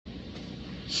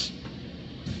All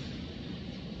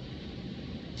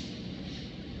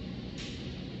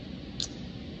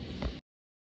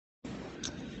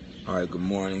right, good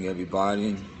morning,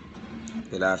 everybody.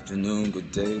 Good afternoon,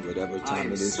 good day, whatever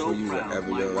time it is for you, wherever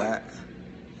you're at.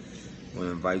 I want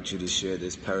to invite you to share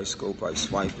this Periscope by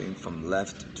swiping from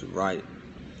left to right.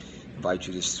 Invite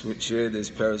you to share this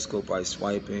Periscope by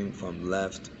swiping from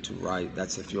left to right.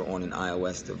 That's if you're on an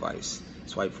iOS device.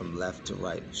 Swipe from left to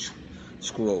right.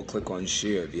 Scroll, click on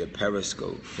share via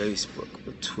Periscope, Facebook,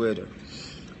 or Twitter.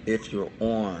 If you're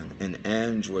on an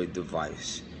Android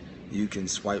device, you can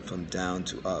swipe from down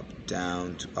to up,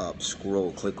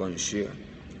 scroll, click on share.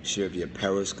 Share via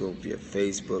Periscope, via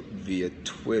Facebook, via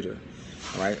Twitter.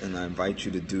 All right, and I invite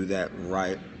you to do that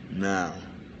right now.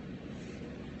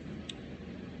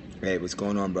 Hey, what's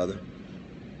going on, brother?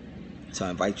 So I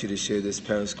invite you to share this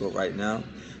Periscope right now,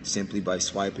 simply by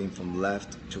swiping from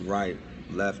left to right,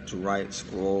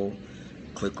 scroll,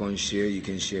 click on share. You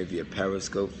can share via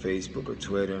Periscope, Facebook, or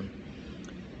Twitter.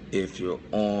 If you're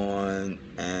on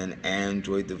an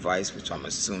Android device, which I'm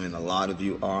assuming a lot of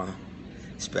you are,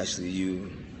 especially you,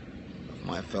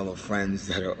 my fellow friends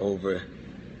that are over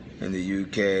in the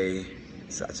UK,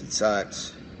 such and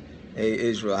such. Hey,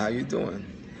 Israel, how you doing?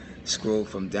 Scroll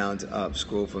from down to up,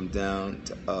 scroll from down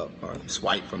to up, or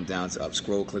swipe from down to up.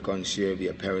 Scroll, click on share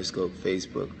via Periscope,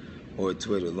 Facebook, or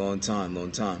Twitter. Long time.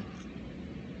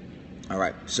 All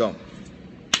right, so,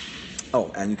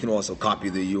 and you can also copy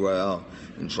the URL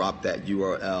and drop that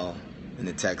URL in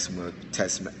the text.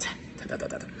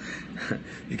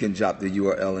 You can drop the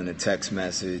URL in a text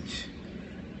message,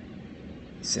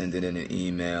 send it in an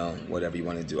email, whatever you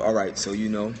want to do. All right, so you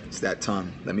know it's that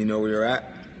time. Let me know where you're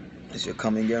at as you're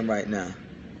coming in right now.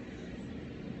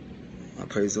 I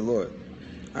praise the Lord.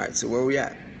 All right, so where we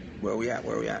at?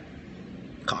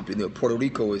 Copy the Puerto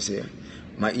Rico is here.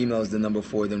 My email is the number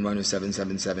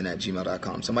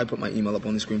 4thenrunner777@gmail.com. Somebody put my email up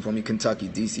on the screen for me. Kentucky,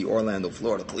 DC, Orlando,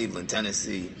 Florida, Cleveland,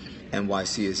 Tennessee,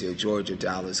 NYC is here. Georgia,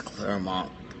 Dallas,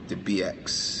 Claremont, the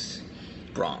BX,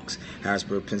 Bronx,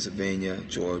 Harrisburg, Pennsylvania,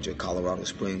 Georgia, Colorado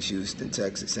Springs, Houston,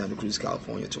 Texas, Santa Cruz,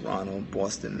 California, Toronto,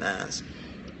 Boston, Mass,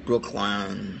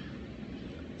 Brookline,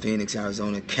 Phoenix,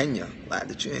 Arizona, Kenya. Glad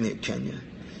that you're in here, Kenya.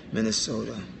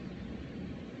 Minnesota,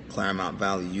 Claremont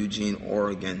Valley, Eugene,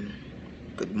 Oregon.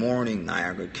 Good morning,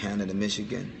 Niagara, Canada,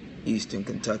 Michigan, Eastern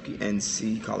Kentucky,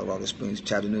 NC, Colorado Springs,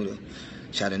 Chattanooga,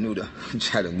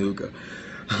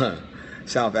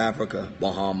 South Africa,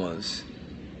 Bahamas,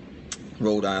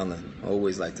 Rhode Island. I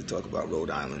always like to talk about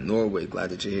Rhode Island. Norway, glad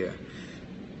that you're here.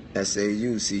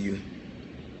 SAU, see you.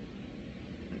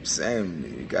 Same,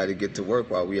 you got to get to work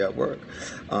while we at work.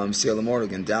 Salem,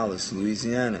 Oregon, Dallas,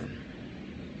 Louisiana,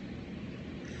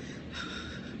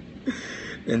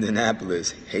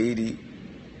 Indianapolis, Haiti,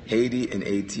 and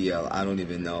ATL. I don't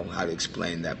even know how to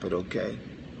explain that, but okay.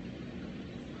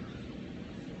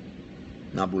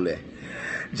 Nabule.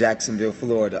 Jacksonville,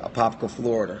 Florida. Apopka,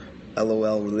 Florida.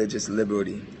 LOL, Religious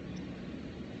Liberty.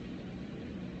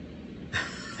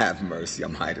 Have mercy.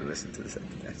 I'm hiding to listen to this.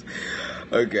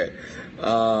 Okay.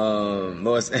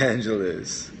 Los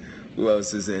Angeles. Who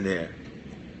else is in here?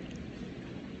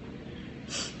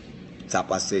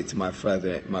 Top I say to my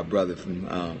brother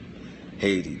from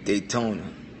Haiti. Daytona.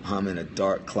 I'm in a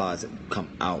dark closet.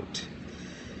 Come out.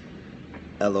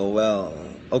 LOL.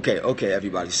 Okay,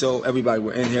 everybody. So, everybody,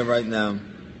 we're in here right now.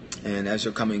 And as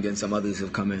you're coming in, some others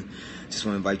have come in. Just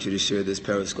want to invite you to share this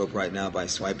Periscope right now by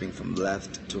swiping from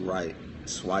left to right.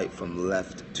 Swipe from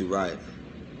left to right.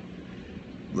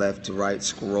 Left to right,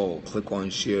 scroll. Click on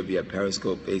share via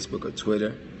Periscope, Facebook, or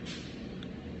Twitter.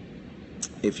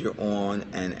 If you're on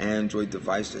an Android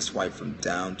device, just swipe from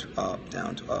down to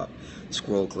up.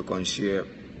 Scroll, click on share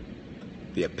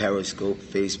via Periscope,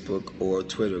 Facebook, or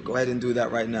Twitter. Go ahead and do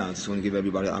that right now. I just want to give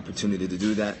everybody an opportunity to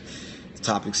do that. The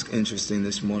topic's interesting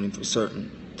this morning for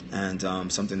certain, and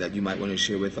something that you might want to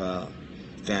share with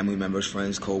family members,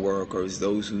 friends, co-workers,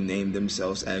 those who name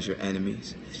themselves as your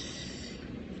enemies.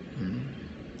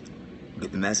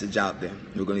 Get the message out there.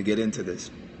 We're going to get into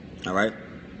this. All right?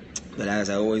 But as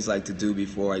I always like to do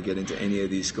before I get into any of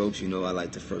these scopes, you know I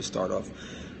like to first start off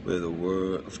with a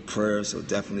word of prayer. So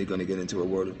definitely going to get into a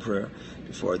word of prayer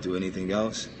before I do anything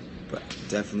else. But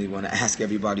definitely want to ask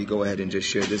everybody, go ahead and just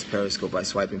share this Periscope by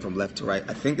swiping from left to right.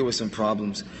 I think there were some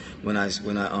problems when I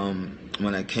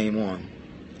came on.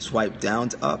 Swipe down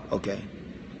to up. Okay.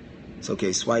 It's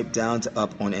okay. Swipe down to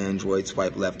up on Android.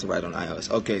 Swipe left to right on iOS.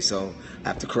 Okay, so I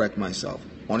have to correct myself.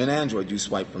 On an Android, you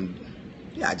swipe from,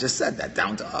 I just said that,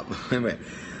 down to up.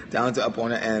 Down to up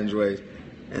on an Android,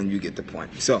 and you get the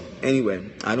point. So anyway,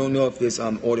 I don't know if this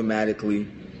automatically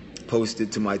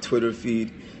posted to my Twitter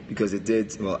feed because it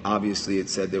did, well, obviously it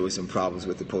said there was some problems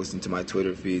with the posting to my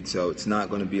Twitter feed, so it's not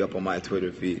going to be up on my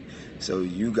Twitter feed. So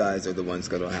you guys are the ones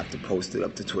going to have to post it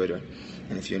up to Twitter.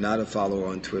 And if you're not a follower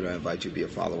on Twitter, I invite you to be a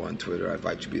follower on Twitter. I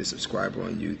invite you to be a subscriber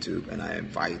on YouTube. And I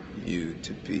invite you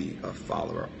to be a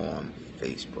follower on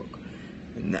Facebook.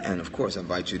 And of course, I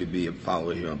invite you to be a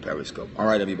follower here on Periscope. All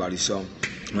right, everybody. So I'm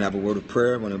going to have a word of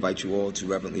prayer. I want to invite you all to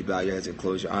reverently bow your heads and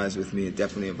close your eyes with me. And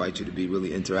definitely invite you to be really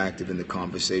interactive in the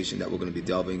conversation that we're going to be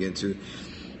delving into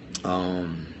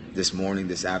this morning,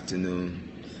 this afternoon,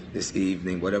 this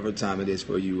evening, whatever time it is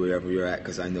for you, wherever you're at,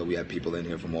 because I know we have people in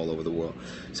here from all over the world.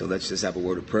 So let's just have a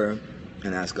word of prayer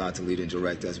and ask God to lead and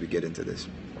direct as we get into this.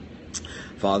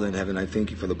 Father in heaven, I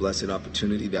thank you for the blessed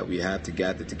opportunity that we have to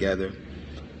gather together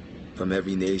from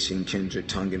every nation, kindred,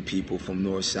 tongue, and people, from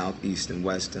north, south, east, and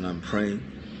west. And I'm praying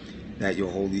that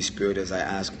your Holy Spirit, as I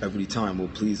ask every time, will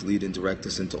please lead and direct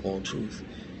us into all truth.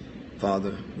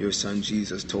 Father, your Son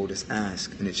Jesus told us,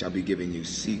 ask, and it shall be given you.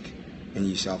 Seek, and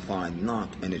ye shall find. Knock,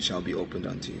 and it shall be opened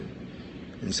unto you.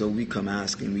 And so we come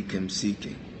asking, we come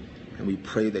seeking, and we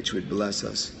pray that you would bless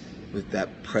us with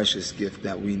that precious gift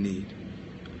that we need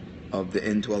of the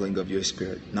indwelling of your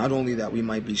Spirit. Not only that we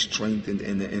might be strengthened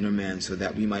in the inner man, so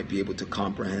that we might be able to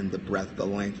comprehend the breadth, the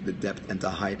length, the depth, and the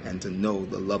height, and to know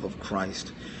the love of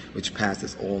Christ, which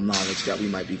passeth all knowledge, that we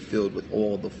might be filled with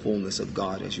all the fullness of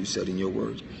God, as you said in your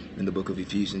word in the book of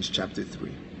Ephesians chapter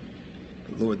 3.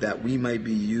 Lord, that we might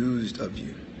be used of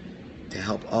you to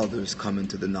help others come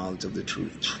into the knowledge of the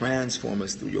truth. Transform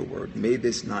us through your word. May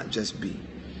this not just be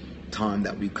time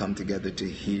that we come together to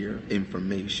hear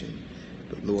information,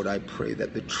 but Lord, I pray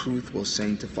that the truth will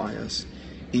sanctify us,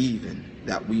 even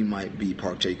that we might be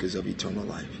partakers of eternal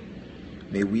life.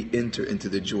 May we enter into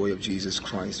the joy of Jesus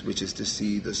Christ, which is to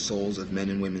see the souls of men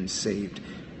and women saved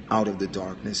out of the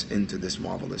darkness into this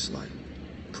marvelous light.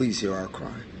 Please hear our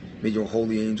cry. May your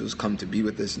holy angels come to be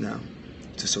with us now,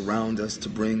 to surround us, to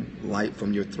bring light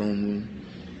from your throne room,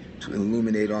 to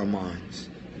illuminate our minds,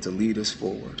 and to lead us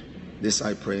forward. This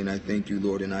I pray and I thank you,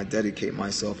 Lord, and I dedicate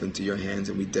myself into your hands,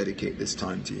 and we dedicate this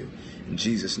time to you. In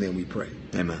Jesus' name we pray.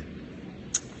 Amen.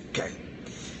 Okay.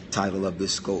 Title of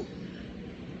this scope.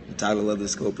 The title of the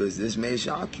scope is This May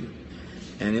Shock You.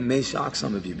 And it may shock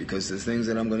some of you, because the things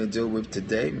that I'm going to deal with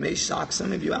today may shock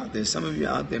some of you out there. Some of you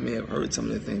out there may have heard some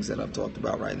of the things that I've talked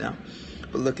about right now.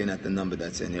 But looking at the number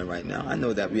that's in here right now, I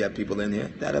know that we have people in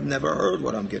here that have never heard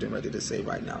what I'm getting ready to say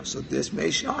right now. So this may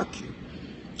shock you.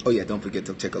 Oh yeah, don't forget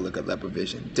to take a look at Leper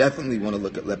Vision. Definitely want to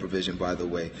look at Leper Vision, by the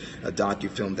way, a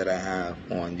docu-film that I have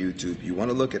on YouTube. You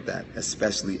want to look at that,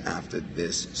 especially after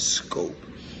this scope.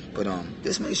 But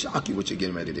this may shock you what you're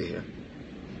getting ready to hear.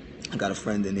 I got a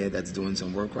friend in here that's doing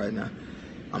some work right now.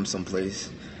 I'm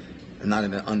someplace, not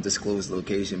in an undisclosed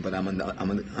location, but I'm in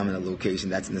a location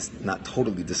that's not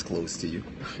totally disclosed to you.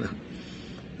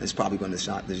 It's probably going to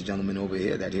shock this gentleman over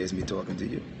here that hears me talking to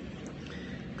you.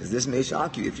 Because this may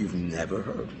shock you if you've never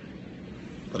heard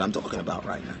what I'm talking about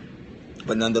right now.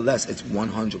 But nonetheless, it's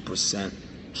 100%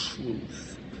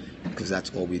 truth. Because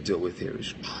that's all we deal with here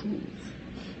is truth.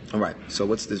 All right, so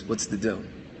what's the deal?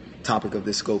 Topic of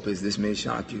this scope is This May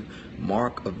Shock You.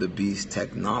 Mark of the Beast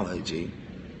technology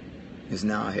is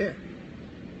now here.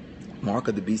 Mark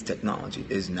of the Beast technology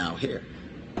is now here.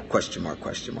 Question mark,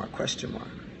 question mark, question mark.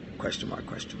 Question mark,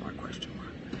 question mark, question mark.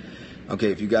 Okay,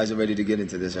 if you guys are ready to get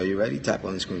into this, are you ready? Tap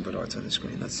on the screen, put hearts on the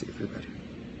screen. Let's see if you're ready.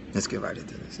 Let's get right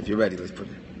into this. If you're ready, let's put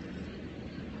it.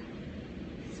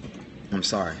 I'm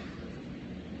sorry.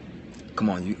 Come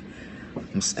on,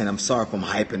 and I'm sorry if I'm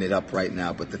hyping it up right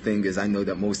now, but the thing is, I know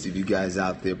that most of you guys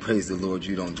out there, praise the Lord,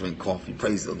 you don't drink coffee.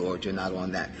 Praise the Lord, you're not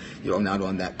on that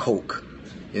Coke.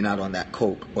 You're not on that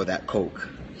Coke or that Coke.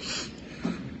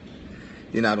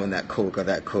 You're not on that Coke or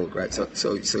that Coke, right? So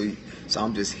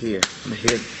I'm just here.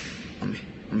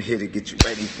 I'm here to get you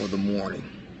ready for the morning.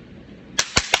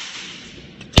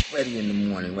 Get you ready in the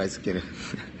morning. Let's get it.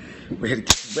 We're to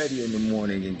get ready in the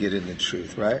morning and get in the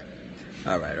truth, right?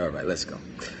 All right, let's go.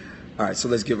 All right, so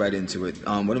let's get right into it.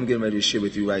 What I'm getting ready to share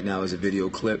with you right now is a video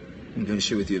clip. I'm going to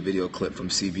share with you a video clip from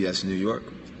CBS New York.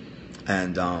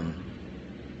 And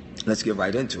let's get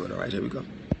right into it. All right, here we go.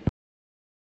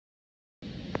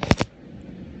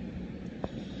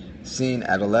 Scene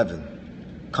at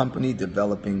 11. Company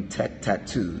developing tech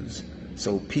tattoos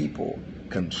so people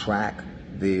can track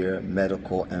their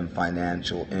medical and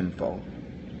financial info.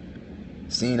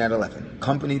 Scene at 11.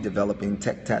 Company developing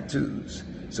tech tattoos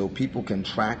so people can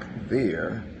track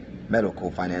their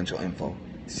medical financial info.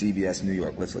 CBS New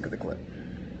York. Let's look at the clip.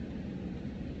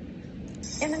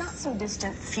 In the not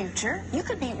not-so-distant future, you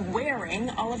could be wearing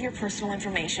all of your personal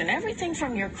information, everything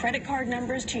from your credit card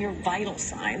numbers to your vital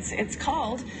signs. It's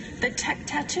called the tech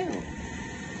tattoo.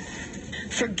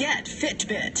 Forget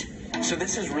Fitbit. So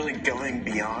this is really going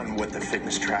beyond what the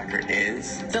fitness tracker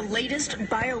is? The latest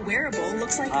bio-wearable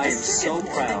looks like a circuit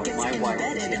board that gets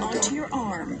embedded onto your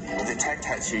arm. The tech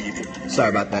tattoo, you can... Sorry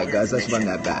about that, guys. Let's run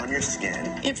that back. On your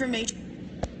skin.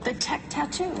 Information. The tech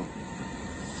tattoo.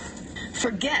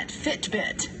 Forget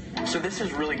Fitbit. So this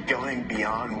is really going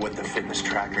beyond what the fitness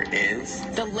tracker is?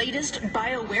 The latest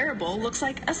bio-wearable looks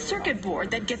like a circuit board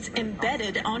that gets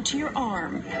embedded onto your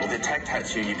arm. With the tech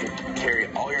tattoo, you can carry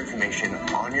all your information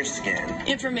on your skin.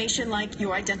 Information like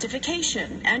your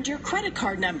identification and your credit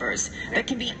card numbers that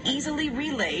can be easily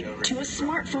relayed to a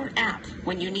smartphone app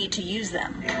when you need to use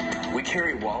them. We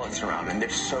carry wallets around, and they're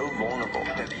so vulnerable.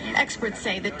 Experts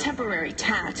say the temporary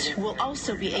tat will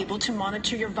also be able to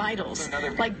monitor your vitals,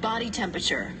 like body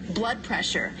temperature, blood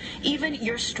pressure, even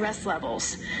your stress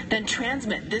levels, then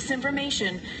transmit this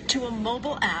information to a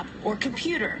mobile app or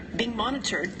computer being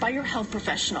monitored by your health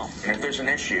professional. And if there's an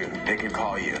issue, they can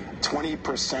call you.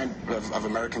 20% of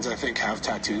Americans, I think, have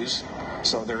tattoos,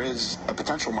 so there is a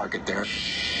potential market there.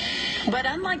 But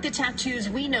unlike the tattoos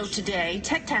we know today,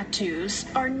 tech tattoos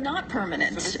are not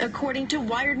permanent, according to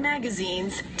Wired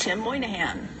Magazine's Tim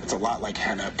Moynihan. It's a lot like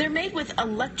henna. They're made with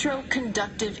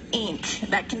electroconductive ink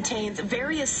that contains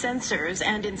various sensors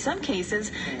and, in some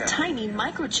cases, tiny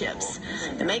microchips.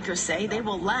 The makers say they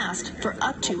will last for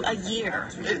up to a year.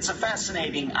 It's a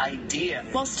fascinating idea.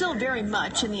 While still very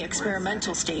much in the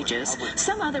experimental stages,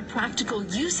 some other practical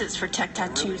uses for tech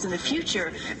tattoos in the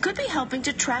future could be helping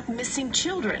to track missing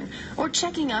children or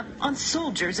checking up on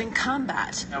soldiers in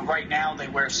combat. Right now, they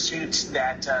wear suits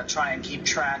that try and keep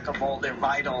track of all their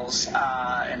vitals,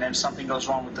 and if something goes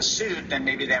wrong with the suit, then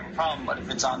maybe they have a problem. But if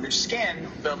it's on their skin,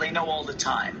 well, they know all the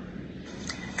time.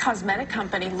 Cosmetic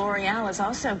company L'Oreal is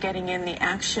also getting in the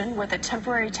action with a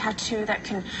temporary tattoo that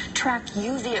can track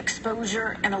UV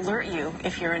exposure and alert you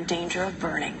if you're in danger of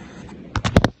burning.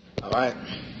 All right.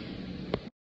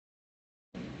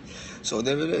 So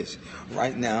there it is.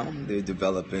 Right now, they're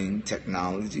developing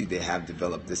technology. They have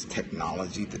developed this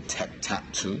technology, the tech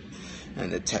tattoo.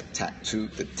 And the tech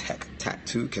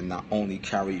tattoo can not only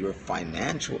carry your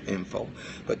financial info,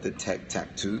 but the tech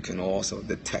tattoo can also,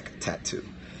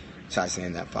 try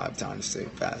saying that 5 times to say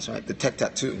it fast, right? The tech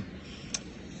tattoo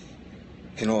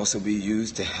can also be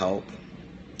used to help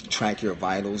track your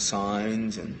vital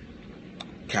signs and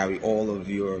carry all of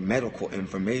your medical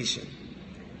information.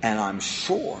 And I'm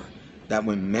sure that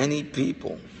when many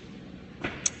people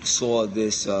saw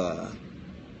this, when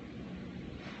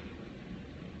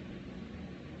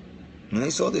they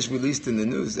saw this released in the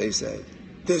news, they said,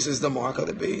 "This is the mark of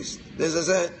the beast. This is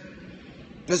it.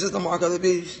 This is the mark of the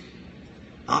beast.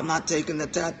 I'm not taking the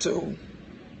tattoo.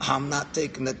 I'm not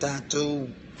taking the tattoo."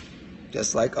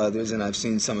 Just like others, and I've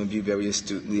seen some of you very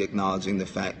astutely acknowledging the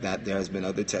fact that there has been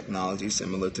other technology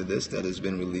similar to this that has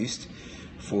been released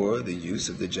for the use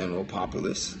of the general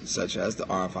populace, such as the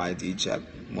RFID chip,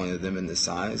 one of them in the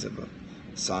size of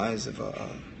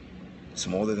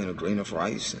smaller than a grain of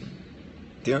rice. And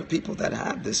there are people that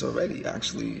have this already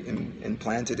actually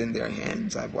implanted in their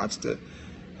hands. I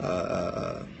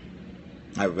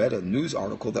read a news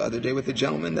article the other day with a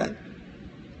gentleman that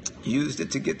used it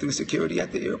to get through security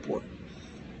at the airport.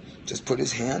 Just put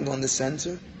his hand on the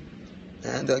sensor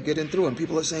and get in through. And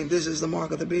people are saying, this is the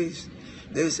mark of the beast.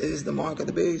 This is the mark of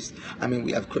the beast. I mean,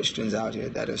 we have Christians out here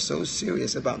that are so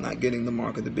serious about not getting the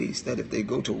mark of the beast that if they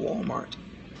go to Walmart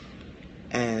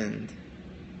and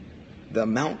the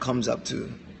amount comes up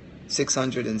to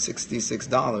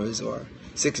 $666 or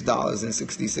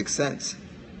 $6.66,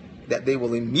 that they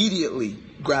will immediately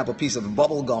grab a piece of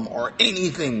bubble gum or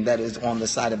anything that is on the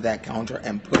side of that counter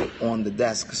and put it on the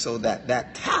desk so that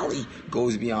that tally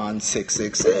goes beyond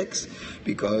 666,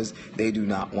 because they do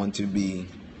not want to be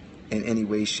in any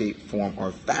way, shape, form,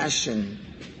 or fashion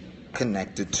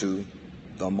connected to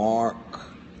the mark.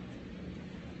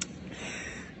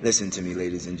 Listen to me,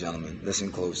 ladies and gentlemen. Listen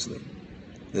closely.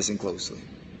 Listen closely.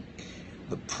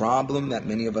 The problem that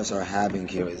many of us are having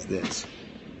here is this.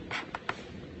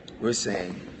 We're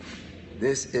saying,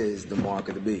 this is the mark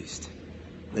of the beast.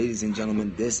 Ladies and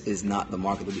gentlemen, this is not the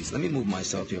mark of the beast. Let me move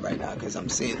myself here right now because I'm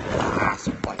seeing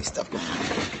some funny stuff going on.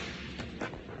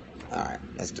 All right,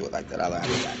 let's do it like that. I'll add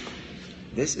that.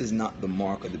 This is not the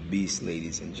mark of the beast,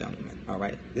 ladies and gentlemen. All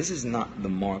right? This is not the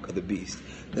mark of the beast.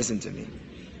 Listen to me.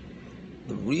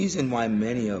 The reason why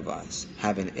many of us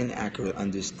have an inaccurate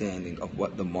understanding of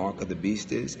what the mark of the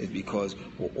beast is because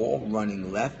we're all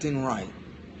running left and right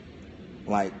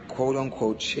like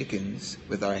quote-unquote chickens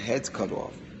with our heads cut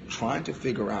off, trying to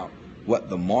figure out what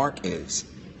the mark is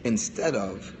instead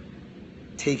of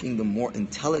taking the more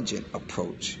intelligent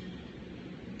approach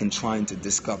and trying to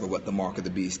discover what the mark of the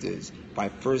beast is by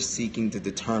first seeking to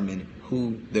determine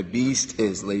who the beast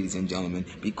is, ladies and gentlemen,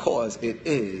 because it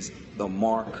is the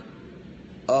mark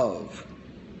of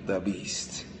the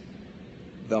beast.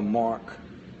 The mark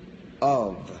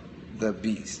of the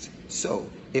beast. So,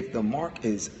 if the mark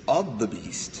is of the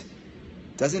beast,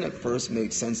 doesn't it first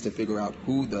make sense to figure out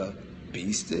who the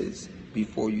beast is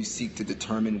before you seek to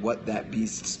determine what that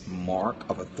beast's mark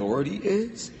of authority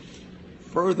is?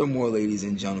 Furthermore, ladies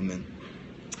and gentlemen,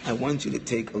 I want you to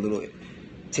take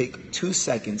 2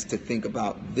 seconds to think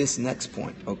about this next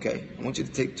point, okay? I want you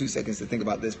to take 2 seconds to think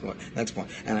about this next point.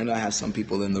 And I know I have some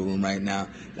people in the room right now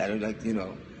that are like,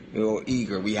 you're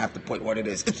eager. We have to point what it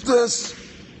is. It's this.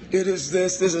 It is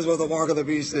this. This is what the mark of the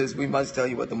beast is. We must tell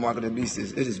you what the mark of the beast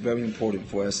is. It is very important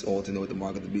for us all to know what the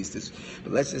mark of the beast is.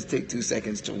 But let's just take 2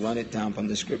 seconds to run it down from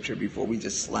the scripture before we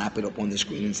just slap it up on the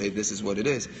screen and say this is what it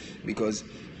is. Because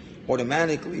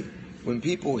automatically, when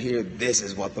people hear this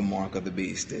is what the mark of the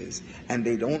beast is, and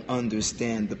they don't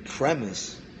understand the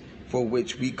premise for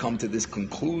which we come to this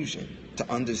conclusion to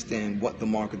understand what the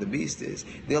mark of the beast is,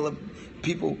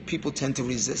 people tend to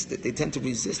resist it. They tend to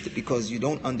resist it because you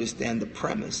don't understand the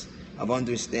premise of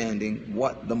understanding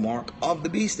what the mark of the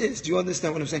beast is. Do you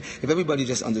understand what I'm saying? If everybody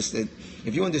just understood,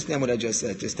 if you understand what I just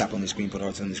said, just tap on the screen, put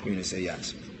hearts on the screen and say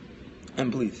yes.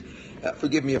 And please,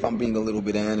 forgive me if I'm being a little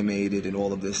bit animated and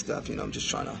all of this stuff. I'm just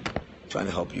trying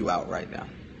to help you out right now.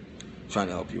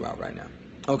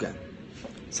 Okay.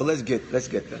 So let's get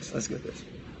this.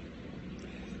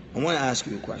 I want to ask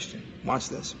you a question. Watch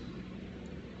this.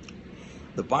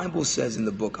 The Bible says in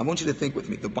the book, I want you to think with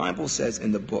me. The Bible says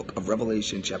in the book of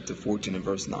Revelation chapter 14 and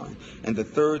verse 9, and the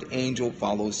third angel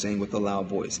follows, saying with a loud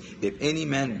voice, if any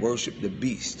man worship the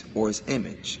beast or his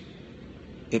image,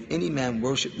 and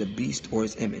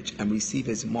receive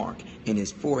his mark in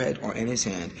his forehead or in his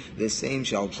hand, this same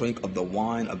shall drink of the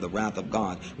wine of the wrath of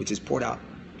God, which is poured out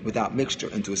without mixture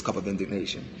into his cup of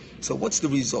indignation. So what's the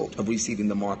result of receiving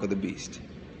the mark of the beast?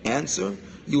 Answer,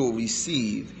 you will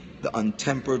receive the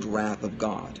untempered wrath of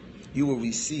God. You will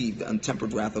receive the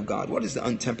untempered wrath of God. What is the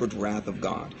untempered wrath of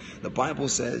God? The Bible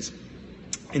says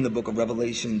in the book of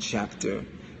Revelation chapter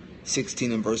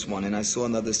 16 and verse 1, and I saw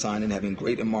another sign in heaven,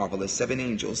 great and marvelous, 7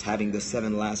 angels having the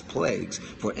 7 last plagues,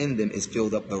 for in them is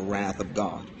filled up the wrath of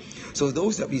God. So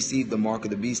those that receive the mark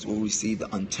of the beast will receive the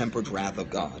untempered wrath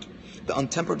of God. The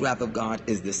untempered wrath of God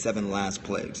is the 7 last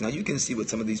plagues. Now you can see what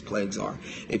some of these plagues are.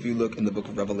 If you look in the book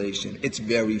of Revelation, it's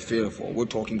very fearful. We're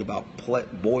talking about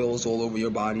boils all over your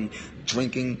body,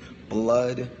 drinking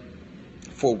blood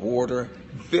for water,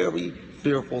 very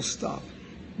fearful stuff.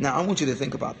 Now I want you to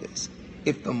think about this.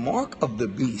 If the mark of the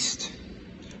beast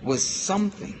was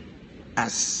something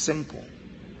as simple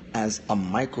as a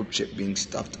microchip being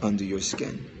stuffed under your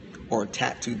skin or a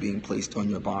tattoo being placed on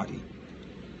your body,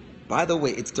 by the way,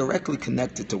 it's directly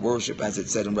connected to worship, as it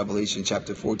said in Revelation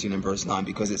chapter 14 and verse 9,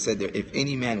 because it said there, if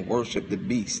any man worship the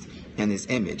beast and his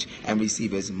image and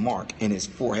receive his mark in his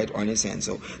forehead or in his hand.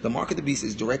 So the mark of the beast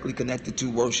is directly connected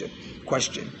to worship.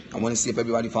 Question, I want to see if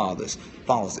everybody follows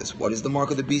this. What is the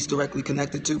mark of the beast directly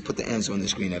connected to? Put the answer on the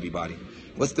screen, everybody.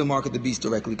 What's the mark of the beast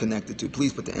directly connected to?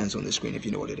 Please put the answer on the screen if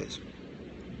you know what it is.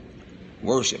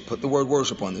 Worship. Put the word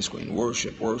worship on the screen.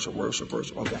 Worship.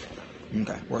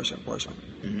 Okay, worship. Worship.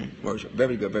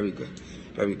 Very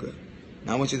good.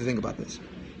 Now I want you to think about this.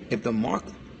 If the mark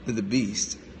of the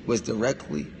beast was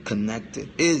directly connected,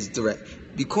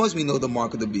 because we know the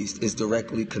mark of the beast is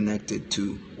directly connected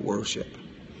to worship.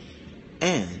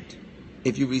 And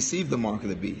if you receive the mark of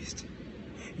the beast,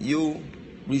 you'll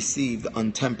receive the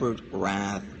untempered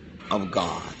wrath of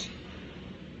God.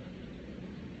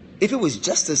 If it was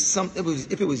just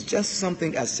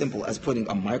something as simple as putting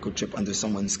a microchip under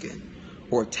someone's skin,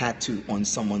 or a tattoo on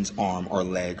someone's arm or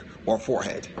leg or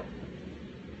forehead,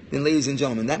 then ladies and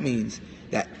gentlemen, that means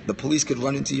that the police could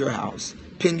run into your house,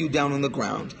 pin you down on the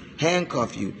ground,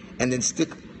 handcuff you, and then stick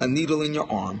a needle in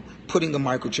your arm, putting a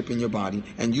microchip in your body,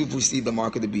 and you've received the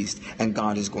mark of the beast, and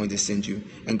God is going to send you,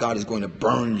 and God is going to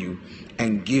burn you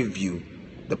and give you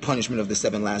the punishment of the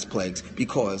 7 last plagues,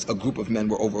 because a group of men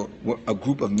were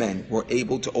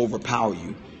able to overpower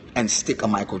you and stick a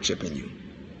microchip in you.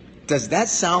 Does that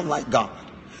sound like God?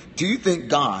 Do you think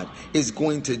God is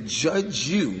going to judge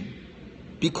you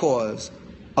because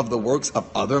of the works of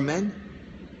other men?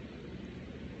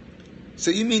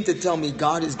 So you mean to tell me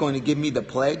God is going to give me the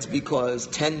plagues because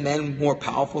 10 men more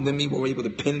powerful than me were able to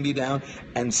pin me down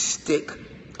and stick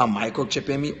a microchip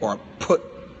in me, or put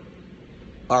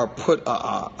a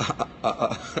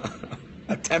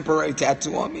temporary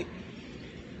tattoo on me?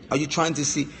 Are you trying to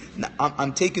see? Now,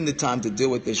 I'm taking the time to deal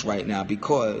with this right now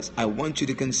because I want you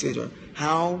to consider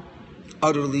how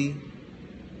utterly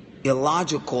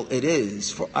illogical it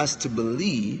is for us to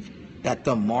believe that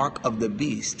the mark of the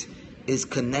beast is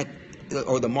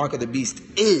the mark of the beast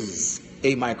is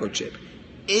a microchip,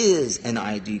 is an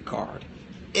ID card,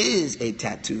 is a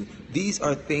tattoo. These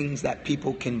are things that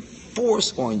people can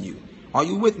force on you. Are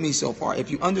you with me so far?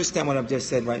 If you understand what I've just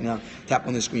said right now, tap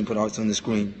on the screen, put hearts on the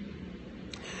screen,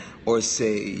 or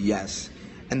say yes.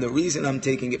 And the reason I'm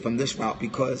taking it from this route,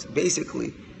 because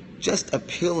basically just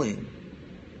appealing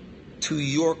to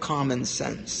your common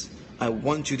sense, I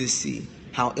want you to see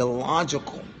how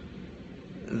illogical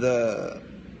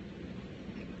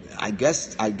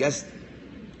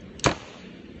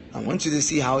I want you to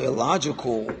see how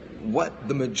illogical what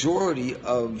the majority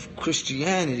of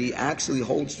Christianity actually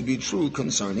holds to be true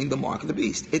concerning the mark of the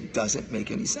beast. It doesn't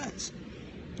make any sense.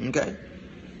 Okay?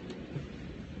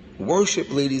 Worship,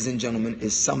 ladies and gentlemen,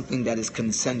 is something that is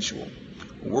consensual.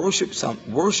 Worship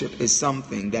is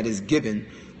something that is given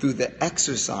through the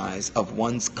exercise of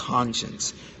one's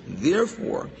conscience.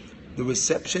 Therefore, the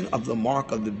reception of the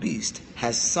mark of the beast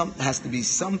has to be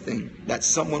something that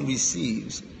someone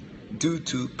receives due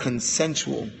to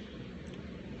consensual.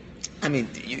 I mean,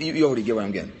 you already get what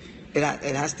I'm getting. It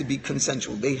has to be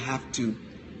consensual. It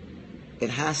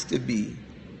has to be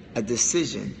a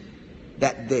decision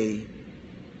that they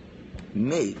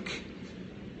make.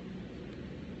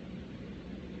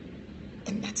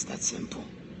 And that's that simple.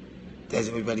 Does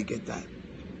everybody get that?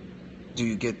 Do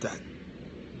you get that?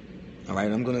 All right,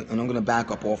 I'm gonna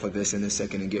back up off of this in a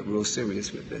second and get real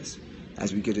serious with this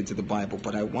as we get into the Bible.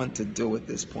 But I want to deal with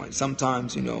this point.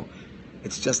 Sometimes,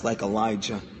 it's just like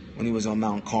Elijah when he was on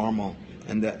Mount Carmel,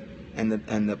 and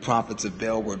the prophets of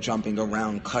Baal were jumping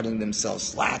around, cutting themselves,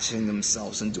 slashing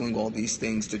themselves, and doing all these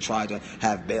things to try to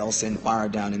have Baal send fire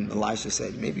down. And Elisha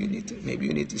said, maybe you need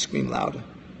to scream louder.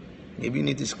 Maybe you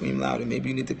need to scream louder. Maybe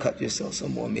you need to cut yourself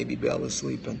some more. Maybe Baal is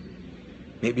sleeping.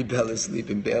 Baal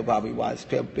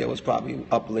was probably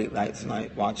up late last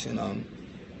night watching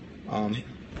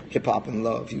Hip Hop and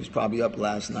Love. He was probably up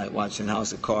last night watching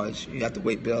House of Cards. You have to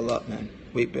wake Baal up, man.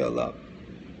 Wake Baal up.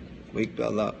 Wake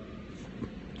Baal up.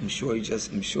 I'm sure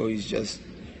he's just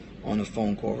on a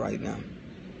phone call right now.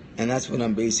 And that's what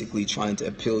I'm basically trying to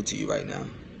appeal to you right now.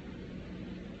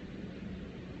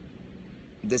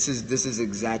 This is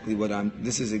exactly what I'm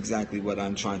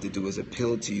trying to do, is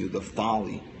appeal to you the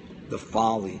folly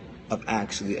of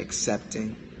actually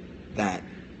accepting that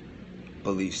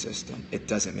belief system. It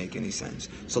doesn't make any sense.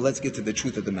 So let's get to the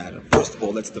truth of the matter. First of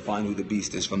all, let's define who the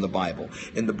beast is from the Bible.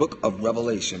 In the book of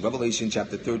Revelation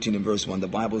chapter 13 and verse 1, the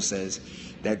Bible says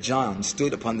that John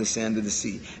stood upon the sand of the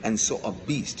sea and saw a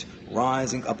beast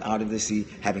rising up out of the sea,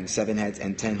 having 7 heads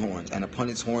and 10 horns, and upon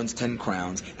its horns 10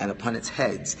 crowns, and upon its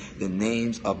heads the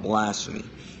names of blasphemy.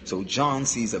 So John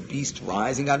sees a beast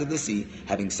rising out of the sea,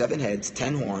 having 7 heads,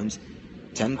 10 horns,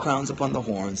 10 crowns upon the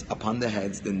horns, upon the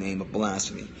heads the name of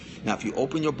blasphemy. Now, if you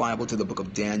open your Bible to the book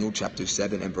of Daniel chapter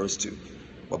 7 and verse 2.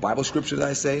 What Bible scripture did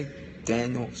I say?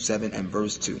 Daniel 7 and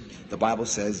verse 2. The Bible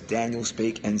says, Daniel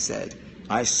spake and said,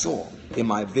 I saw in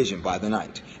my vision by the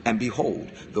night, and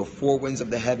behold, the 4 winds of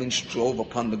the heavens strove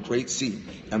upon the great sea,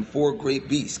 and 4 great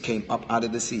beasts came up out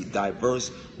of the sea, diverse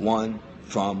one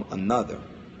from another.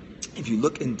 If you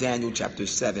look in Daniel chapter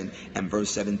 7 and verse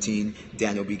 17,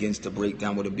 Daniel begins to break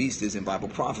down what a beast is in Bible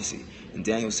prophecy. In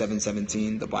Daniel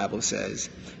 7:17, the Bible says,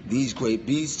 these great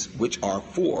beasts, which are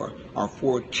 4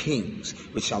 kings,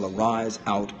 which shall arise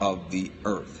out of the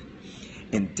earth.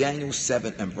 In Daniel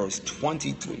 7 and verse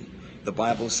 23, the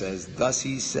Bible says, thus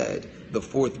he said, the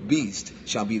 4th beast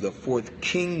shall be the 4th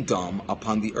kingdom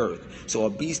upon the earth. So a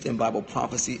beast in Bible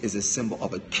prophecy is a symbol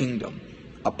of a kingdom,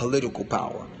 a political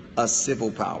power, a civil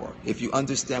power. If you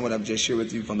understand what I've just shared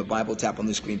with you from the Bible, tap on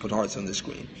the screen, put hearts on the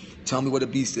screen. Tell me what a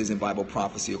beast is in Bible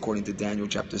prophecy according to Daniel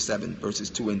chapter 7 verses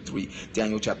 2 and 3,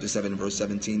 Daniel chapter 7 and verse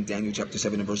 17, Daniel chapter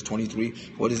 7 and verse 23.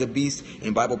 What is a beast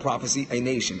in Bible prophecy? A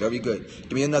nation. Very good.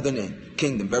 Give me another name.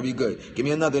 Kingdom. Very good. Give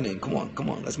me another name. Come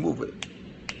on. Let's move with it.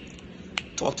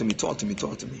 Talk to me.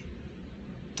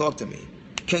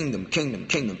 Kingdom.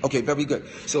 Okay, very good.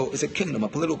 So it's a kingdom, a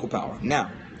political power.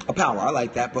 Now, a power, I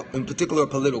like that, but in particular, a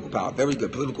political power. Very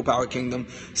good. Political power, kingdom,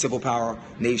 civil power,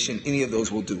 nation, any of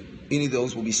those will do. Any of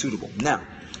those will be suitable. Now,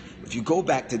 if you go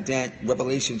back to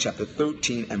Revelation chapter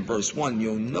 13 and verse 1,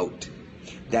 you'll note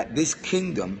that this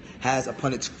kingdom has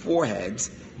upon its foreheads,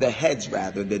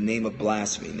 the name of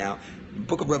blasphemy. Now, the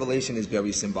book of Revelation is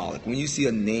very symbolic. When you see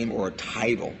a name or a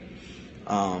title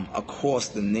across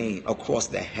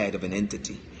the head of an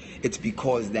entity, It's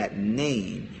because that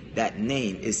name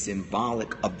is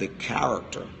symbolic of the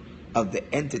character of the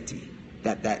entity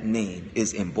that name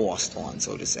is embossed on,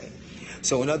 so to say.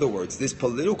 So in other words, this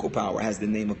political power has the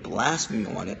name of blasphemy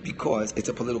on it because it's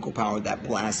a political power that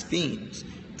blasphemes.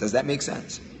 Does that make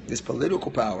sense? This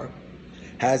political power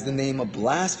has the name of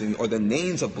blasphemy, or the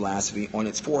names of blasphemy, on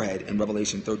its forehead in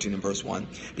Revelation 13 and verse 1,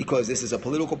 because this is a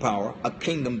political power, a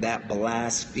kingdom that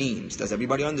blasphemes. Does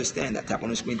everybody understand that? Tap on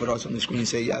the screen, put hearts on the screen,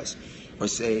 say yes. Or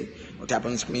tap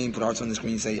on the screen, put hearts on the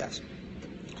screen, say yes.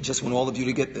 I just want all of you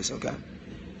to get this, okay?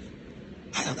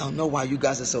 I don't know why you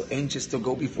guys are so anxious to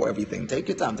go before everything. Take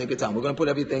your time, take your time. We're going to put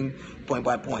everything point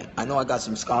by point. I know I got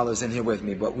some scholars in here with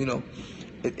me, but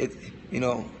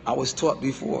I was taught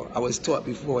before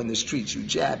in the streets, you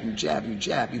jab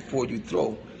before you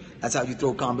throw. That's how you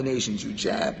throw combinations. You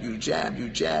jab,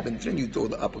 and then you throw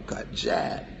the uppercut.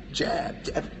 Jab. You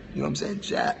know what I'm saying?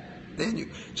 Jab. Then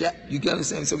you jab. You get what I'm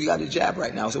saying? So we got to jab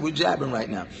right now. So we're jabbing right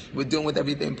now. We're dealing with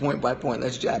everything point by point.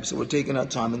 Let's jab. So we're taking our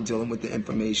time and dealing with the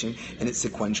information in its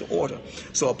sequential order.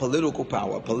 So a political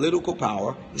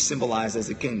power is symbolized as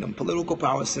a kingdom. Political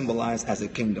power is symbolized as a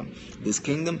kingdom. This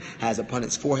kingdom has upon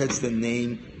its foreheads the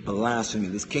name blasphemy.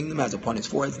 This kingdom has upon its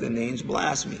foreheads the names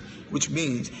blasphemy, which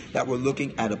means that we're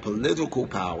looking at a political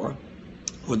power.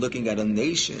 We're looking at a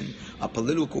nation, a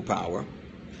political power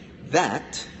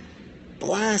that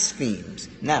blasphemes.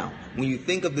 Now, when you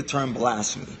think of the term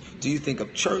blasphemy, do you think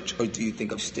of church or do you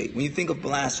think of state? When you think of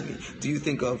blasphemy, do you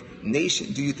think of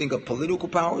nation? Do you think of political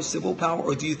power, civil power,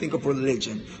 or do you think of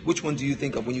religion? Which one do you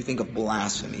think of when you think of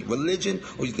blasphemy? Religion,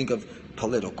 or you think of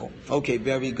political? Okay,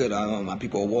 very good. My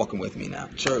people are walking with me now.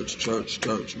 Church,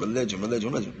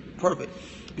 religion. Perfect.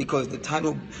 Because the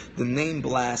name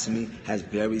blasphemy has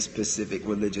very specific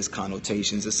religious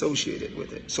connotations associated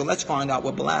with it. So let's find out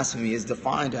what blasphemy is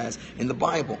defined as in the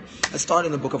Bible. Let's start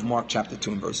in the book of Mark chapter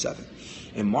 2 and verse 7.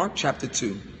 In Mark chapter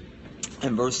 2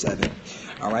 and verse 7,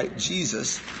 all right,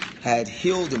 Jesus had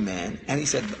healed a man, and he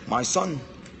said, "My son,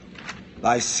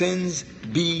 thy sins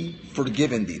be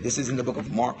forgiven thee." This is in the book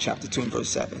of Mark chapter 2 and verse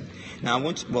 7. Now,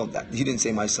 he didn't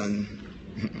say, my son,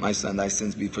 thy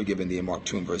sins be forgiven thee in Mark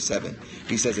 2 and verse 7.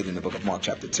 He says it in the book of Mark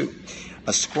chapter 2.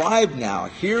 A scribe now,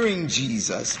 hearing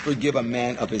Jesus forgive a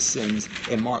man of his sins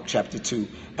in Mark chapter 2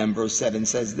 and verse 7,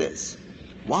 says this: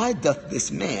 "Why doth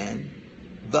this man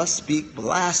thus speak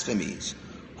blasphemies?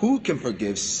 Who can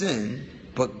forgive sin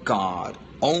but God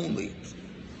only?"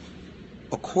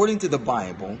 According to the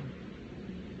Bible,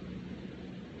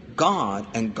 God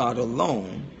and God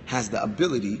alone has the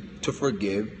ability to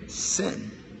forgive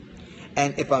sin.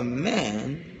 And if a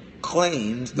man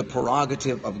claims the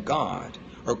prerogative of God,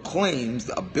 or claims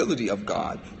the ability of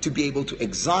God to be able to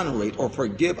exonerate or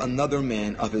forgive another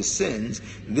man of his sins,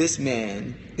 this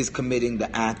man is committing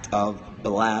the act of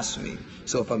blasphemy.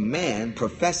 So if a man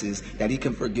professes that he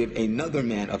can forgive another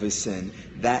man of his sin,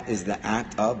 that is the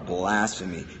act of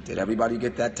blasphemy. Did everybody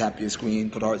get that? Tap your screen,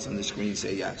 put hearts on the screen,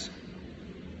 say yes.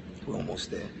 We're almost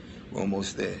there. We're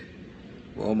almost there.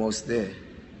 We're almost there.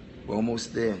 We're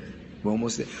almost there. We're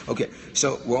almost there. Okay,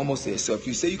 so we're almost there. So if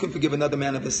you say you can forgive another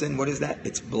man of his sin, what is that?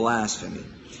 It's blasphemy.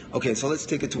 Okay, so let's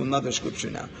take it to another scripture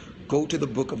now. Go to the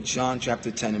book of John chapter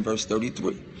 10 and verse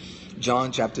 33.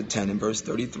 John chapter 10 and verse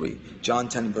 33. John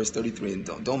 10 and verse 33. And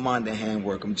don't mind the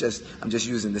handwork. I'm just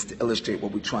using this to illustrate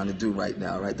what we're trying to do right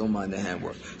now, right? Don't mind the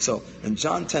handwork. So in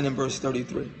John 10 and verse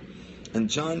 33. In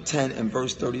John 10 and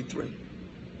verse 33.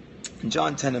 In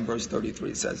John 10 and verse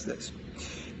 33 it says this.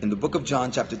 In the book of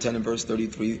John, chapter 10 and verse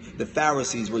 33, the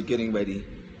Pharisees were getting ready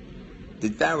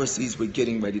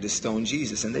to stone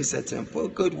Jesus. And they said to him, "For a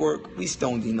good work we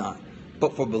stone thee not,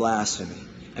 but for blasphemy.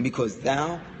 And because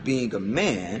thou, being a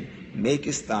man,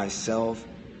 makest thyself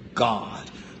God."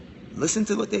 Listen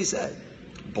to what they said.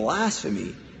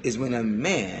 Blasphemy is when a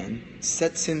man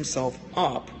sets himself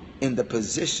up in the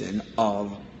position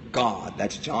of God.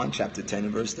 That's John chapter 10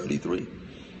 and verse 33.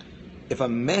 If a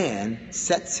man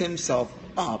sets himself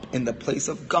up in the place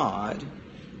of God,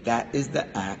 that is the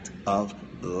act of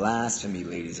blasphemy,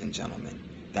 ladies and gentlemen.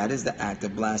 That is the act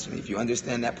of blasphemy. If you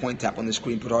understand that point, tap on the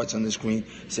screen, put hearts on the screen,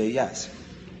 say yes.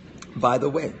 By the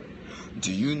way,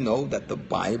 do you know that the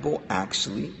Bible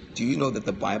actually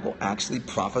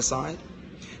prophesied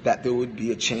that there would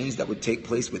be a change that would take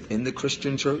place within the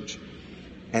Christian church?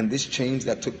 And this change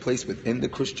that took place within the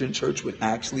Christian church would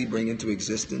actually bring into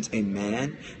existence a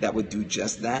man that would do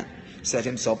just that, set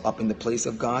himself up in the place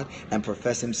of God and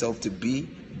profess himself to be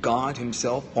God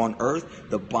himself on earth.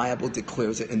 The Bible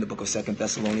declares it in the book of 2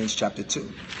 Thessalonians chapter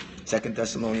 2. 2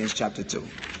 Thessalonians chapter 2.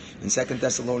 In 2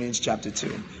 Thessalonians chapter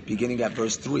 2, beginning at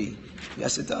verse 3.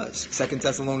 Yes, it does. 2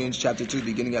 Thessalonians chapter 2,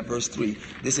 beginning at verse 3.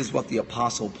 This is what the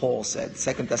Apostle Paul said.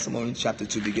 2 Thessalonians chapter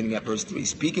 2, beginning at verse 3.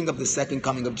 Speaking of the second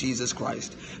coming of Jesus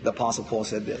Christ, the Apostle Paul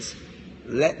said this: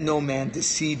 "Let no man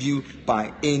deceive you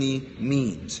by any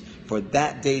means, for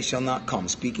that day shall not come,"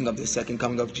 speaking of the second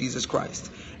coming of Jesus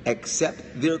Christ,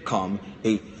 "except there come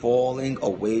a falling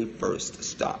away first."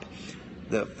 Stop.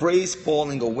 The phrase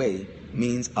falling away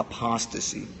means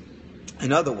apostasy.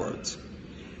 In other words,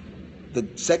 the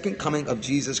second coming of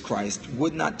Jesus Christ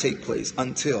would not take place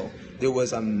until there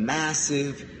was a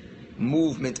massive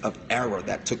movement of error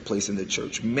that took place in the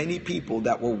church. Many people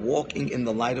that were walking in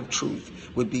the light of truth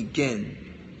would begin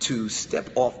to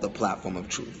step off the platform of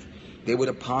truth. They would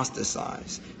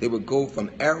apostatize. They would go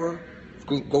from error,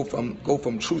 go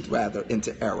from truth rather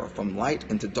into error, from light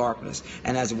into darkness.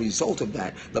 And as a result of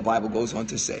that, the Bible goes on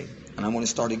to say, and I want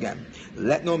to start again: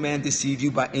 "Let no man deceive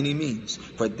you by any means,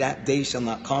 for that day shall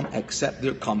not come except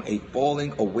there come a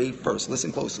falling away first."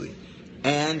 Listen closely.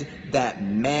 "And that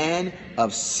man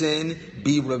of sin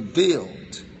be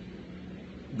revealed,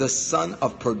 the son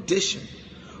of perdition,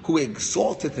 who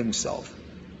exalteth himself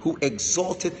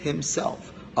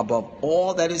above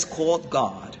all that is called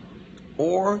God,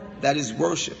 or that is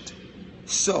worshipped,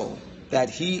 so that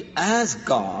he as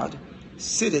God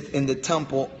sitteth in the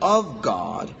temple of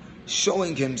God,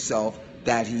 showing himself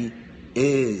that he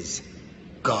is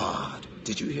God."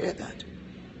 Did you hear that?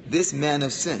 This man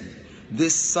of sin,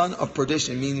 this son of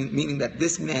perdition, meaning that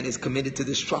this man is committed to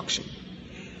destruction.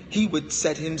 He would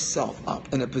set himself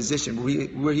up in a position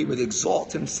where he would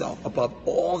exalt himself above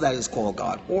all that is called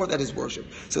God or that is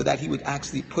worship, so that he would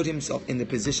actually put himself in the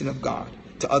position of God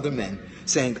to other men,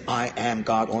 saying, "I am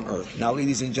God on earth." Now,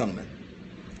 ladies and gentlemen,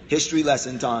 history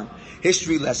lesson time.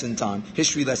 History lesson time.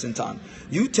 History lesson time.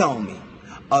 You tell me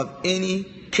of any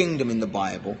kingdom in the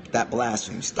Bible that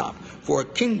blasphemes. Stop. For a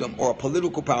kingdom or a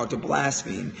political power to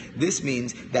blaspheme, this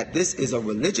means that this is a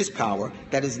religious power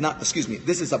that is not,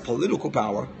 this is a political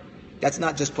power that's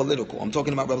not just political. I'm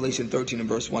talking about Revelation 13 and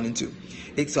verse 1 and 2.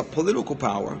 It's a political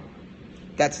power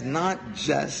that's not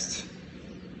just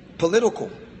political.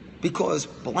 Because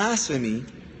blasphemy,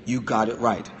 you got it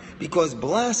right. Because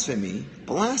blasphemy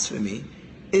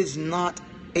is not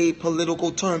a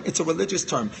political term. It's a religious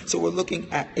term. So we're looking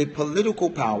at a political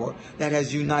power that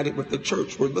has united with the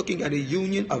church. We're looking at a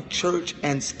union of church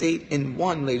and state in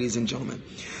one, ladies and gentlemen.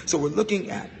 So we're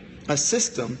looking at a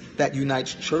system that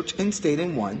unites church and state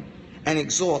in one and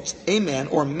exalts a man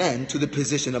or men to the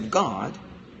position of God.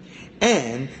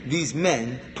 And these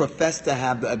men profess to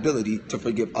have the ability to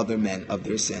forgive other men of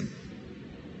their sin.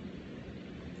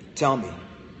 Tell me,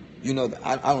 you know,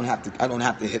 I don't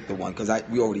have to hit the one, because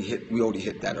we already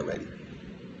hit that already.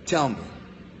 Tell me,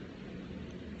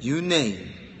 you name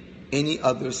any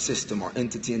other system or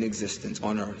entity in existence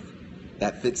on earth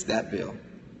that fits that bill,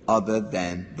 other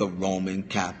than the Roman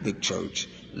Catholic Church,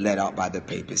 led out by the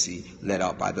papacy, led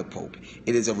out by the Pope.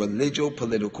 It is a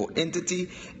religio-political entity.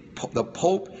 The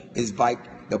Pope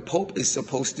is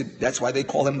supposed to, that's why they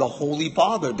call him the Holy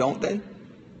Father, don't they?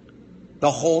 The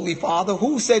Holy Father?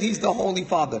 Who said he's the Holy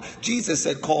Father? Jesus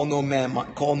said, call no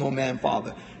man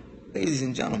Father. Ladies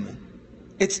and gentlemen,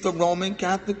 it's the Roman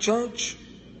Catholic Church.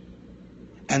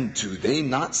 And do they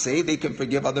not say they can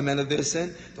forgive other men of their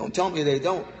sin? Don't tell me they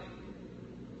don't.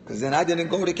 Because then I didn't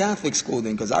go to Catholic school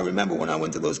then. Because I remember when I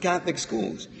went to those Catholic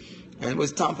schools, and it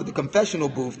was time for the confessional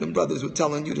booth, them brothers were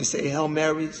telling you to say Hail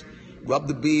Marys, rub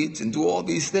the beads, and do all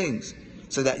these things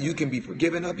so that you can be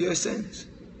forgiven of your sins.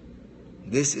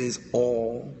 This is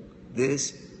all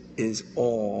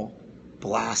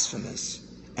blasphemous.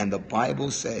 And the Bible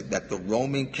said that the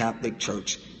Roman Catholic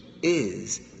Church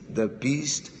is the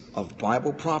beast of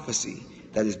Bible prophecy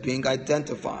that is being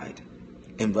identified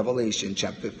in Revelation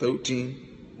chapter 13,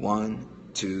 1,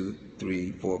 2,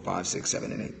 3, 4, 5, 6,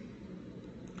 7, and 8.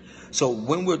 So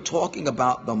when we're talking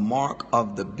about the mark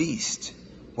of the beast,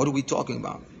 what are we talking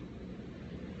about?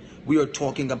 We are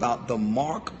talking about the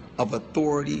mark of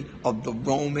authority of the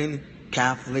Roman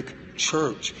Catholic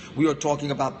Church. We are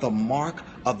talking about the mark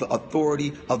of the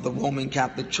authority of the Roman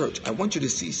Catholic Church. I want you to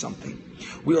see something.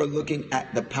 We are looking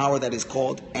at the power that is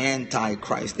called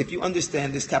Antichrist. If you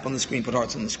understand this, tap on the screen, put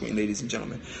hearts on the screen, ladies and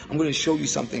gentlemen. I'm going to show you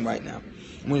something right now.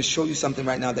 I'm going to show you something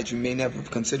right now that you may never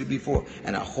have considered before,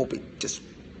 and I hope it just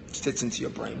fits into your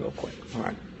brain real quick. All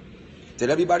right. Did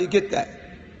everybody get that?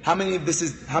 How many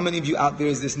of you out there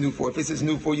is this new for? If this is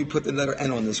new for you, put the letter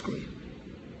N on the screen.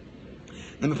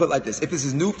 Let me put it like this. If this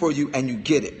is new for you and you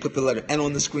get it, put the letter N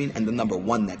on the screen and the number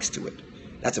 1 next to it.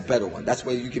 That's a better one. That's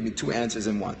why you give me 2 answers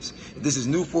in once. If this is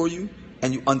new for you,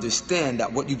 and you understand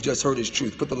that what you've just heard is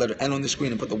truth, put the letter N on the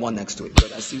screen and put the 1 next to it.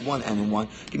 Good. I see 1 N and 1.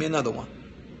 Give me another one.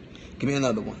 Give me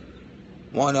another one.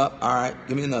 1 up. All right.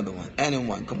 Give me another one. N and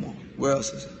 1. Come on. Where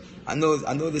else is it? I know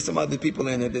there's some other people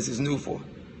in there this is new for.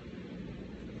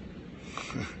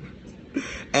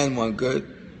 N 1.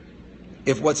 Good.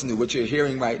 If what's new, what you're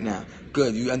hearing right now,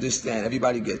 good, you understand.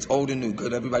 Everybody gets old and new.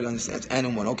 Good, everybody understands. N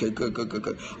and 1. Okay, good.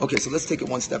 Okay, so let's take it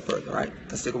one step further, all right?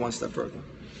 Let's take it one step further.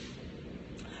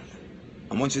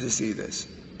 I want you to see this.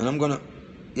 And I'm going to,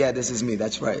 yeah, this is me.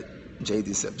 That's right.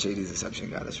 JD's Deception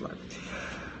guy. That's right.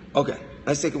 Okay,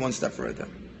 let's take it one step further.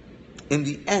 In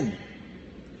the end,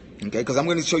 okay, because I'm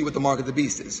going to show you what the mark of the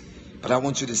beast is. But I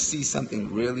want you to see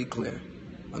something really clear.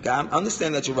 Okay, I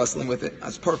understand that you're wrestling with it.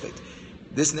 That's perfect.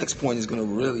 This next point is going to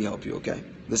really help you, okay?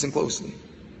 Listen closely.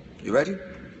 You ready?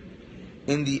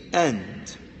 In the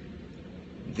end,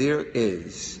 there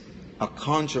is a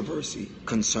controversy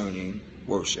concerning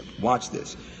worship. Watch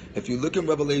this. If you look in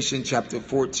Revelation chapter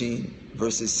 14,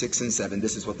 verses 6 and 7,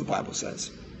 this is what the Bible says.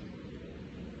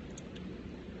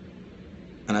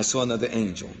 And I saw another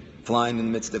angel flying in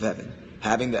the midst of heaven,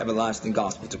 having the everlasting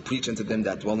gospel to preach unto them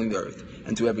that dwell in the earth,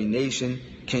 and to every nation,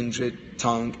 kindred,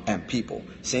 tongue, and people,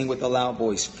 saying with a loud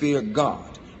voice, fear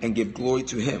God, and give glory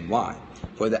to him. Why?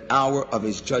 For the hour of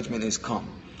his judgment is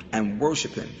come, and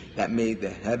worship him that made the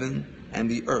heaven and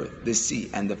the earth, the sea,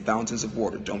 and the fountains of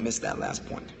water. Don't miss that last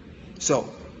point.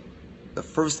 So, the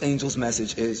first angel's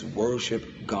message is worship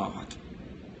God.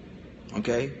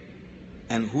 Okay?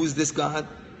 And who's this God?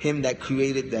 Him that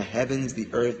created the heavens, the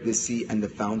earth, the sea, and the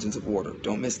fountains of water.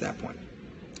 Don't miss that point.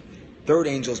 Third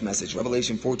angel's message,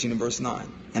 Revelation 14 and verse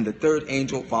 9. And the third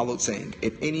angel followed, saying,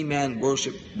 if any man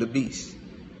worship the beast,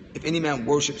 if any man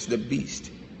worships the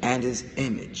beast and his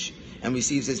image, and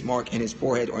receives his mark in his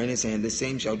forehead or in his hand, the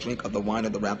same shall drink of the wine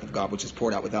of the wrath of God, which is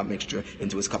poured out without mixture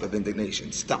into his cup of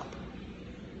indignation. Stop.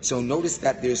 So notice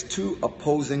that there's 2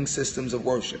 opposing systems of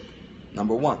worship.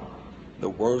 Number 1, the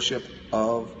worship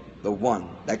of the one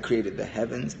that created the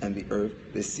heavens and the earth,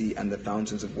 the sea, and the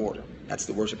fountains of water. That's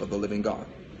the worship of the living God.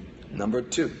 Number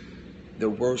 2, the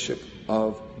worship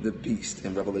of the beast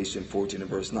in Revelation 14 and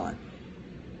verse 9.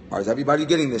 All right, is everybody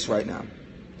getting this right now?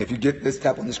 If you get this,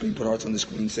 tap on the screen, put hearts on the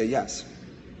screen, say yes.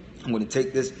 I'm going to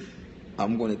take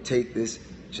this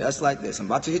just like this. I'm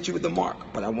about to hit you with the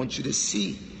mark, but I want you to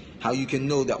see how you can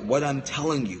know that what I'm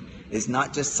telling you is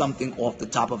not just something off the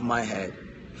top of my head,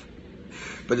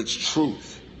 but it's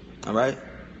truth. All right?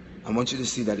 I want you to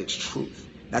see that it's truth.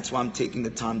 That's why I'm taking the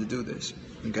time to do this.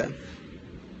 Okay?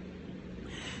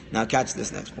 Now catch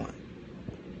this next point.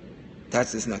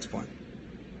 Catch this next point.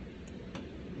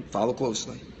 Follow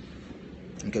closely.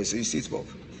 Okay, so you see it's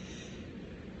both.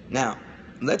 Now,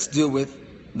 let's deal with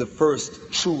the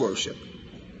first true worship,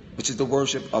 which is the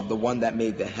worship of the one that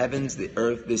made the heavens, the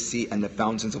earth, the sea, and the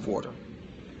fountains of water.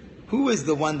 Who is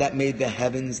the one that made the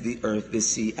heavens, the earth, the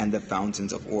sea, and the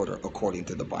fountains of water, according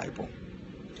to the Bible?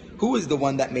 Who is the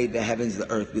one that made the heavens, the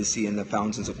earth, the sea, and the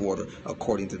fountains of water,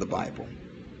 according to the Bible?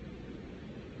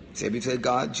 Say, we say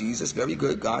God, Jesus. Very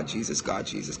good. God, Jesus, God,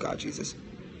 Jesus, God, Jesus.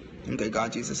 Okay,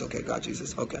 God, Jesus. Okay, God,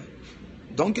 Jesus. Okay.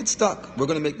 Don't get stuck. We're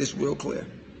going to make this real clear.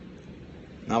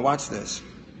 Now watch this.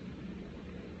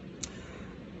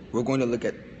 We're going to look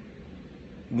at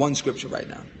one scripture right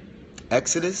now.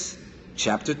 Exodus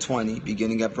chapter 20,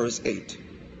 beginning at verse 8.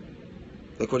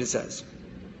 Look what it says.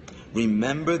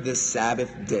 Remember the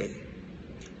Sabbath day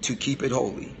to keep it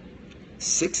holy.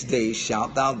 6 days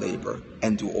shalt thou labor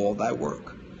and do all thy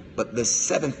work. But the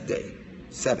seventh day,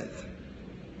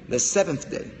 the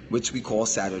seventh day, which we call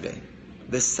Saturday,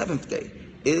 the seventh day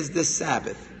is the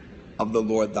Sabbath of the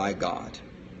Lord thy God.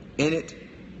 In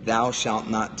it thou shalt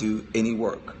not do any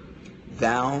work,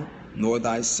 thou, nor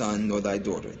thy son, nor thy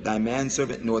daughter, thy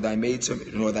manservant, nor thy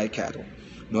maidservant, nor thy cattle,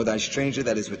 nor thy stranger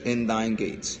that is within thine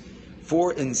gates.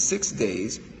 For in 6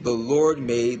 days the Lord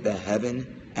made the heavens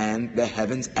and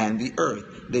the earth,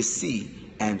 the sea,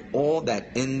 and all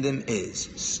that in them is.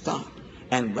 Stop.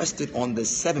 And rested on the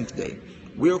seventh day.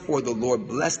 Wherefore the Lord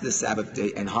blessed the Sabbath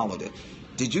day and hallowed it.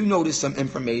 Did you notice some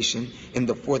information in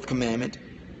the fourth commandment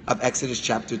of Exodus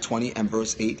chapter 20 and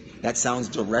verse 8 that sounds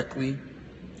directly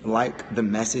like the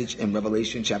message in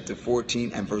Revelation chapter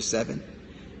 14 and verse 7?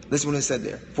 Listen what it said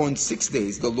there. For in 6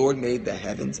 days the Lord made the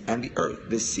heavens and the earth,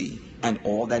 the sea, and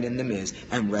all that in them is,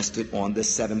 and rested on the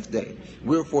seventh day.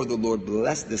 Wherefore the Lord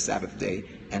blessed the Sabbath day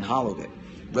and hallowed it.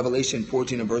 Revelation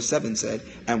 14 and verse 7 said,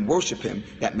 and worship him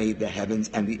that made the heavens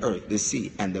and the earth, the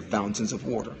sea, and the fountains of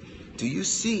water. Do you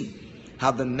see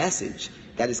how the message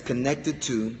that is connected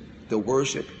to the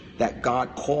worship that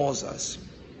God calls us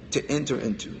to enter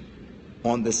into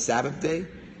on the Sabbath day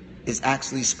is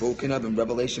actually spoken of in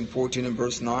Revelation 14 and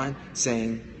verse 9,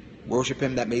 saying, worship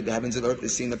him that made the heavens and earth,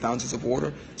 is seen the fountains of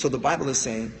water. So the Bible is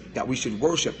saying that we should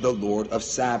worship the Lord of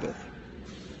Sabbath.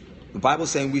 The Bible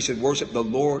is saying we should worship the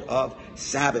Lord of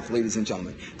Sabbath, ladies and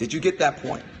gentlemen. Did you get that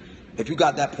point? If you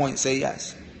got that point, say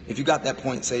yes. If you got that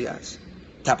point, say yes.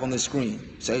 Tap on the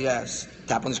screen. Say yes.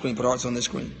 Tap on the screen. Put hearts on the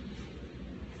screen.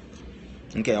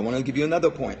 Okay, I want to give you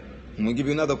another point. I'm going to give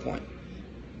you another point.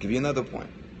 Give you another point.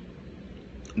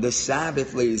 The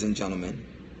Sabbath, ladies and gentlemen,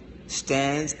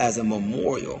 stands as a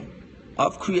memorial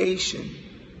of creation.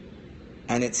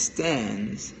 And it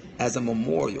stands as a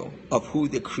memorial of who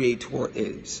the Creator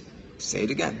is. Say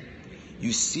it again.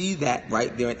 You see that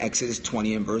right there in Exodus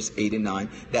 20 and verse 8 and 9,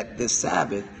 that the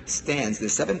Sabbath stands, the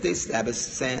seventh-day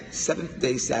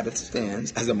Sabbath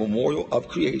stands as a memorial of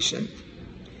creation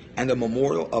and a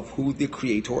memorial of who the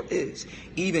Creator is.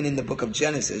 Even in the book of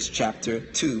Genesis, chapter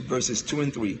 2, verses 2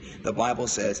 and 3, the Bible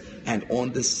says, and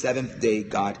on the seventh day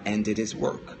God ended his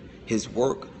work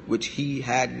which he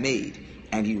had made,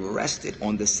 and he rested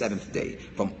on the seventh day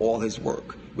from all his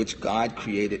work which God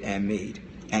created and made.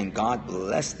 And God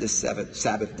blessed the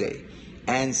Sabbath day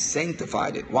and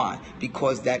sanctified it. Why?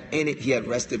 Because that in it he had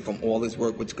rested from all his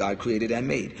work which God created and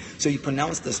made. So he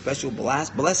pronounced a special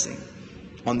blessing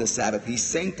on the Sabbath. He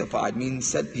sanctified, meaning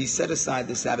he set aside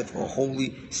the Sabbath for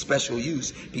holy, special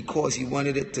use, because he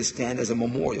wanted it to stand as a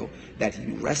memorial that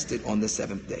he rested on the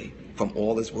seventh day from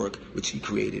all his work which he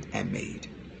created and made.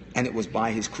 And it was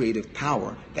by his creative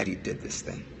power that he did this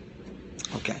thing.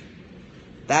 Okay.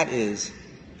 That is...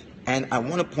 And I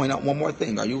want to point out one more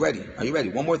thing. Are you ready? Are you ready?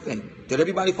 One more thing. Did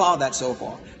everybody follow that so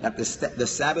far? That the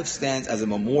Sabbath stands as a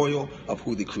memorial of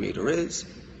who the Creator is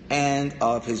and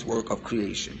of his work of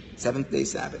creation. Seventh-day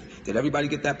Sabbath. Did everybody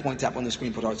get that point? Tap on the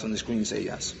screen, put hearts on the screen, and say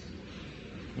yes.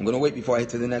 I'm going to wait before I hit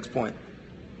to the next point.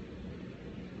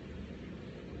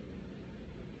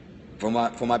 For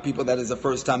my people, that is the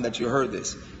first time that you heard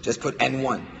this, just put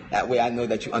N1. That way I know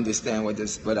that you understand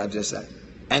what I've just said.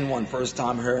 N1, first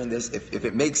time hearing this. If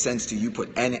it makes sense to you,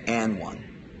 put N and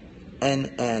 1.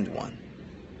 N and 1.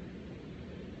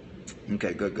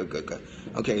 Okay, good.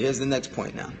 Okay, here's the next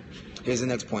point now.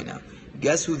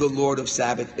 Guess who the Lord of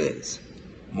Sabbath is?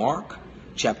 Mark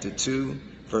chapter 2,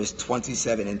 verse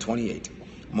 27 and 28.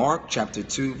 Mark chapter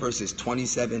 2, verses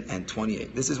 27 and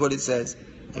 28. This is what it says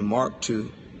in Mark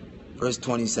 2, verse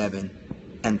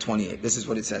 27 and 28. This is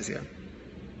what it says here.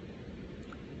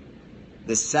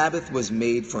 The Sabbath was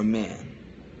made for man,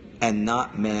 and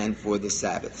not man for the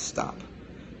Sabbath. Stop.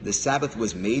 The Sabbath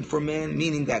was made for man,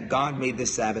 meaning that God made the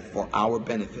Sabbath for our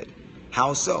benefit.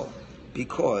 How so?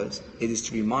 Because it is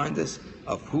to remind us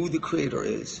of who the Creator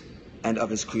is and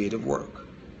of his creative work,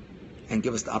 and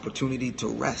give us the opportunity to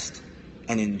rest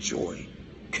and enjoy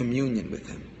communion with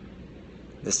him.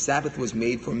 The Sabbath was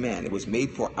made for man. It was made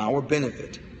for our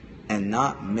benefit, and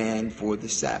not man for the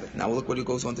Sabbath. Now look what it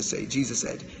goes on to say. Jesus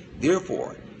said,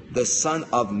 therefore, the Son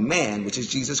of Man, which is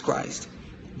Jesus Christ,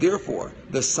 therefore,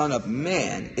 the Son of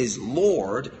Man is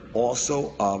Lord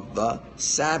also of the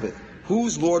Sabbath.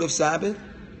 Who's Lord of Sabbath?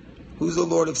 Who's the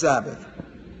Lord of Sabbath?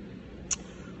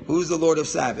 Who's the Lord of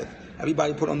Sabbath?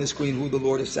 Everybody put on the screen who the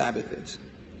Lord of Sabbath is.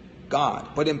 God.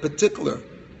 But in particular,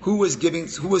 who was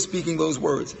speaking those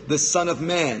words? The Son of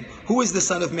Man. Who is the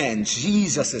Son of Man?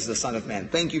 Jesus is the Son of Man.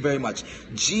 Thank you very much.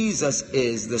 Jesus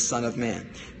is the Son of Man.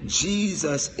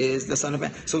 Jesus is the Son of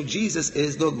Man. So Jesus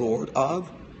is the Lord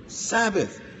of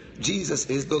Sabbath. Jesus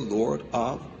is the Lord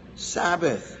of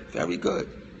Sabbath. Very good.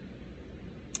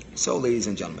 So, ladies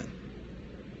and gentlemen,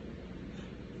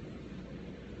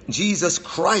 Jesus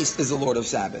Christ is the Lord of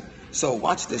Sabbath. So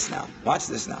watch this now. Watch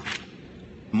this now.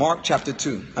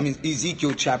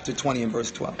 Ezekiel chapter 20 and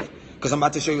verse 12. Because I'm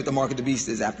about to show you what the mark of the beast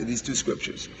is after these two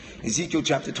scriptures. Ezekiel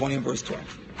chapter 20 and verse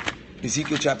 12.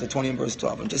 Ezekiel chapter 20 and verse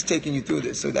 12. I'm just taking you through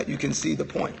this so that you can see the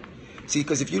point. See,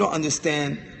 because if you don't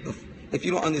understand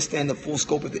the full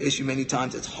scope of the issue, many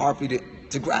times it's hard for you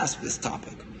to grasp this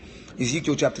topic.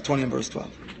 Ezekiel chapter 20 and verse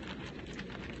 12.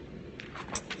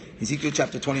 Ezekiel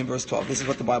chapter 20 and verse 12. This is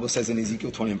what the Bible says in Ezekiel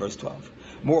 20 and verse 12.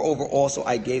 Moreover, also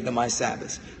I gave them my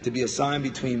Sabbaths, to be a sign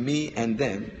between me and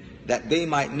them, that they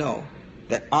might know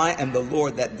that I am the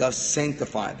Lord that does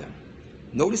sanctify them.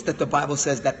 Notice that the Bible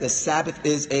says that the Sabbath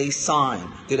is a sign.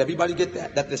 Did everybody get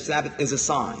that? That the Sabbath is a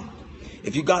sign.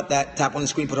 If you got that, tap on the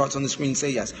screen, put hearts on the screen, say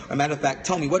yes. As a matter of fact,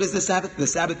 tell me, what is the Sabbath? The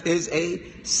Sabbath is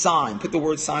a sign. Put the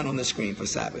word sign on the screen for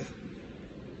Sabbath.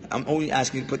 I'm only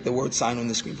asking you to put the word sign on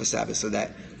the screen for Sabbath so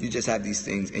that you just have these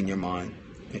things in your mind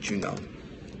that you know.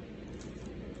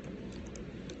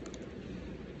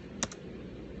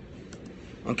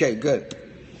 Okay, good.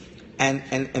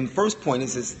 And first point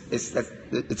is that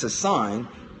it's a sign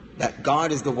that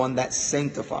God is the one that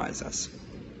sanctifies us.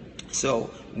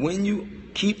 So when you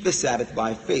keep the Sabbath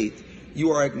by faith,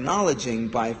 you are acknowledging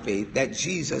by faith that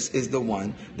Jesus is the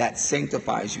one that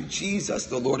sanctifies you. Jesus,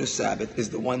 the Lord of Sabbath, is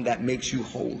the one that makes you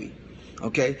holy.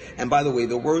 Okay? And by the way,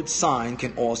 the word sign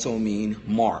can also mean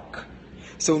mark.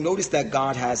 So notice that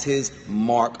God has his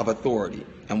mark of authority.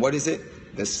 And what is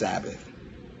it? The Sabbath.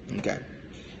 Okay?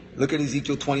 Look at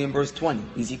Ezekiel 20 and verse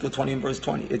 20. Ezekiel 20 and verse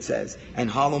 20. It says, and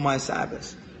hallow my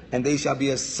Sabbaths, and they shall be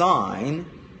a sign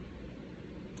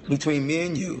between me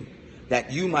and you,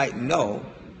 that you might know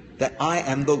that I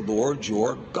am the Lord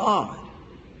your God.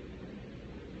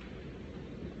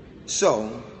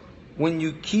 So, when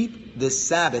you keep the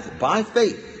Sabbath by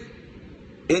faith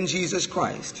in Jesus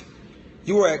Christ,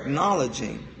 you are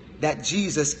acknowledging that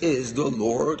Jesus is the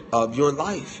Lord of your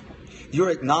life. You're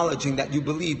acknowledging that you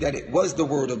believe that it was the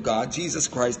Word of God, Jesus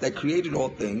Christ, that created all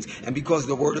things. And because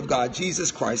the Word of God,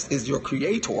 Jesus Christ, is your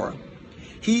creator,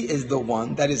 he is the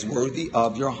one that is worthy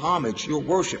of your homage, your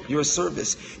worship, your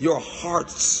service, your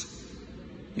heart's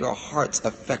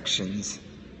affections,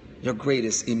 your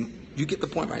greatest. You get the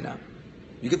point right now.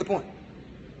 You get the point.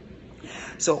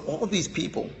 So all these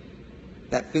people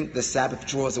that think the Sabbath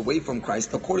draws away from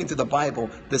Christ, according to the Bible,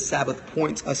 the Sabbath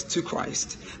points us to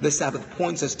Christ. The Sabbath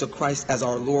points us to Christ as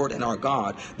our Lord and our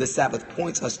God. The Sabbath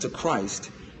points us to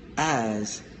Christ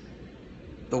as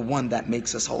the one that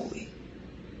makes us holy.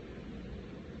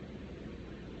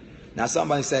 Now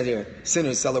somebody said here,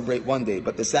 sinners celebrate one day,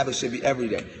 but the Sabbath should be every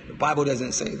day. The Bible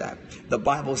doesn't say that. The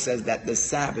Bible says that the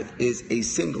Sabbath is a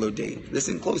singular day.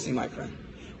 Listen closely, my friend.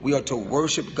 We are to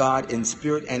worship God in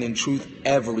spirit and in truth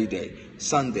every day.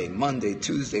 Sunday, Monday,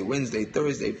 Tuesday, Wednesday,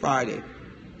 Thursday, Friday,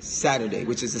 Saturday,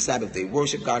 which is the Sabbath day.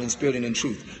 Worship God in spirit and in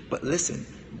truth. But listen,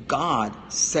 God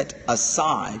set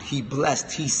aside, he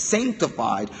blessed, he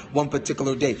sanctified one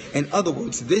particular day. In other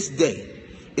words, this day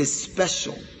is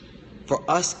special for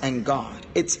us and God.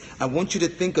 I want you to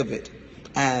think of it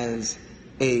as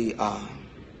an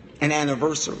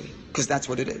anniversary, because that's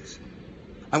what it is.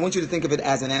 I want you to think of it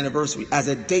as an anniversary, as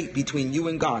a date between you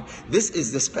and God. This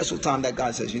is the special time that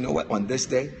God says, you know what, on this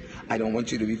day, I don't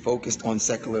want you to be focused on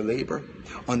secular labor.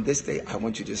 On this day, I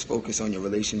want you to just focus on your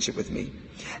relationship with me.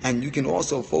 And you can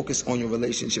also focus on your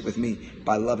relationship with me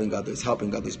by loving others,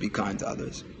 helping others, be kind to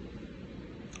others.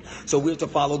 So we're to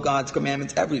follow God's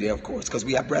commandments every day, of course, because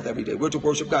we have breath every day. We're to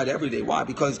worship God every day. Why?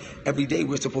 Because every day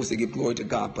we're supposed to give glory to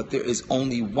God. But there is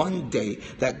only one day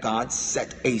that God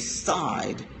set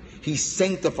aside. He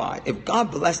sanctified. If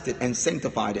God blessed it and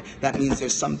sanctified it, that means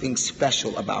there's something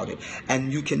special about it.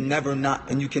 And you can never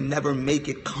make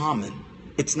it common.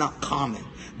 It's not common.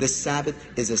 The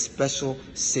Sabbath is a special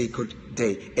sacred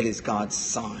day. It is God's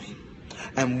sign.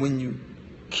 And when you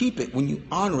keep it, when you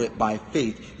honor it by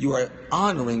faith, you are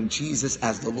honoring Jesus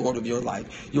as the Lord of your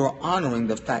life. You are honoring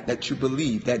the fact that you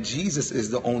believe that Jesus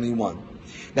is the only one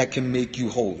that can make you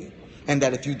holy. And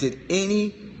that if you did any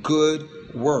good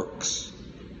works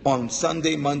on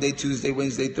Sunday, Monday, Tuesday,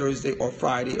 Wednesday, Thursday, or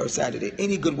Friday, or Saturday,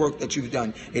 any good work that you've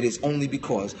done, it is only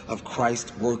because of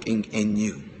Christ working in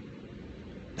you.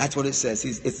 That's what it says.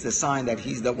 It's the sign that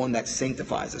he's the one that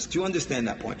sanctifies us. Do you understand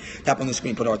that point? Tap on the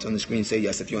screen, put hearts on the screen, say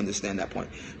yes if you understand that point.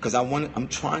 Because I'm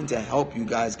trying to help you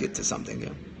guys get to something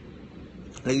here.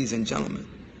 Ladies and gentlemen,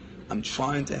 I'm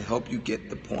trying to help you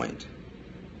get the point.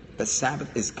 The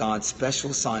Sabbath is God's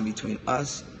special sign between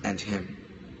us and him,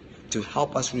 to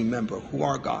help us remember who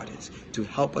our God is, to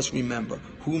help us remember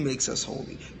who makes us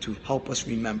holy, to help us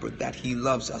remember that he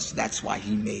loves us. That's why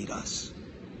he made us.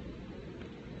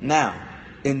 Now,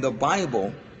 in the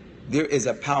Bible, there is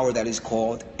a power that is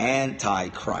called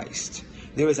Antichrist.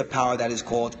 There is a power that is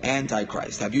called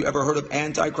Antichrist. Have you ever heard of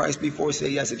Antichrist before? Say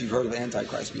yes if you've heard of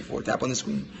Antichrist before. Tap on the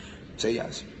screen. Say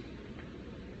yes.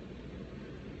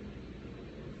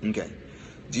 Okay.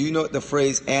 Do you know what the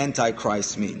phrase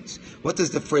Antichrist means? What does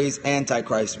the phrase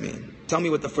Antichrist mean? Tell me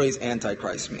what the phrase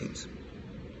Antichrist means.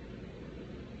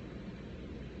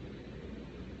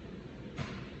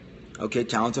 Okay,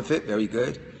 counterfeit. Very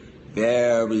good.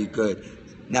 Very good.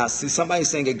 Now, see, somebody's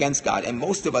saying against God, and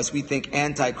most of us, we think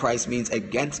Antichrist means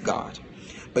against God.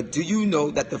 But do you know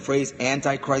that the phrase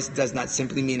Antichrist does not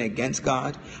simply mean against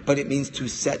God, but it means to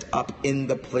set up in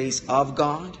the place of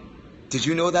God? Did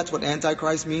you know that's what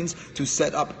Antichrist means? To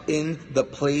set up in the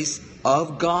place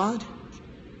of God?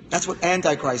 That's what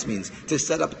Antichrist means, to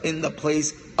set up in the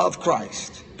place of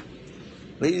Christ.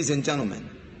 Ladies and gentlemen,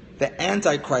 the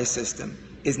Antichrist system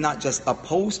is not just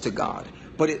opposed to God,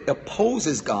 but it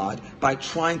opposes God by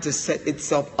trying to set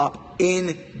itself up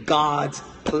in God's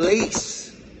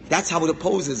place. That's how it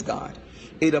opposes God.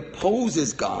 It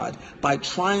opposes God by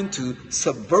trying to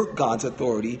subvert God's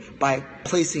authority by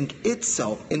placing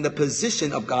itself in the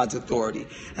position of God's authority.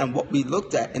 And what we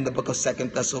looked at in the book of 2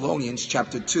 Thessalonians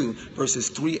chapter 2, verses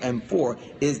 3 and 4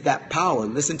 is that power.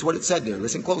 Listen to what it said there.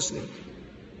 Listen closely.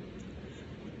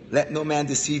 Let no man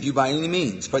deceive you by any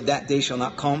means, for that day shall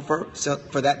not come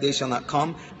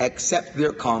except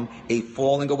there come a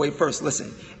falling away first.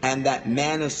 Listen, and that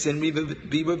man of sin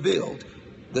be revealed,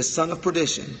 the son of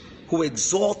perdition, who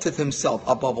exalteth himself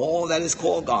above all that is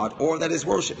called God or that is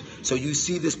worshipped. So you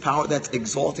see this power that's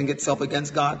exalting itself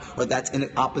against God, or that's in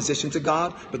opposition to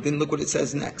God. But then look what it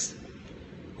says next.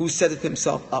 Who setteth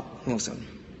himself up, listen,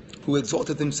 who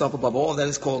exalteth himself above all that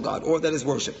is called God or that is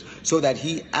worshipped, so that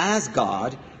he as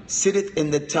God sitteth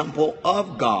in the temple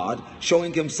of God,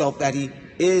 showing himself that he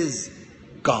is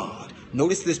God.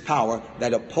 Notice this power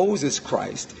that opposes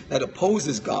Christ, that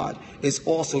opposes God, is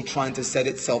also trying to set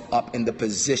itself up in the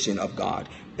position of God.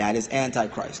 That is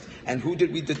Antichrist. And who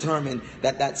did we determine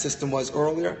that system was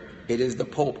earlier? It is the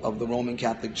Pope of the Roman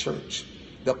Catholic Church.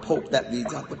 The Pope that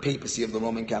leads out the papacy of the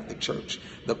Roman Catholic Church.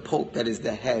 The Pope that is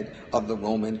the head of the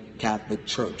Roman Catholic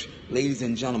Church. Ladies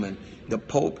and gentlemen, the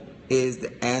Pope is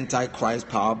the Antichrist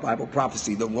power of Bible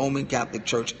prophecy. The Roman Catholic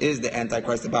Church is the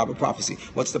Antichrist of Bible prophecy.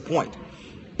 What's the point?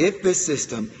 If this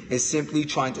system is simply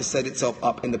trying to set itself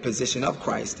up in the position of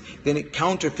Christ, then it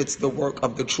counterfeits the work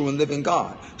of the true and living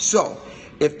God. So,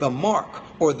 if the mark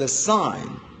or the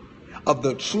sign of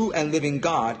the true and living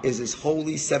God is his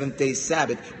holy seventh-day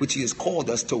Sabbath, which he has called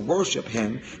us to worship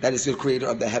him, that is the creator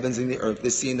of the heavens and the earth, the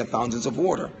sea and the fountains of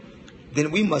water,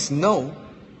 then we must know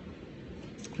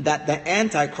that the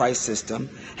Antichrist system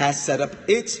has set up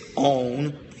its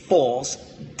own false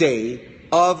day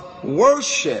of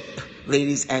worship,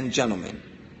 ladies and gentlemen.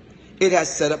 It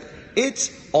has set up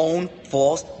its own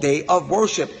false day of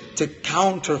worship to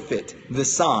counterfeit the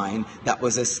sign that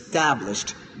was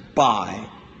established by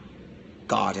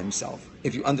God himself.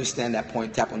 If you understand that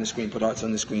point, tap on the screen, put hearts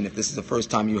on the screen. If this is the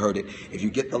first time you heard it, if you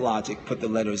get the logic, put the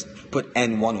letters, put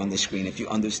N1 on the screen. If you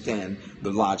understand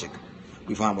the logic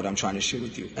behind what I'm trying to share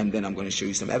with you. And then I'm going to show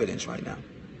you some evidence right now.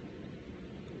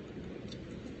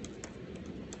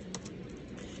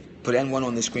 Put N1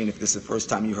 on the screen if this is the first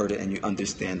time you heard it and you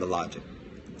understand the logic.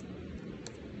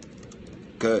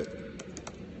 Good.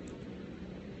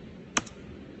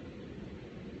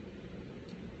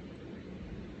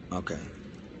 Okay.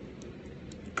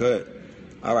 Good.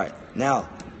 All right. Now,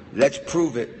 let's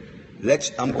prove it.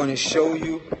 I'm going to show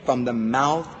you from the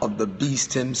mouth of the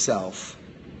beast himself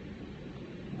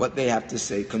what they have to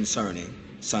say concerning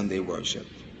Sunday worship.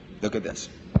 Look at this.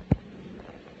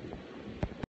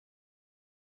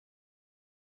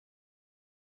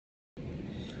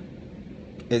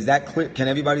 Is that clear? Can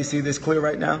everybody see this clear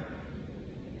right now?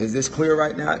 Is this clear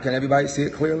right now? Can everybody see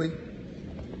it clearly?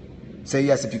 Say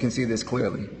yes if you can see this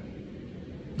clearly.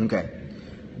 Okay.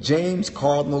 James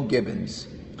Cardinal Gibbons.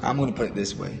 I'm going to put it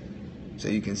this way so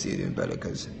you can see it even better,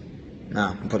 because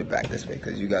I'm going to put it back this way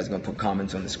because you guys are going to put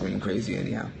comments on the screen crazy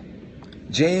anyhow.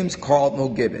 James Cardinal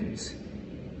Gibbons,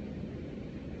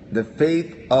 The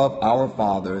Faith of Our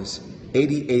Fathers,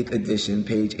 88th edition,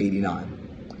 page 89.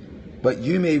 But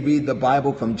you may read the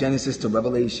Bible from Genesis to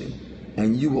Revelation,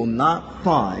 and you will not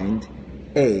find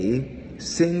a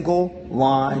single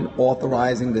line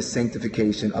authorizing the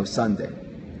sanctification of Sunday.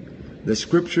 The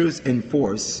scriptures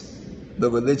enforce the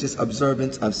religious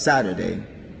observance of Saturday,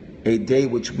 a day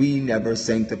which we never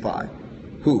sanctify.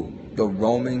 Who? The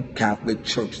Roman Catholic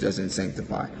Church doesn't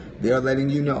sanctify. They are letting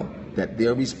you know that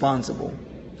they're responsible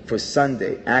for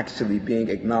Sunday actually being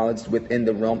acknowledged within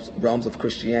the realms of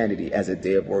Christianity as a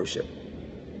day of worship.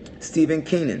 Stephen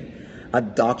Keenan, A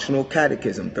Doctrinal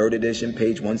Catechism, 3rd edition,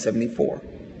 page 174.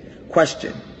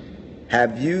 Question: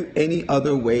 have you any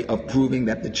other way of proving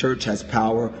that the church has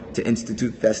power to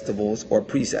institute festivals or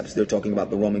precepts? They're talking about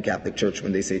the Roman Catholic Church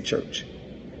when they say church.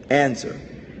 Answer: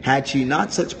 had she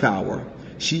not such power,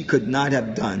 she could not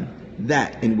have done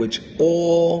that in which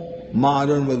all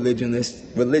modern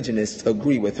religionists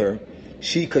agree with her.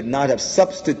 She could not have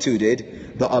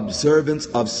substituted the observance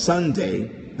of Sunday,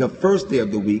 the first day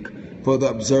of the week, for the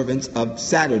observance of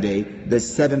Saturday, the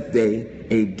seventh day,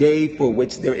 a day for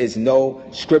which there is no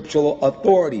scriptural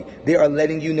authority. They are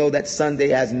letting you know that Sunday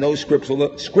has no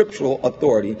scriptural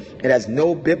authority. It has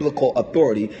no biblical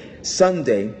authority.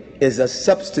 Sunday is a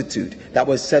substitute that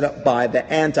was set up by the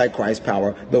Antichrist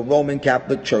power, the Roman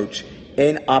Catholic Church,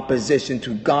 in opposition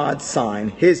to God's sign,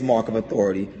 his mark of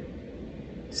authority,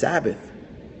 Sabbath,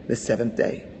 the seventh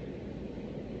day.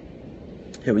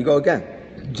 Here we go again.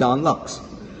 John Lux,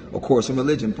 A Course in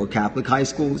Religion for Catholic High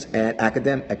Schools and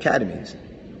Academic Academies.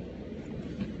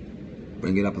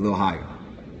 Bring it up a little higher.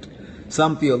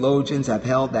 Some theologians have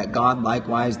held that God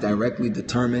likewise directly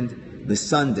determined the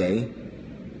Sunday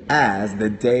as the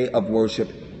day of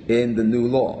worship in the new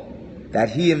law, that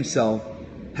he himself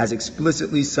has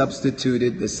explicitly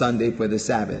substituted the Sunday for the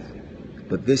Sabbath.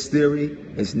 But this theory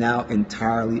is now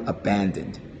entirely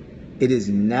abandoned. It is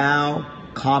now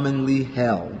commonly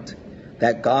held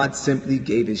that God simply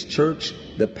gave his church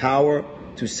the power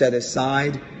to set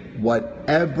aside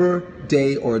whatever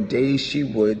day or days she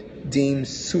would deem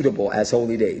suitable as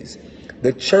holy days.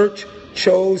 The church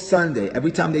chose Sunday.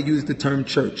 Every time they use the term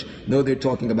church, know they're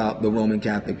talking about the Roman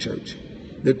Catholic Church.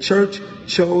 The church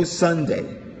chose Sunday,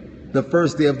 the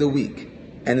first day of the week,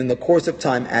 and in the course of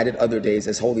time added other days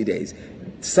as holy days.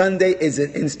 Sunday is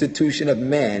an institution of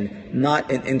man,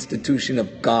 not an institution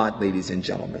of God, ladies and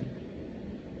gentlemen.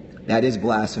 That is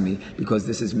blasphemy, because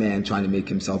this is man trying to make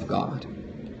himself God.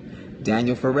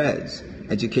 Daniel Ferez,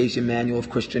 Education Manual of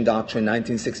Christian Doctrine,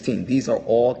 1916. These are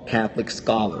all Catholic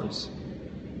scholars.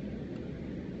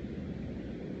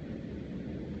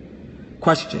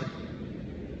 Question: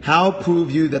 how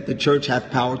prove you that the church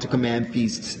hath power to command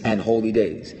feasts and holy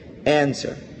days?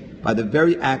 Answer: by the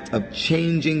very act of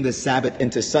changing the Sabbath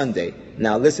into Sunday.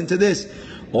 Now listen to this.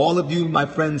 All of you, my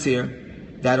friends here,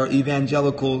 that are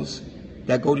evangelicals,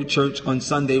 that go to church on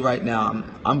Sunday right now,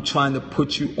 I'm trying to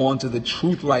put you onto the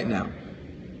truth right now.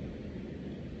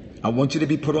 I want you to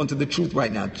be put onto the truth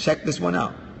right now. Check this one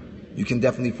out. You can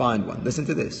definitely find one. Listen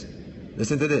to this.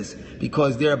 Listen to this.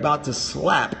 Because they're about to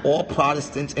slap all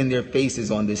Protestants in their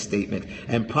faces on this statement.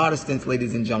 And Protestants,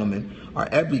 ladies and gentlemen, are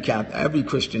every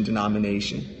Christian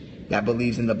denomination that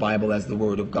believes in the Bible as the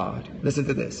Word of God. Listen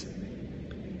to this.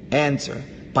 Answer: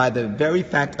 by the very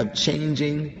fact of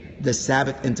changing the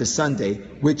Sabbath into Sunday,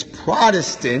 which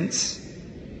Protestants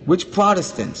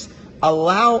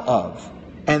allow of,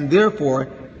 and therefore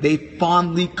they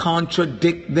fondly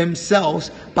contradict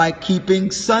themselves by keeping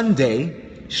Sunday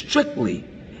strictly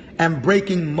and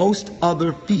breaking most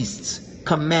other feasts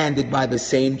commanded by the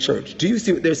same church. Do you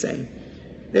see what they're saying?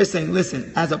 They're saying,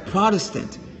 listen, as a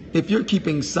Protestant, if you're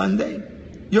keeping Sunday,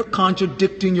 you're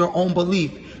contradicting your own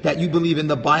belief that you believe in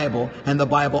the Bible and the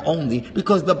Bible only,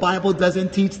 because the Bible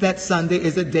doesn't teach that Sunday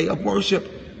is a day of worship.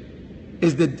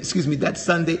 That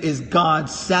Sunday is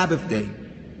God's Sabbath day.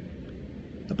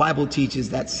 The Bible teaches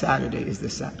that Saturday is the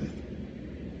Sabbath.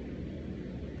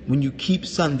 When you keep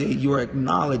Sunday, you are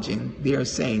acknowledging, they are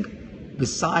saying,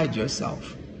 beside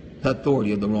yourself, the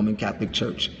authority of the Roman Catholic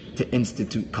Church to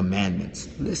institute commandments.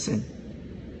 Listen,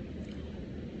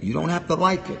 you don't have to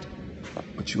like it,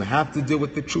 but you have to deal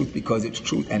with the truth, because it's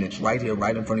truth and it's right here,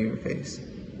 right in front of your face.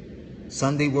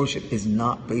 Sunday worship is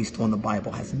not based on the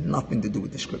Bible, has nothing to do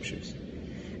with the scriptures.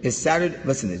 It's Saturday,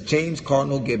 listen, it's James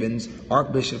Cardinal Gibbons,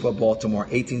 Archbishop of Baltimore,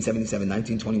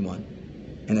 1877-1921,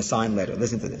 in a signed letter.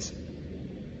 Listen to this.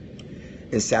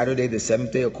 Is Saturday the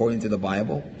seventh day according to the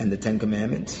Bible and the Ten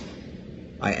Commandments?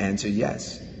 I answer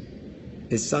yes.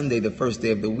 Is Sunday the first day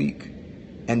of the week?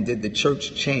 And did the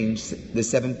church change the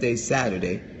seventh day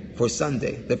Saturday for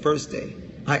Sunday, the first day?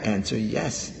 I answer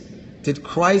yes. Did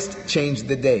Christ change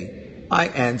the day? I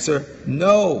answer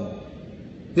no.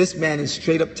 This man is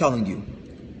straight up telling you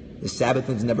the Sabbath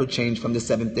has never changed from the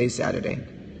seventh day Saturday.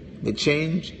 The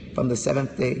change from the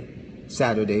seventh day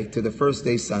Saturday to the first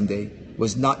day Sunday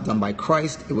was not done by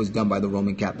Christ, it was done by the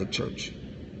Roman Catholic Church.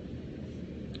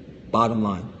 Bottom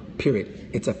line, period.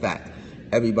 It's a fact.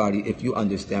 Everybody, if you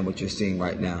understand what you're seeing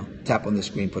right now, tap on the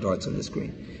screen, put hearts on the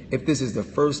screen. If this is the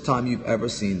first time you've ever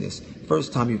seen this,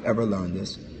 first time you've ever learned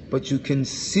this, but you can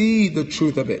see the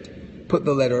truth of it, put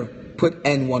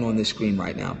N1 on the screen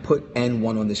right now. Put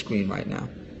N1 on the screen right now.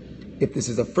 If this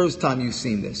is the first time you've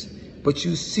seen this, but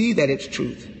you see that it's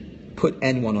truth, put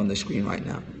N1 on the screen right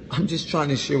now. I'm just trying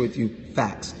to share with you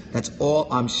facts. That's all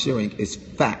I'm sharing is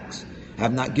facts. I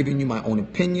have not given you my own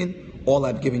opinion. All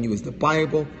I've given you is the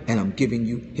Bible, and I'm giving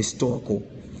you historical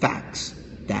facts.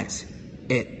 That's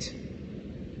it.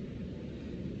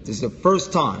 This is the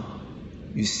first time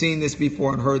you've seen this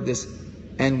before and heard this.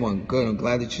 N1, good, I'm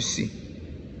glad that you see.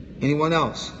 Anyone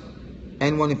else?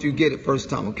 N1 if you get it first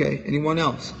time, okay? Anyone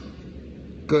else?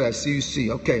 Good, I see you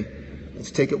see. Okay, let's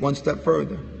take it one step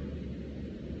further.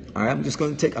 All right, I'm just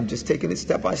taking it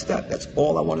step by step. That's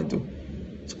all I want to do.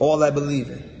 It's all I believe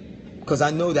in. Because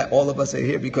I know that all of us are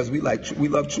here because we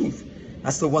love truth.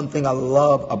 That's the one thing I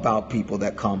love about people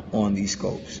that come on these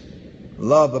scopes.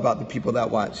 Love about the people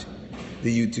that watch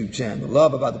the YouTube channel.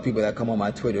 Love about the people that come on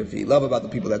my Twitter feed. Love about the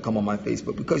people that come on my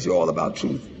Facebook, because you're all about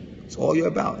truth. It's all you're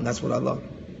about, and that's what I love.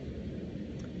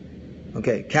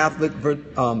 Okay, Catholic,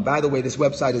 by the way, this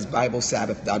website is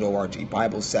BibleSabbath.org.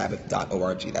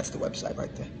 BibleSabbath.org. That's the website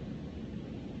right there.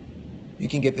 You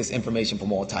can get this information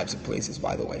from all types of places,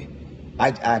 by the way. I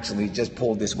actually just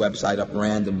pulled this website up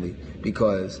randomly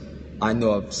because I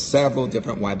know of several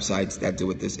different websites that deal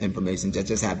with this information that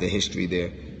just have the history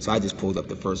there. So I just pulled up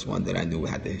the first one that I knew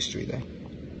had the history there.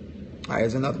 All right,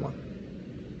 here's another one.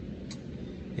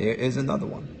 Here is another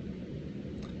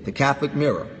one. The Catholic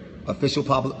Mirror, official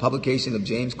publication of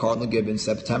James Cardinal Gibbons,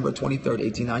 September 23rd,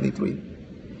 1893.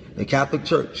 The Catholic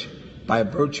Church, by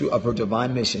virtue of her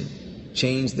divine mission,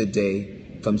 changed the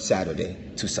day from Saturday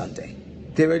to Sunday.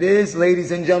 There it is,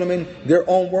 ladies and gentlemen, their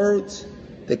own words.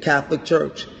 The Catholic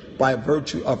Church, by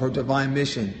virtue of her divine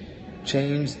mission,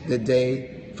 changed the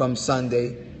day from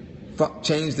Saturday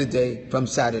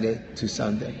to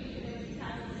Sunday.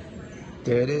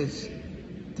 There it is.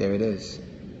 There it is.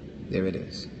 There it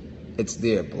is. It's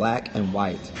there, black and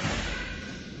white.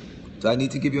 Do I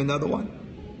need to give you another one?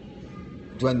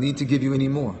 Do I need to give you any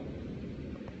more?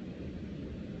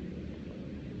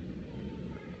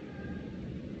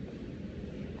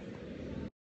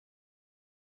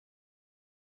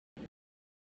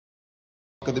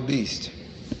 Of the beast.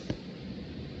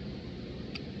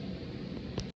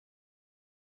 The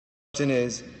question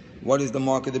is, what is the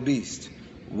mark of the beast?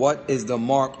 What is the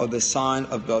mark of the sign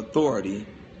of the authority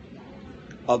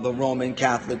of the Roman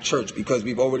Catholic Church? Because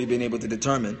we've already been able to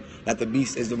determine that the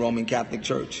beast is the Roman Catholic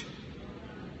Church.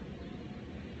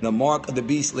 The mark of the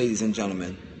beast, ladies and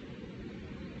gentlemen.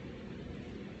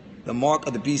 The mark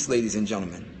of the beast, ladies and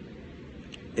gentlemen,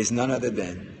 is none other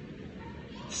than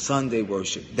Sunday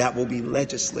worship that will be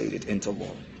legislated into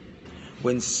law.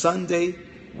 When Sunday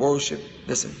worship,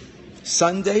 listen,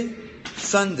 Sunday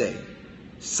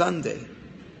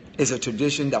is a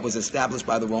tradition that was established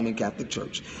by the Roman Catholic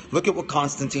Church. Look at what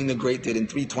Constantine the Great did in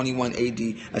 321 AD,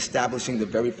 establishing the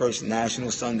very first national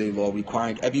Sunday law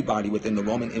requiring everybody within the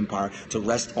Roman Empire to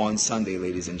rest on Sunday,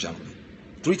 ladies and gentlemen.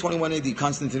 321 AD,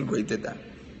 Constantine the Great did that.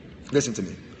 Listen to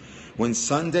me. When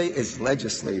Sunday is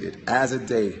legislated as a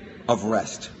day of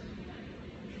rest,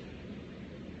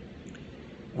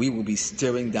 we will be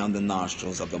staring down the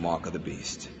nostrils of the mark of the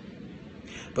beast.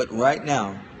 But right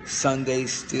now, Sunday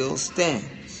still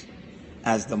stands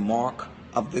as the mark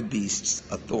of the beast's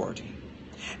authority.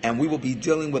 And we will be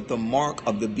dealing with the mark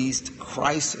of the beast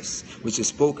crisis, which is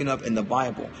spoken of in the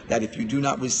Bible, that if you do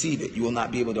not receive it, you will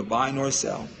not be able to buy nor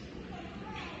sell,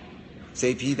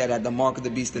 save he that had the mark of the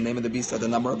beast, the name of the beast, or the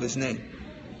number of his name.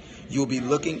 You'll be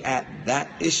looking at that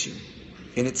issue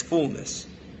in its fullness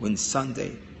when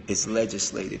Sunday is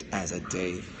legislated as a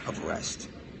day of rest.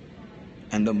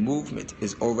 And the movement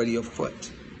is already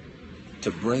afoot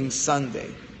to bring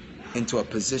Sunday into a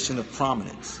position of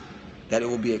prominence, that it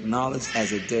will be acknowledged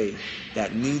as a day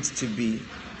that needs to be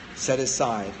set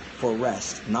aside for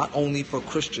rest, not only for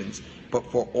Christians,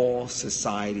 but for all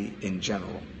society in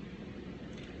general.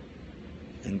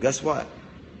 And guess what?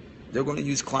 They're going to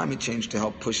use climate change to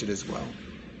help push it as well.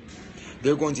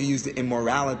 They're going to use the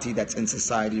immorality that's in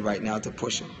society right now to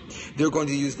push it. They're going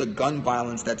to use the gun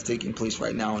violence that's taking place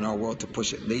right now in our world to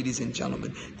push it. Ladies and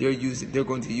gentlemen, they're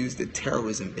going to use the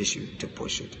terrorism issue to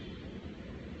push it.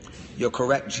 You're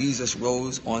correct. Jesus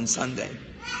rose on Sunday.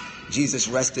 Jesus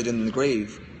rested in the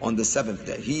grave on the seventh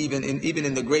day. Even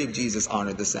in the grave, Jesus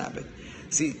honored the Sabbath.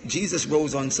 See, Jesus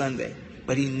rose on Sunday,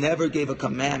 but he never gave a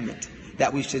commandment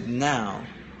that we should now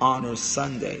honor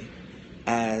Sunday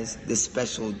as the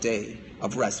special day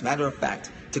of rest. Matter of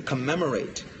fact, to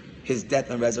commemorate his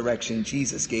death and resurrection,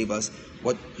 Jesus gave us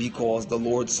what he calls the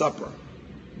Lord's Supper,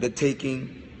 the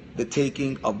taking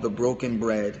of the broken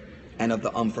bread and of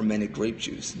the unfermented grape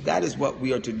juice. That is what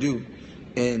we are to do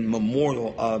in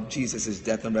memorial of Jesus'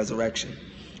 death and resurrection.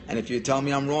 And if you tell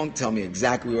me I'm wrong, tell me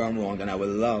exactly where I'm wrong, and I would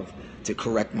love to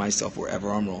correct myself wherever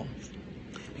I'm wrong.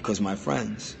 Because, my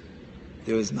friends,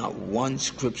 there is not one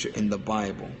scripture in the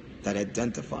Bible that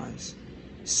identifies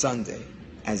Sunday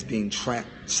as being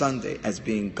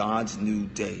God's new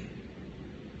day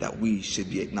that we should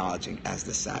be acknowledging as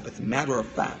the Sabbath. Matter of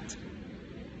fact,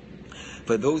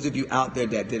 for those of you out there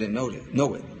that didn't know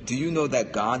it, do you know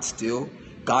that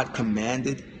God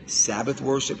commanded Sabbath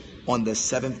worship on the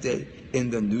seventh day in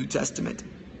the New Testament?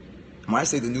 When I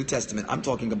say the New Testament, I'm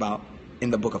talking about in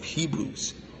the book of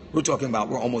Hebrews. We're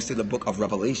almost to the book of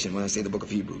Revelation when I say the book of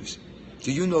Hebrews.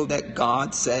 Do you know that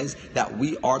God says that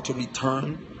we are to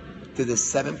return to the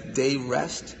seventh day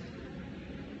rest,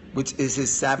 which is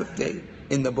his Sabbath day,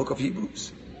 in the book of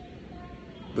Hebrews?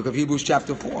 Book of Hebrews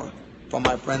chapter 4. For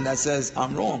my friend that says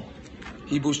I'm wrong.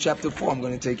 Hebrews chapter 4, I'm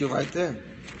going to take you right there.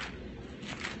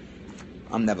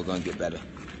 I'm never going to get better,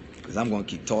 because I'm going to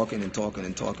keep talking and talking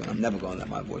and talking. I'm never going to let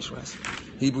my voice rest.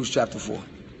 Hebrews chapter 4.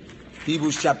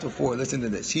 Hebrews chapter 4, listen to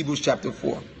this. Hebrews chapter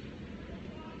 4.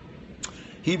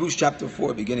 Hebrews chapter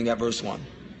 4, beginning at verse 1.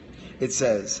 It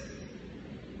says,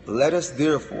 let us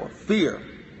therefore fear,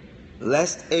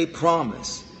 lest a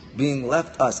promise being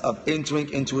left us of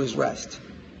entering into his rest,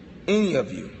 any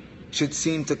of you should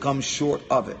seem to come short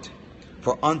of it.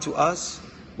 For unto us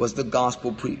was the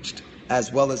gospel preached,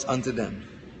 as well as unto them.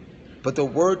 But the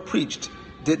word preached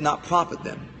did not profit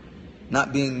them,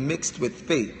 not being mixed with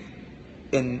faith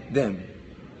in them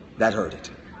that heard it.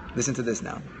 Listen to this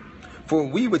now. For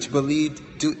we which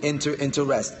believed do enter into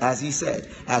rest, as he said,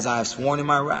 as I have sworn in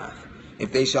my wrath,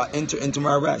 if they shall enter into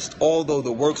my rest, although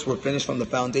the works were finished from the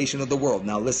foundation of the world.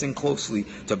 Now listen closely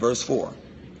to verse 4.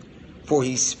 For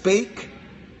he spake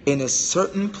in a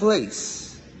certain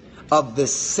place of the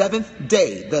seventh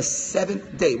day. The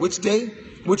seventh day. Which day?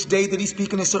 Which day did he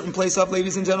speak in a certain place of,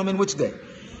 ladies and gentlemen? Which day?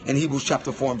 In Hebrews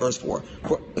chapter 4 and verse 4.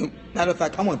 Matter of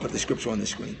fact, I want to put the scripture on the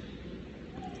screen.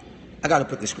 I got to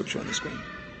put the scripture on the screen,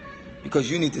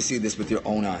 because you need to see this with your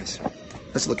own eyes.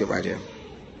 Let's look at right here.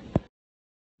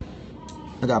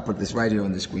 I got to put this right here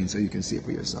on the screen so you can see it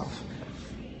for yourself.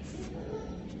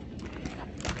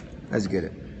 Let's get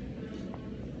it.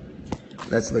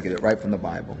 Let's look at it right from the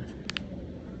Bible.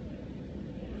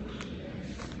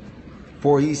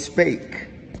 For he spake,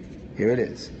 here it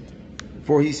is.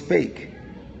 For he spake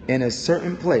in a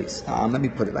certain place. Let me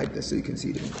put it like this so you can see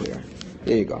it even clearer.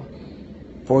 There you go.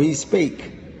 For he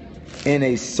spake in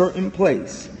a certain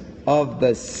place of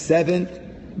the seventh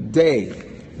day.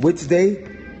 Which day?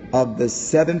 Of the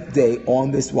seventh day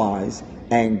on this wise,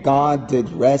 and God did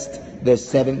rest the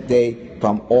seventh day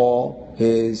from all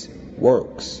his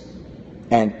works.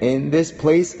 And in this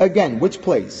place again, which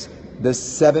place? The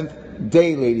seventh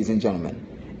day, ladies and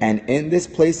gentlemen. And in this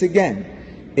place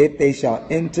again, if they shall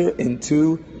enter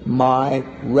into my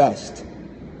rest.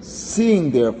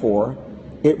 Seeing therefore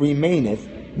it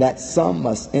remaineth that some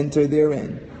must enter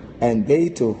therein, and they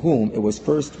to whom it was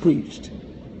first preached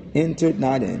entered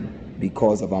not in,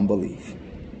 because of unbelief.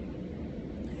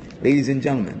 Ladies and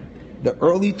gentlemen, the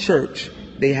early church,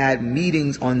 they had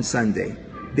meetings on Sunday.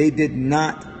 They did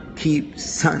not keep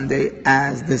Sunday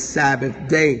as the Sabbath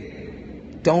day.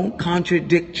 Don't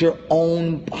contradict your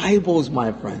own Bibles,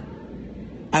 my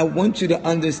friend. I want you to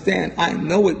understand, I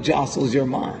know it jostles your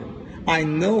mind. I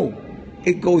know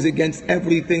it goes against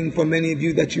everything for many of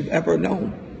you that you've ever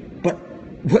known. But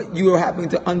what you are having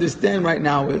to understand right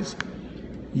now is,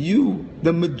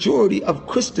 the majority of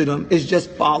Christendom is just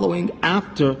following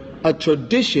after a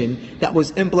tradition that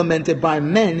was implemented by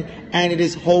men, and it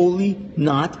is wholly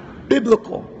not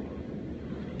biblical.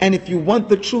 And if you want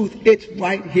the truth, it's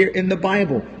right here in the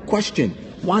Bible. Question,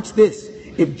 watch this.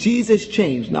 If Jesus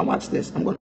changed, now watch this. I'm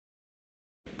going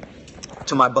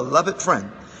to my beloved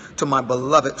friend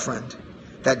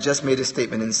that just made a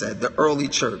statement and said the early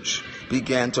church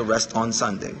began to rest on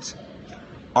Sundays.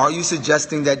 Are you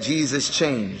suggesting that Jesus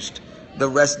changed the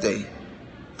rest day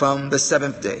from the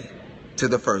seventh day to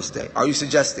the first day? Are you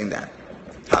suggesting that?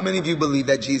 How many of you believe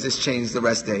that Jesus changed the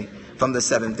rest day from the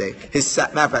seventh day?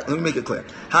 Matter of fact, let me make it clear.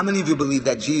 How many of you believe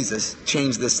that Jesus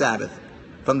changed the Sabbath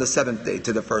from the seventh day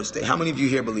to the first day? How many of you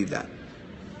here believe that?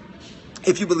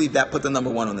 If you believe that, put the number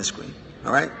 1 on the screen.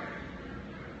 All right?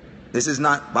 This is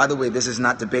not, by the way, this is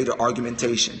not debate or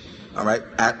argumentation. All right?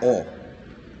 At all.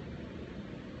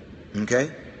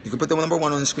 Okay? You can put the number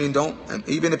 1 on the screen. And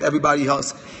even if everybody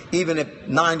else, even if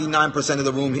 99% of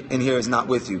the room in here is not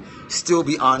with you, still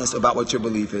be honest about what your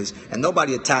belief is. And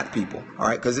nobody attack people, all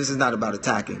right? Because this is not about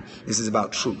attacking. This is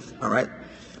about truth, all right?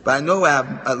 But I know I have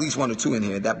at least 1 or 2 in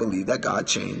here that believe that God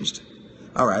changed,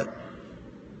 all right?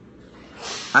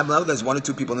 I know there's 1 or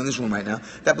 2 people in this room right now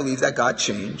that believe that God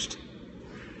changed,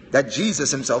 that Jesus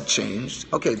himself changed.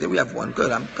 Okay, there we have 1. Good,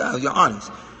 you're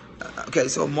honest. Okay,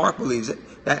 so Mark believes it.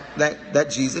 That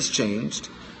Jesus changed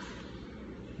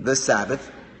the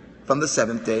Sabbath from the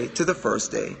seventh day to the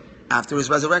first day after his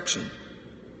resurrection.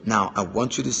 Now, I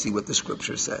want you to see what the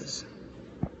scripture says.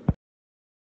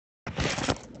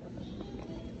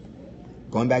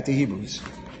 Going back to Hebrews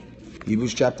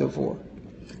chapter 4.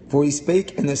 For he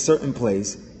spake in a certain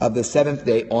place of the seventh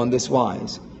day on this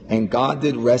wise, and God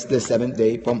did rest the seventh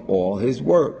day from all his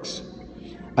works.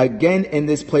 Again in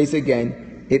this place again,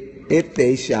 if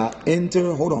they shall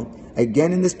enter,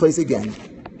 again in this place again,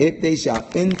 if they shall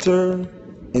enter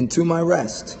into my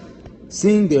rest.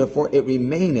 Seeing therefore it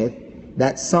remaineth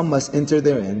that some must enter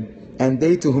therein, and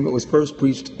they to whom it was first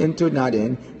preached entered not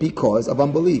in, because of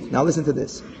unbelief. Now listen to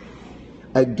this.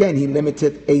 Again he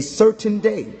limiteth a certain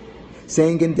day,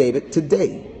 saying in David,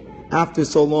 today, after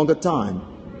so long a time,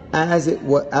 as it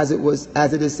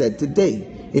is said,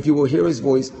 today, if you will hear his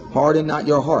voice, harden not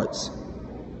your hearts.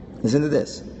 Listen to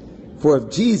this. For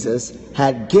if Jesus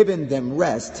had given them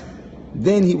rest,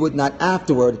 then he would not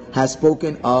afterward have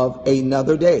spoken of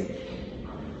another day.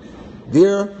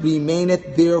 There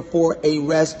remaineth therefore a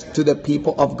rest to the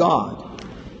people of God.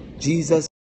 Jesus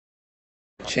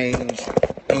changed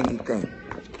anything.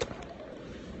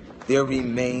 There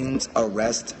remains a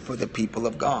rest for the people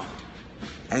of God.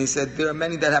 And he said, there are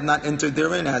many that have not entered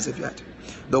therein as of yet.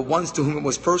 The ones to whom it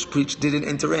was first preached didn't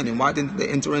enter in. And why didn't they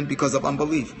enter in? Because of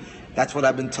unbelief. That's what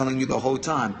I've been telling you the whole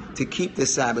time. To keep the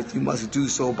Sabbath, you must do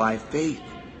so by faith.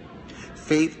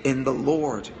 Faith in the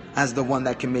Lord as the one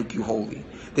that can make you holy.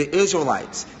 The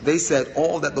Israelites, they said,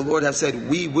 all that the Lord has said,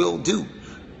 we will do.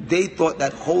 They thought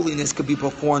that holiness could be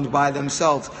performed by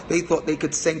themselves. They thought they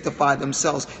could sanctify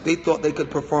themselves. They thought they could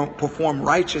perform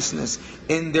righteousness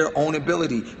in their own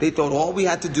ability. They thought all we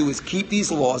had to do is keep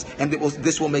these laws and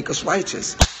this will make us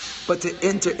righteous. But to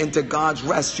enter into God's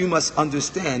rest, you must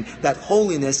understand that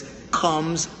holiness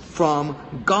comes from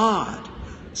God.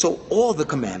 So all the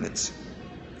commandments,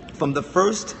 from the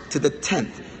 1st to the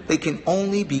 10th, they can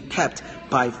only be kept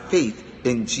by faith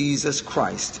in Jesus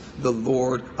Christ, the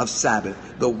Lord of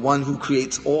Sabbath, the one who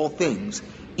creates all things,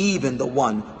 even the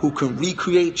one who can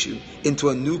recreate you into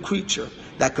a new creature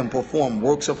that can perform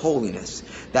works of holiness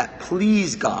that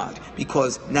please God,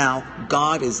 because now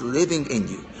God is living in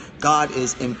you. God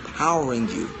is empowering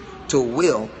you to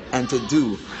will and to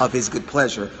do of his good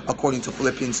pleasure, according to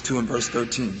Philippians 2 and verse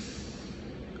 13.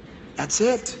 That's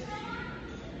it.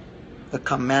 The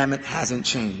commandment hasn't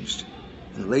changed.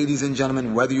 And ladies and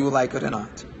gentlemen, whether you like it or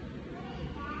not,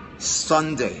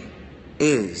 Sunday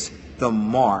is the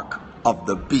mark of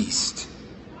the beast.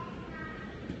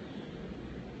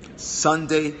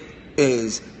 Sunday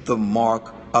is the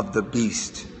mark of the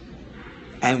beast.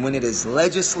 And when it is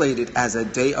legislated as a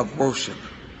day of worship,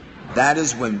 that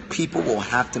is when people will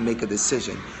have to make a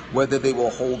decision whether they will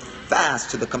hold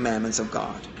fast to the commandments of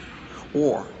God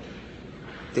or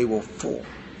they will fall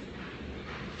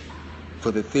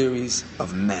for the theories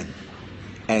of men.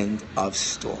 End of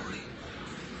story.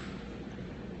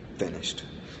 Finished.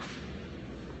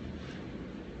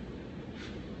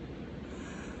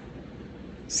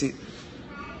 See,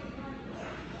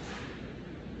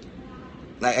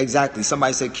 like exactly,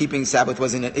 somebody said keeping Sabbath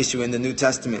wasn't an issue in the New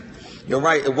Testament. You're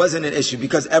right, it wasn't an issue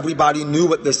because everybody knew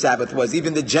what the Sabbath was.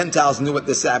 Even the Gentiles knew what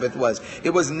the Sabbath was. It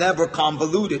was never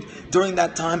convoluted. During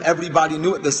that time, everybody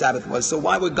knew what the Sabbath was. So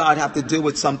why would God have to deal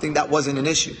with something that wasn't an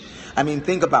issue? I mean,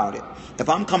 think about it. If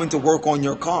I'm coming to work on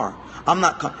your car,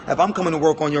 if I'm coming to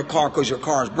work on your car because your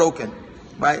car is broken,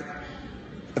 right?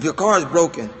 If your car is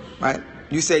broken, right?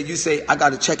 You say, I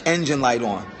got to check engine light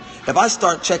on. If I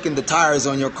start checking the tires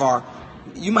on your car,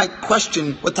 you might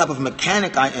question what type of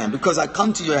mechanic I am, because I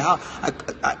come to your house,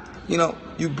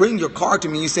 you bring your car to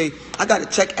me, you say, I got to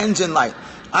check engine light.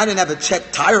 I didn't have to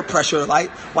check tire pressure light.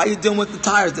 Why are you dealing with the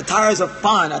tires? The tires are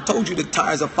fine. I told you the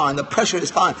tires are fine. The pressure is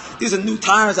fine. These are new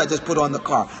tires I just put on the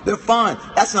car. They're fine.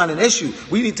 That's not an issue.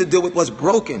 We need to deal with what's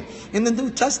broken. In the New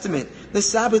Testament, the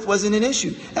Sabbath wasn't an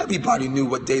issue. Everybody knew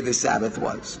what day the Sabbath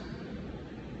was.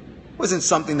 It wasn't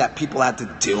something that people had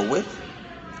to deal with.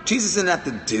 Jesus didn't have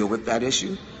to deal with that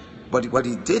issue. But what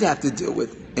he did have to deal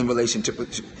with in relationship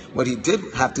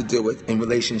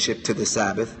to the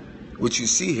Sabbath, which you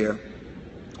see here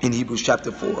in Hebrews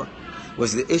chapter 4,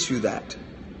 was the issue that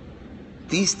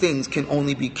these things can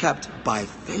only be kept by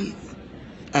faith.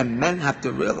 And men have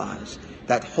to realize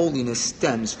that holiness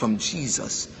stems from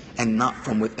Jesus and not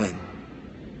from within.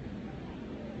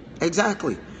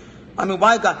 Exactly. I mean,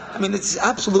 why God? I mean, it's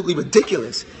absolutely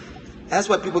ridiculous. That's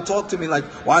why people talk to me like,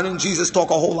 why didn't Jesus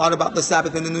talk a whole lot about the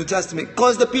Sabbath in the New Testament?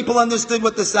 Because the people understood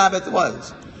what the Sabbath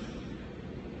was.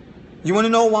 You want to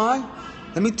know why?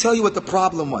 Let me tell you what the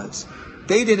problem was.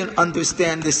 They didn't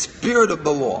understand the spirit of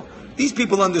the law. These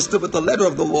people understood what the letter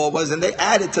of the law was, and they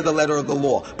added to the letter of the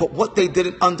law. But what they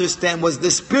didn't understand was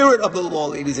the spirit of the law,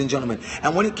 ladies and gentlemen.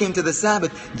 And when it came to the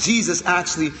Sabbath, Jesus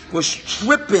actually was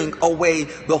stripping away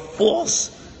the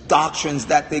false doctrines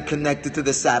that they connected to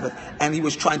the Sabbath, and he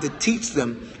was trying to teach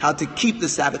them how to keep the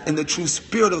Sabbath in the true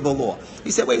spirit of the law.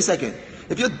 He said, wait a second,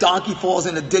 if your donkey falls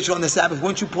in a ditch on the Sabbath,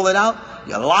 wouldn't you pull it out?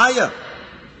 You liar.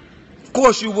 Of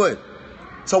course you would.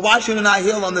 So why shouldn't I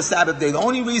heal on the Sabbath day? The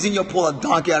only reason you'll pull a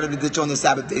donkey out of the ditch on the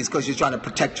Sabbath day is because you're trying to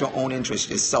protect your own interests.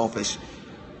 You're selfish.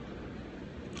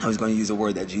 I was going to use a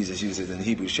word that Jesus uses in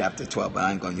Hebrews chapter 12, but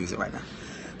I ain't going to use it right now.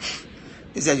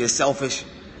 He said you're selfish.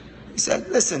 He said,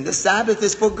 listen, the Sabbath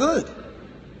is for good.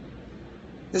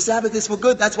 The Sabbath is for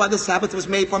good. That's why the Sabbath was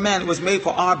made for man. It was made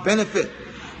for our benefit.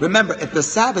 Remember, if the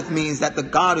Sabbath means that the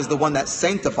God is the one that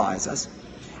sanctifies us,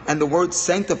 and the word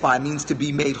sanctify means to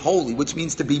be made holy, which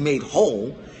means to be made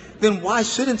whole, then why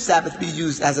shouldn't Sabbath be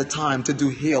used as a time to do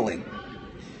healing?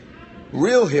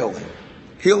 Real healing.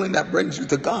 Healing that brings you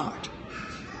to God.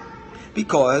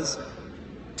 Because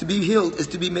to be healed is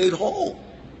to be made whole.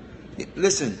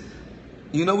 Listen,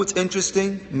 you know what's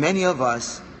interesting? Many of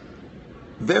us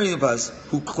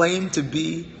who claim to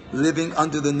be living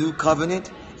under the new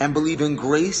covenant and believe in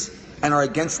grace and are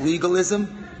against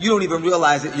legalism, you don't even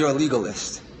realize that you're a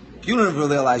legalist. You don't even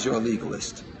realize you're a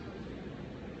legalist.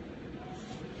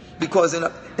 Because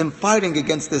in fighting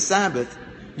against the Sabbath,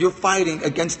 you're fighting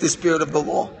against the spirit of the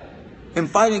law. In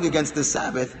fighting against the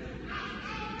Sabbath,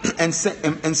 and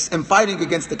fighting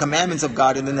against the commandments of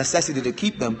God and the necessity to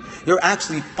keep them, you're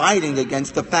actually fighting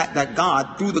against the fact that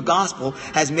God, through the gospel,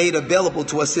 has made available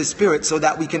to us His Spirit so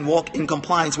that we can walk in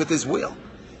compliance with His will.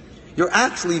 You're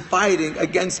actually fighting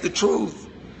against the truth.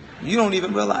 You don't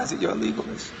even realize that you're a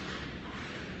legalist.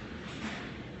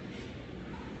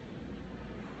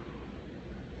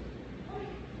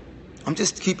 I'm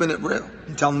just keeping it real.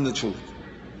 I'm telling the truth.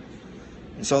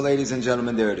 And so, ladies and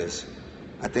gentlemen, there it is.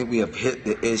 I think we have hit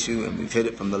the issue, and we've hit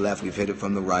it from the left, we've hit it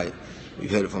from the right,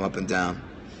 we've hit it from up and down.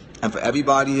 And for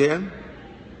everybody here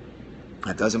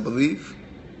that doesn't believe,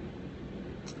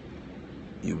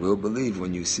 you will believe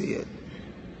when you see it.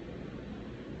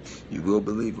 You will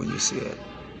believe when you see it.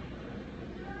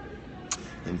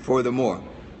 And furthermore,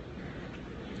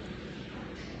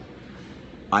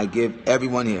 I give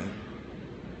everyone here.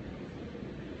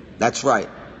 That's right.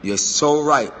 You're so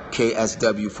right,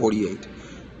 KSW48.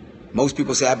 Most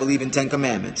people say, I believe in 10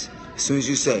 commandments. As soon as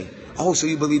you say, oh, so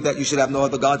you believe that you should have no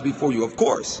other gods before you? Of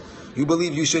course. You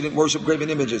believe you shouldn't worship graven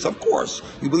images? Of course.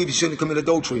 You believe you shouldn't commit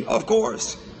adultery? Of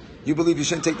course. You believe you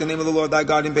shouldn't take the name of the Lord thy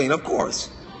God in vain? Of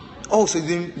course. Oh, so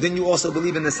then you also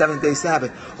believe in the seventh-day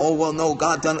Sabbath? Oh, well, no,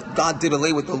 God did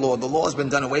away with the law. The law has been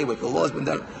done away with. The law has been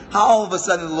done. How all of a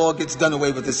sudden the law gets done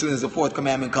away with as soon as the fourth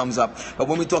commandment comes up? But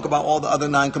when we talk about all the other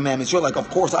 9 commandments, you're like, of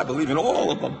course I believe in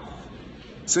all of them.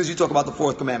 As soon as you talk about the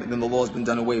fourth commandment, then the law has been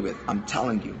done away with. I'm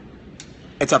telling you.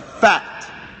 It's a fact.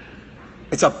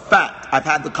 It's a fact. I've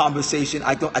had the conversation.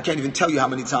 I can't even tell you how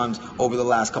many times over the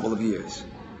last couple of years.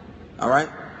 All right?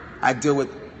 I deal with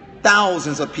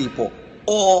thousands of people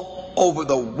all over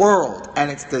the world, and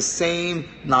it's the same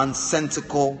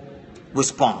nonsensical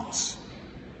response.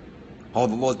 Oh,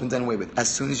 the law's been done away with. As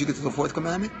soon as you get to the fourth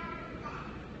commandment.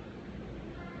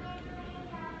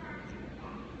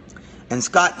 And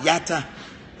Scott Yatta,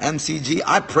 MCG,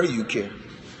 I pray you care.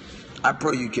 I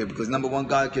pray you care, because number one,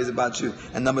 God cares about you.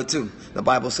 And number two, the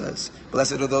Bible says,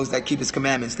 blessed are those that keep His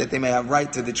commandments, that they may have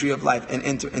right to the tree of life and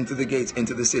enter into the gates,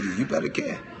 into the city. You better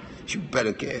care. You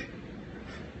better care.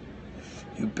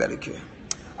 You better care.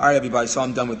 All right, everybody, so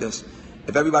I'm done with this.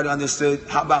 If everybody understood,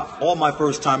 how about all my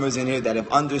first-timers in here that have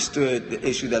understood the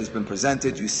issue that has been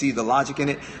presented? You see the logic in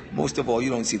it. Most of all,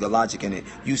 you don't see the logic in it.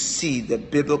 You see the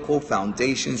biblical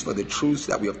foundations for the truths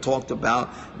that we have talked about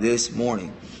this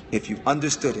morning. If you've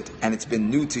understood it and it's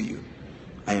been new to you,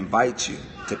 I invite you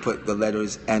to put the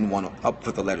letters N1, I'll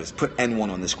put the letters, put N1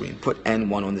 on the screen. Put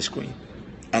N1 on the screen.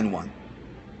 N1.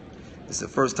 This is the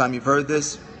first time you've heard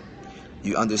this.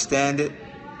 You understand it.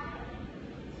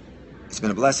 It's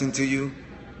been a blessing to you.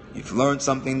 You've learned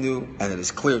something new, and it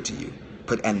is clear to you.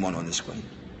 Put N1 on the screen.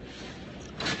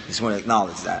 Just want to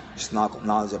acknowledge that. Just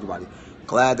acknowledge everybody.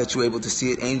 Glad that you were able to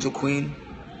see it. Angel Queen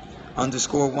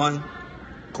 _1.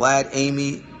 Glad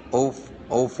Amy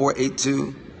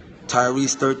 0482.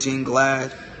 Tyrese 13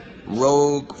 glad.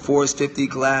 Rogue Force 50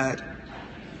 glad.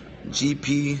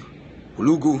 GP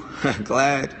Lugu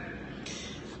glad.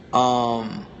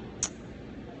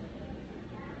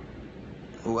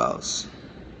 Who else?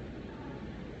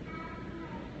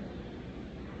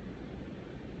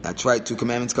 That's right. 2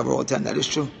 commandments cover all 10. That is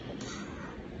true.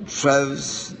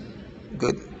 Trev's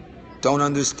good. Don't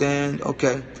understand.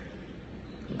 Okay.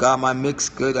 Got my mix.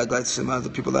 Good. I'd like some other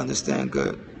people to understand.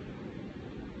 Good.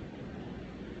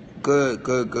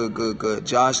 Good.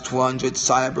 Josh 200.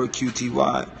 Cyber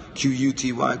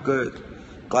QUTY. Good.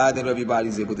 Glad that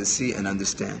everybody's able to see and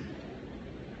understand.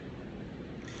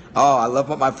 Oh, I love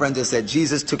what my friend just said.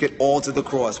 Jesus took it all to the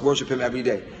cross. Worship Him every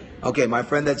day. Okay, my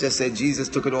friend that just said Jesus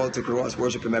took it all to the cross.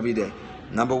 Worship Him every day.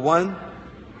 Number one,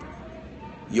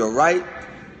 you're right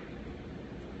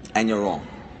and you're wrong.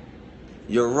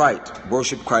 You're right.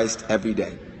 Worship Christ every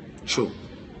day. True.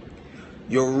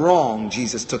 You're wrong.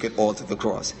 Jesus took it all to the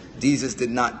cross. Jesus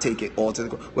did not take it all to the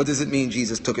cross. What does it mean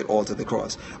Jesus took it all to the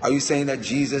cross? Are you saying that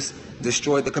Jesus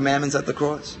destroyed the commandments at the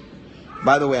cross?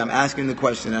 By the way, I'm asking the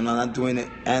question, and I'm not doing it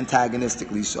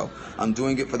antagonistically, so I'm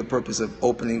doing it for the purpose of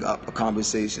opening up a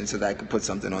conversation so that I can put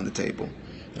something on the table.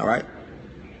 All right?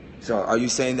 So are you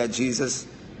saying that Jesus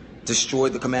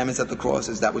destroyed the commandments at the cross?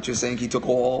 Is that what you're saying? He took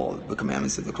all the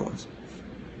commandments to the cross?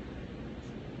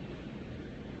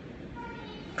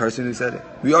 person who said it.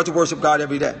 We are to worship God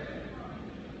every day.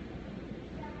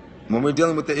 When we're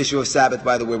dealing with the issue of Sabbath,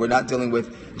 by the way, we're not dealing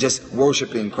with just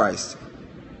worshiping Christ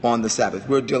on the Sabbath.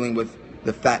 We're dealing with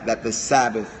the fact that the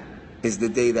Sabbath is the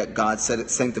day that God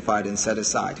sanctified and set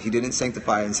aside. He didn't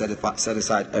sanctify and set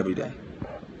aside every day.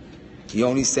 He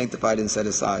only sanctified and set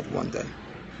aside one day.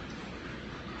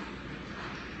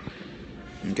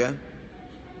 Okay?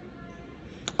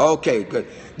 Okay, good.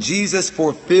 Jesus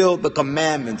fulfilled the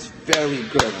commandments. Very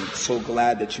good. I'm so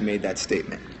glad that you made that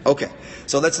statement. Okay,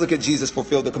 so let's look at Jesus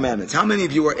fulfilled the commandments. How many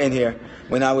of you were in here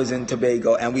when I was in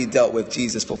Tobago and we dealt with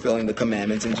Jesus fulfilling the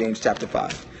commandments in James chapter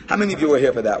 5? How many of you were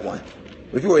here for that one?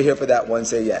 If you were here for that one,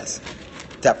 say yes.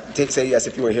 Say yes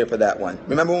if you were here for that one.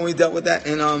 Remember when we dealt with that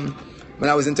in when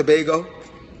I was in Tobago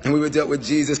and we dealt with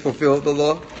Jesus fulfilled the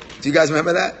law? Do you guys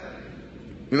remember that?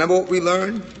 Remember what we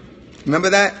learned?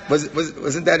 Remember that?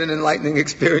 Wasn't that an enlightening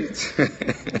experience?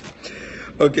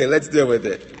 Okay, let's deal with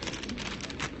it.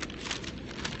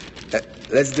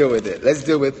 Let's deal with it.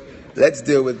 Let's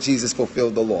deal with Jesus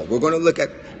fulfilled the law. We're going to look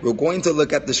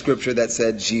at the scripture that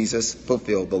said Jesus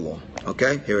fulfilled the law.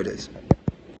 Okay? Here it is.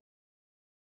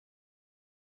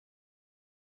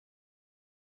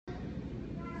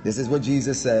 This is what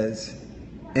Jesus says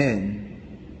in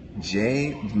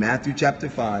Matthew chapter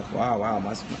 5. Wow,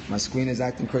 my screen is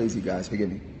acting crazy, guys. Forgive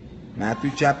me.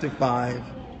 Matthew chapter 5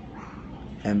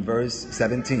 and verse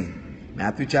 17.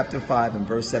 Matthew chapter 5 and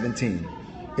verse 17.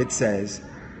 It says,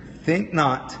 "Think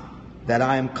not that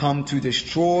I am come to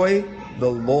destroy the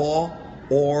law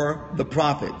or the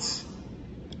prophets.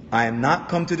 I am not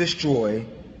come to destroy,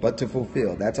 but to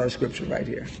fulfill." That's our scripture right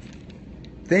here.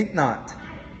 Think not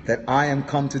that I am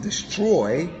come to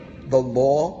destroy the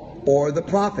law or the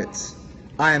prophets.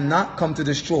 I am not come to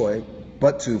destroy,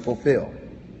 but to fulfill.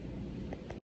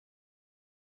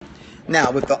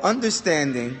 Now, with the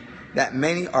understanding that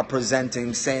many are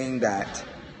presenting, saying that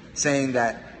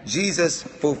Jesus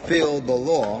fulfilled the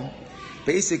law,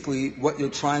 basically what you're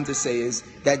trying to say is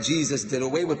that Jesus did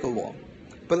away with the law.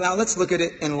 But now let's look at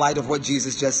it in light of what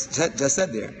Jesus just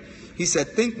said there. He said,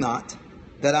 "Think not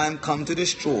that I am come to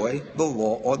destroy the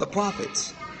law or the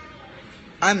prophets.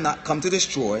 I'm not come to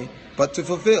destroy, but to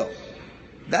fulfill."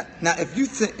 Now,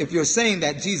 if you're saying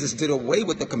that Jesus did away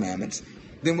with the commandments,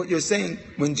 then what you're saying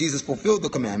when Jesus fulfilled the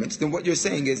commandments, then what you're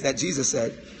saying is that Jesus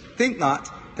said, "Think not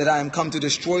that I am come to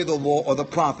destroy the law or the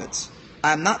prophets.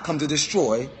 I am not come to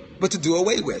destroy, but to do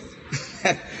away with."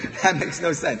 That makes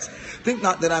no sense. Think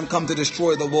not that I'm come to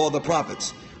destroy the law or the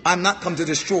prophets. I'm not come to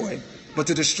destroy, but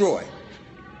to destroy.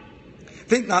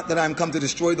 Think not that I'm come to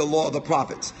destroy the law or the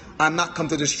prophets. I'm not come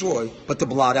to destroy, but to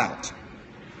blot out.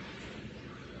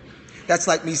 That's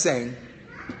like me saying,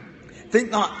 think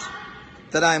not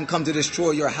that I am come to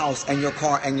destroy your house and your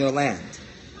car and your land.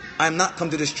 I am not come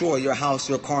to destroy your house,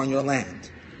 your car, and your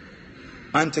land.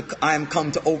 I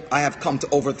have come to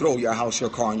overthrow your house, your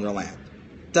car, and your land.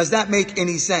 Does that make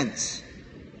any sense?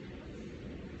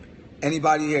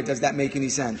 Anybody here, does that make any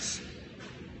sense?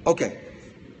 Okay.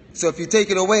 So if you take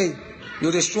it away,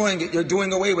 you're destroying it. You're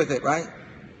doing away with it, right?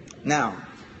 Now,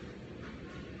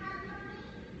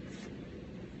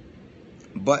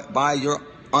 but by your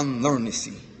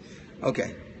unlearnedness.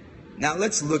 Okay. Now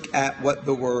let's look at what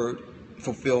the word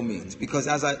fulfill means, because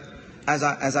as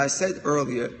I said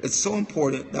earlier, it's so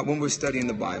important that when we're studying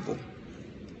the Bible,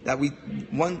 that we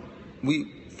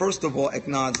first of all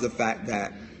acknowledge the fact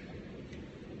that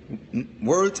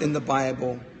words in the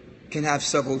Bible can have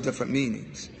several different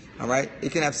meanings. All right,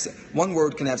 one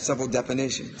word can have several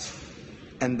definitions,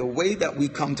 and the way that we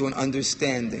come to an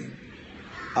understanding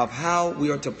of how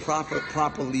we are to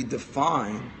properly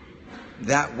define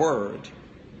that word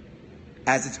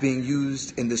as it's being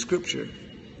used in the scripture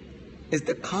is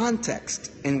the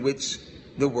context in which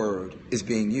the word is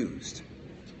being used.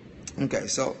 Okay,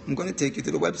 so I'm going to take you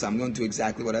to the website. I'm going to do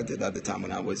exactly what I did the other time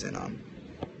when I was in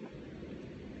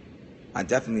I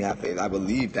definitely have faith. I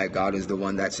believe that God is the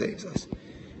one that saves us.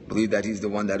 I believe that He's the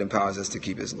one that empowers us to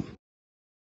keep His law.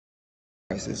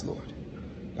 Christ is Lord.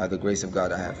 By the grace of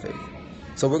God, I have faith.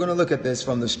 So we're going to look at this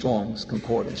from the Strong's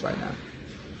Concordance right now.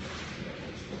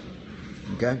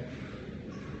 Okay?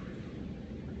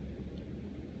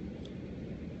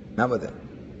 Now with it.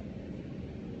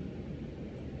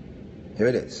 Here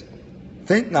it is.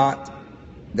 Think not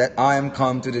that I am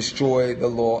come to destroy the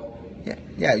law.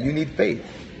 Yeah, you need faith.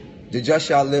 The just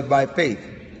shall live by faith.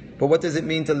 But what does it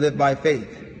mean to live by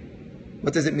faith?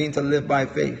 What does it mean to live by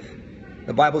faith?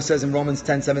 The Bible says in Romans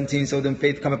 10:17, so then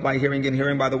faith cometh by hearing, and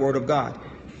hearing by the word of God.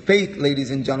 Faith,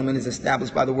 ladies and gentlemen, is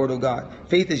established by the word of God.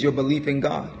 Faith is your belief in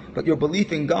God. But your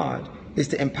belief in God is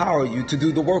to empower you to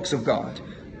do the works of God.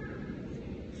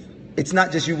 It's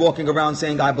not just you walking around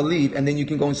saying, I believe, and then you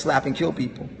can go and slap and kill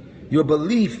people. Your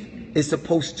belief is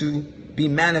supposed to be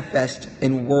manifest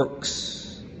in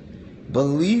works.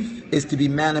 Belief is to be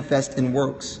manifest in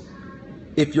works.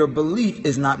 If your belief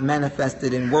is not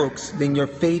manifested in works, then your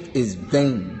faith is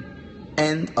vain.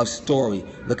 End of story.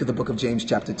 Look at the book of James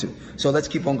chapter 2. So let's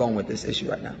keep on going with this issue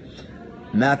right now.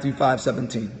 Matthew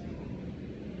 5:17.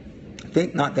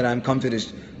 Think not that I am come to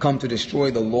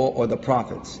destroy the law or the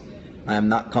prophets. I am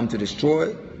not come to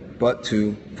destroy, but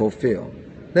to fulfill.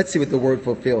 Let's see what the word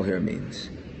fulfill here means.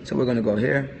 So we're going to go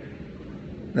here.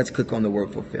 Let's click on the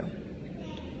word fulfill.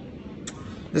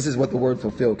 This is what the word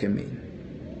fulfill can mean.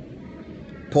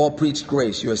 Paul preached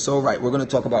grace. You are so right. We're going to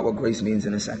talk about what grace means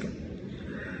in a second.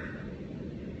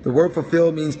 The word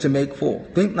fulfill means to make full.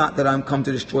 Think not that I am come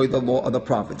to destroy the law or the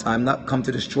prophets. I am not come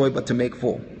to destroy, but to make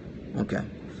full. Okay.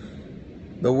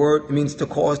 The word means to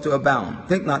cause to abound.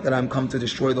 Think not that I am come to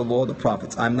destroy the law or the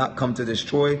prophets. I am not come to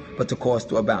destroy, but to cause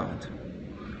to abound.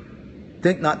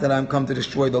 Think not that I am come to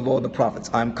destroy the law or the prophets.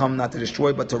 I am come not to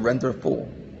destroy, but to render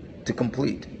full, to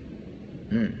complete.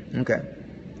 Okay.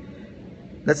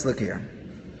 Let's look here.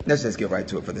 Let's just get right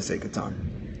to it for the sake of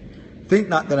time. Think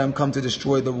not that I am come to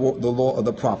destroy the law or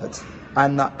the prophets. I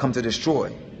am not come to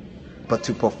destroy, but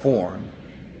to perform,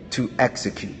 to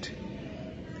execute.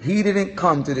 He didn't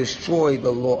come to destroy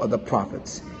the law of the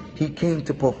prophets. He came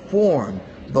to perform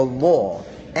the law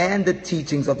and the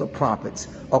teachings of the prophets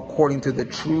according to the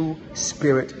true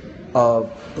spirit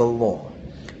of the law.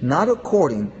 Not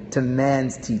according to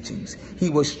man's teachings. He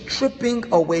was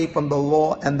stripping away from the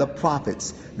law and the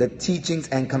prophets, the teachings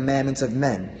and commandments of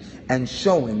men, and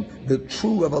showing the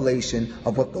true revelation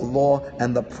of what the law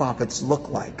and the prophets look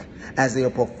like as they are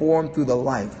performed through the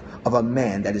life of a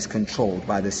man that is controlled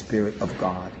by the Spirit of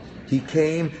God. He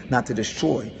came not to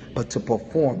destroy, but to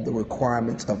perform the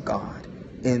requirements of God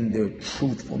in their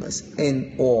truthfulness,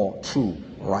 in all true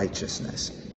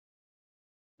righteousness.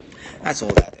 That's all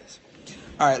that is.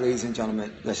 All right, ladies and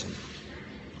gentlemen, listen.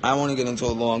 I don't want to get into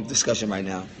a long discussion right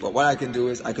now, but what I can do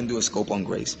is I can do a scope on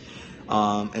grace.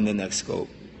 In the next scope,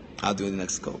 I'll do the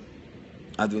next scope.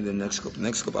 I'll do the next scope. The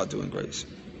next scope I'll do in grace.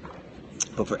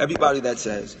 But for everybody that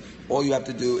says all you have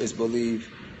to do is believe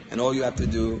and all you have to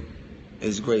do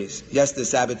is grace. Yes, the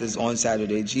Sabbath is on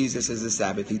Saturday. Jesus is the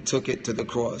Sabbath. He took it to the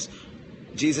cross.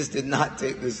 Jesus did not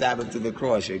take the Sabbath to the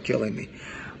cross. You're killing me.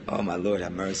 Oh, my Lord,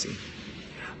 have mercy.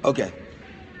 Okay.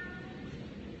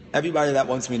 Everybody that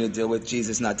wants me to deal with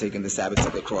Jesus not taking the Sabbath to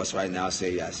the cross right now,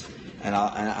 say yes. And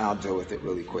I'll deal with it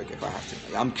really quick if I have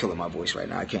to. I'm killing my voice right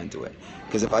now. I can't do it.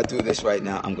 Because if I do this right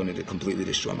now, I'm going to completely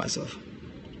destroy myself.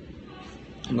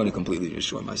 I'm going to completely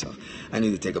destroy myself. I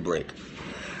need to take a break.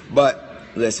 But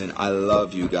listen, I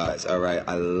love you guys, all right?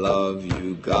 I love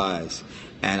you guys.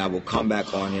 And I will come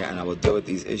back on here and I will deal with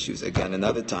these issues again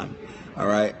another time, all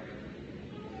right?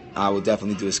 I will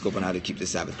definitely do a scope on how to keep the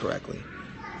Sabbath correctly.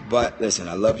 But listen,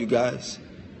 I love you guys.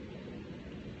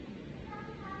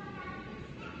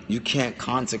 You can't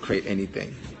consecrate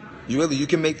anything. You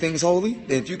can make things holy.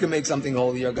 If you can make something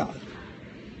holy, you're God.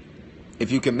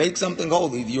 If you can make something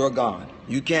holy, you're God.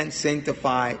 You can't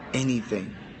sanctify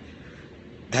anything.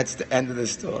 That's the end of the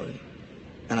story.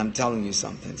 And I'm telling you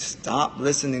something. Stop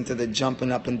listening to the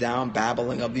jumping up and down,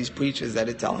 babbling of these preachers that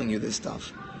are telling you this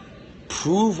stuff.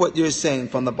 Prove what you're saying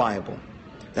from the Bible.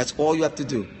 That's all you have to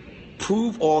do.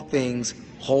 Prove all things,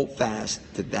 hold fast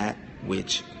to that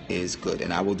which is good.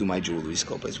 And I will do my jewelry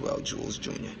scope as well, Jules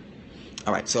Jr.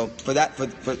 All right, so for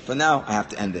now, I have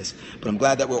to end this. But I'm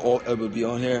glad that we're all able to be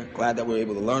on here. Glad that we're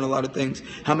able to learn a lot of things.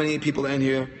 How many people are in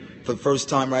here for the first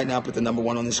time right now? Put the number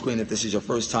 1 on the screen if this is your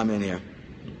first time in here.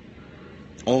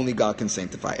 Only God can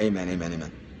sanctify. Amen, amen,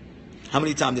 amen. How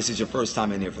many times this is your first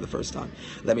time in here for the first time?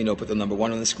 Let me know. Put the number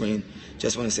 1 on the screen.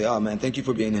 Just want to say, oh, man, thank you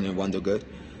for being in here, Wonder Good.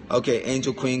 Okay,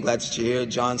 Angel Queen, glad that you're here.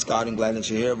 John Scott, I'm glad that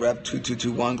you're here. Rep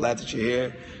 2221, glad that you're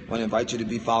here. Want to invite you to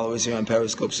be followers here on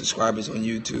Periscope, subscribers on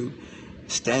YouTube.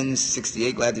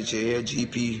 Sten68, glad that you're here.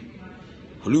 GP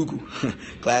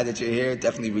Hulugu, glad that you're here.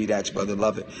 Definitely read Acts, brother,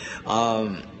 love it.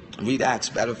 Read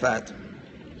Acts, matter of fact.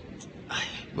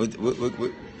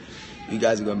 You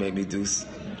guys are going to make me do...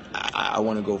 I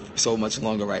want to go so much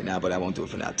longer right now, but I won't do it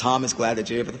for now. Thomas, glad that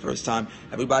you're here for the first time.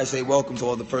 Everybody say welcome to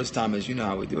all the first timers. You know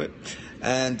how we do it.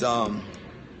 And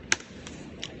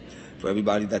for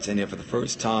everybody that's in here for the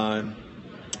first time,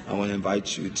 I want to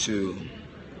invite you to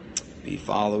be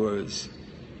followers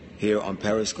here on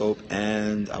Periscope.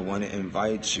 And I want to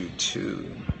invite you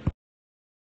to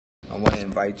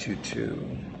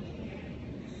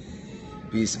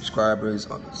be subscribers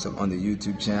on the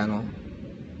YouTube channel.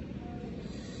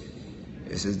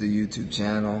 This is the YouTube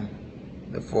channel,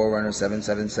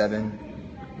 TheForerunner777.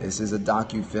 This is a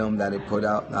docu-film that it put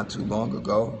out not too long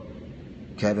ago.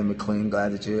 Kevin McLean,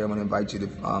 glad that you're here. I want to invite you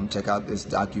to check out this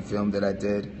docu-film that I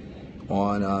did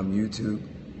on YouTube.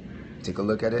 Take a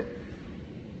look at it.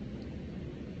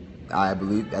 I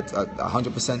believe that's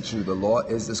 100% true. The law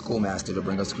is the schoolmaster to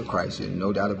bring us to Christ.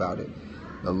 No doubt about it.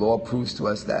 The law proves to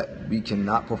us that we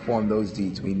cannot perform those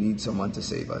deeds. We need someone to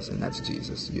save us, and that's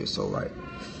Jesus. You're so right.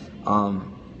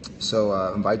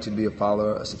 So invite you to be a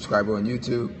follower, a subscriber on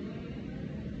YouTube.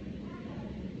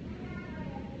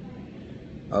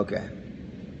 Okay.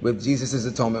 With Jesus'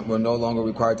 atonement, we're no longer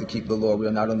required to keep the law. We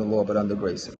are not under law, but under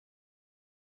grace.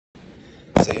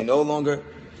 So you're no longer...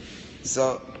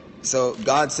 So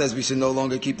God says we should no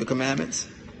longer keep the commandments?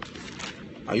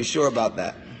 Are you sure about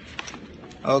that?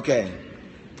 Okay.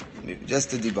 Just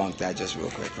to debunk that just real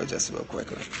quick,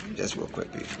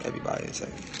 everybody a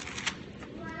second.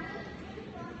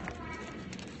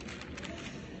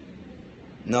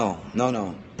 No.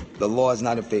 The law is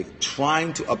not of faith.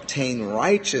 Trying to obtain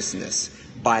righteousness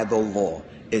by the law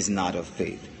is not of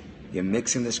faith. You're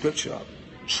mixing the scripture up.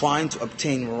 Trying to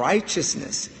obtain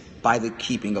righteousness by the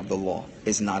keeping of the law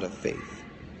is not of faith.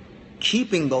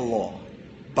 Keeping the law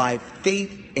by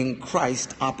faith in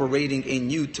Christ operating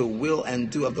in you to will and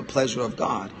do of the pleasure of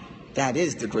God, that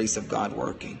is the grace of God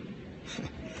working.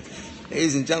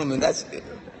 Ladies and gentlemen,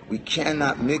 we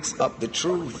cannot mix up the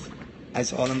truth.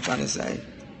 That's all I'm trying to say.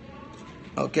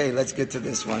 Okay, let's get to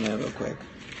this one here real quick.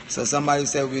 So somebody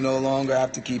said we no longer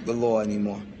have to keep the law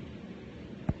anymore.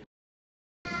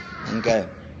 Okay.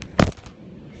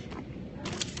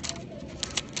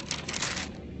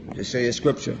 Just show you a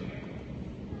scripture.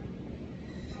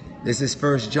 This is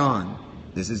 1 John.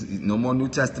 This is no more New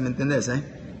Testament than this,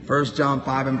 1 John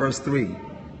 5 and verse 3.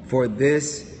 For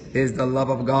this is the love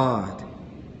of God,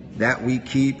 that we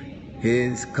keep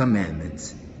his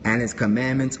commandments. And his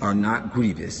commandments are not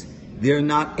grievous. They're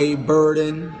not a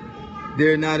burden.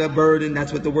 They're not a burden.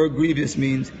 That's what the word grievous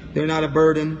means. They're not a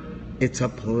burden. It's a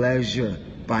pleasure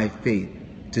by faith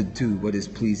to do what is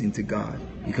pleasing to God.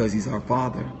 Because he's our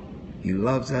Father. He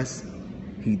loves us.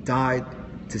 He died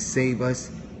to save us.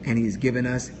 And he's given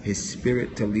us his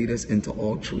Spirit to lead us into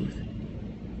all truth.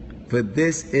 For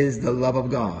this is the love of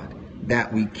God,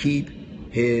 that we keep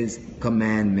his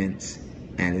commandments.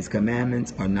 And his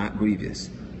commandments are not grievous.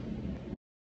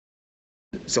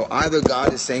 So either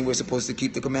God is saying we're supposed to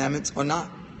keep the commandments or not.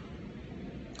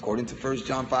 According to 1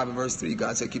 John 5 and verse 3,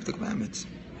 God said keep the commandments.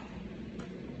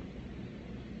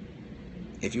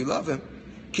 If you love him,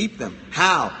 keep them.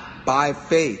 How? By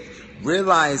faith.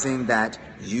 Realizing that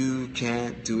you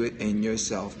can't do it in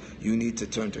yourself. You need to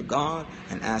turn to God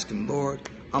and ask him, Lord,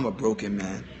 I'm a broken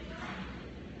man.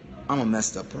 I'm a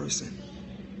messed up person.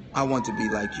 I want to be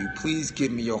like you. Please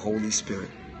give me your Holy Spirit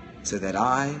so that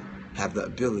I have the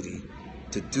ability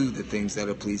to do the things that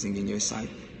are pleasing in your sight,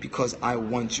 because I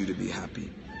want you to be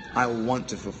happy. I want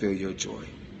to fulfill your joy.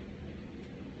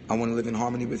 I want to live in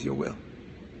harmony with your will.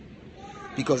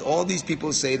 Because all these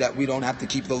people say that we don't have to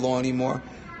keep the law anymore.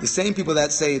 The same people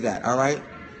that say that, all right?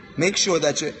 Make sure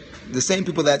that the same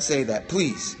people that say that,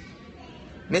 please.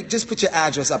 Just put your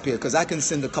address up here, because I can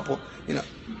send a couple,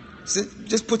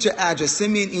 just put your address.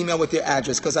 Send me an email with your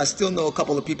address, because I still know a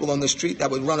couple of people on the street that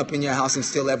would run up in your house and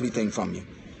steal everything from you.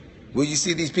 Will you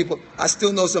see these people? I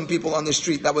still know some people on the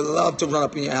street that would love to run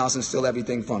up in your house and steal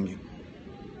everything from you.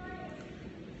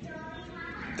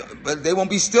 But they won't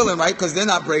be stealing, right? Because they're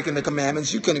not breaking the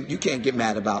commandments. You can't get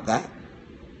mad about that.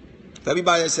 If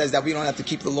everybody that says that we don't have to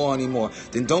keep the law anymore,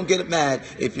 then don't get mad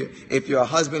if your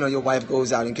husband or your wife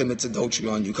goes out and commits adultery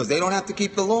on you, because they don't have to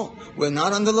keep the law. We're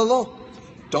not under the law.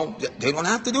 They don't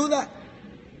have to do that.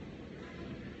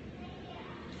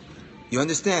 You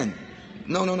understand?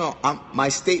 No. My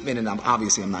statement, and I'm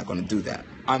not going to do that.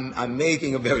 I'm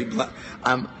making a very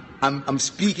I'm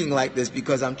speaking like this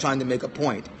because I'm trying to make a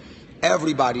point.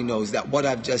 Everybody knows that what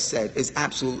I've just said is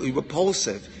absolutely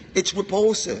repulsive. It's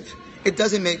repulsive. It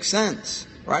doesn't make sense,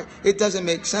 right? It doesn't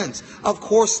make sense. Of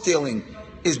course stealing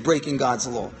is breaking God's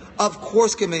law. Of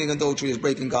course committing adultery is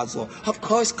breaking God's law. Of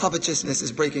course covetousness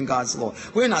is breaking God's law.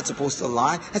 We're not supposed to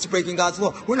lie. That's breaking God's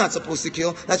law. We're not supposed to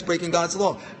kill. That's breaking God's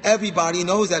law. Everybody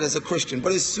knows that as a Christian.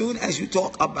 But as soon as you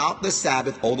talk about the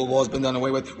Sabbath, the law's been done away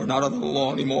with. We're not under the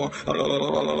law anymore.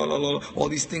 All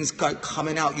these things start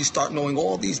coming out. You start knowing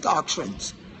all these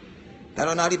doctrines that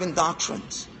are not even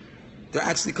doctrines. They're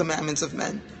actually commandments of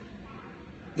men.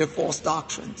 They're false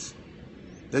doctrines.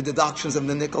 They're the doctrines of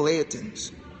the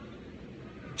Nicolaitans.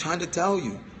 I'm trying to tell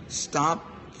you, stop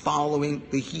following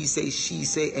the he say, she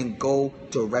say, and go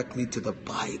directly to the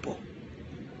Bible.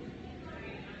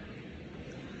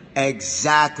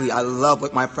 Exactly. I love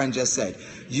what my friend just said.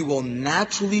 You will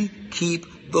naturally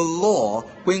keep the law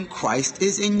when Christ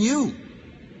is in you.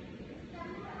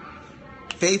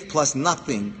 Faith plus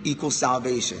nothing equals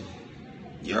salvation.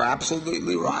 You're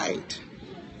absolutely right.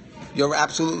 You're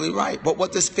absolutely right. But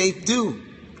what does faith do?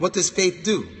 What does faith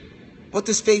do? What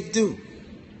does faith do?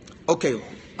 Okay,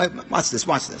 watch this,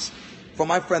 watch this. For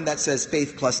my friend that says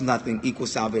faith plus nothing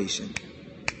equals salvation,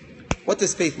 what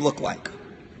does faith look like?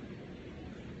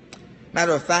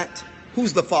 Matter of fact,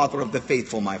 who's the father of the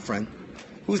faithful, my friend?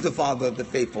 Who's the father of the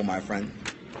faithful, my friend?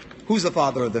 Who's the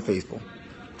father of the faithful?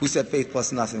 Who said faith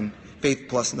plus nothing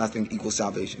equals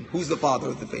salvation? Who's the father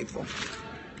of the faithful?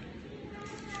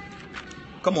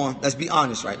 Come on, let's be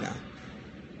honest right now.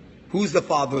 Who's the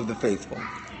father of the faithful?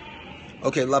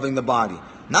 Okay, loving the body.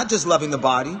 Not just loving the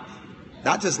body.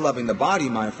 Not just loving the body,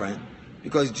 my friend.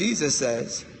 Because Jesus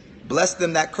says, bless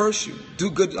them that curse you.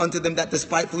 Do good unto them that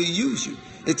despitefully use you.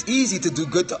 It's easy to do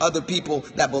good to other people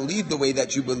that believe the way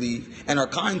that you believe and are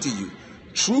kind to you.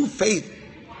 True faith,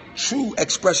 true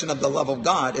expression of the love of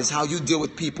God is how you deal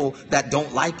with people that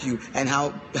don't like you, and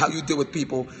how you deal with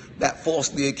people that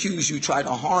falsely accuse you, try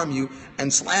to harm you,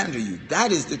 and slander you.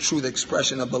 That is the true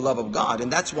expression of the love of God.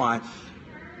 And that's why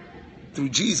through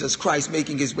Jesus Christ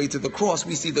making his way to the cross,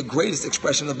 we see the greatest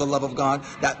expression of the love of God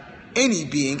that any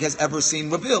being has ever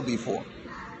seen revealed before.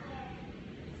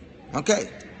 Okay.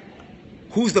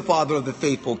 Who's the father of the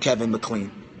faithful, Kevin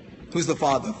McLean? Who's the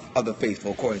father of the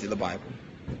faithful according to the Bible?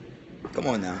 Come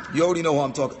on now. You already know who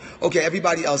I'm talking. Okay,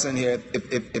 everybody else in here,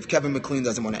 if Kevin McLean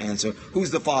doesn't want to answer,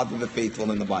 who's the father of the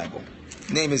faithful in the Bible?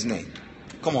 Name his name.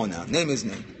 Come on now. Name his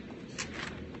name.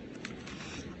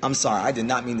 I'm sorry, I did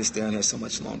not mean to stay on here so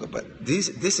much longer, but this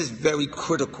is very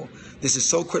critical. This is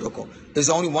so critical. There's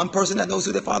only one person that knows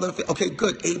who the father of the faithful. Okay,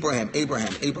 good. Abraham.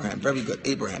 Very good.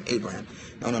 Abraham.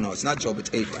 No, it's not Job, it's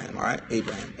Abraham, all right?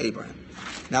 Abraham.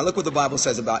 Now look what the Bible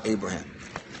says about Abraham,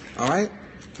 all right?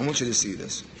 I want you to see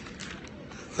this.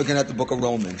 Looking at the book of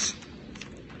Romans.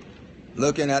 I'm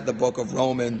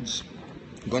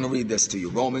going to read this to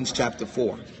you. Romans chapter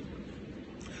 4.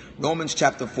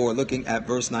 Looking at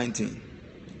verse 19.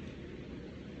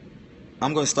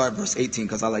 I'm going to start verse 18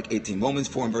 because I like 18. Romans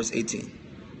 4 and verse 18.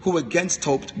 Who against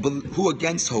hope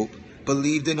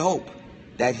believed in hope,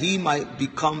 that he might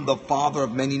become the father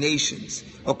of many nations,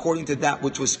 according to that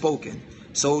which was spoken,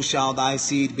 so shall thy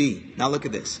seed be. Now look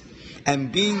at this.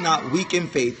 And being not weak in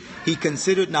faith, he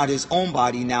considered not his own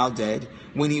body now dead,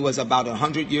 when he was about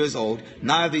 100 years old,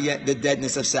 neither yet the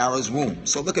deadness of Sarah's womb.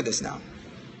 So look at this now.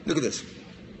 Look at this.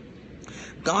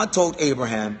 God told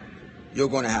Abraham, you're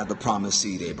going to have the promised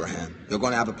seed, Abraham. You're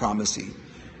going to have a promised seed.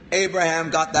 Abraham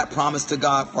got that promise to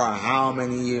God for how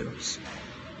many years?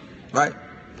 Right?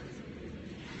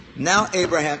 Now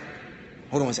Abraham,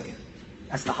 hold on one second.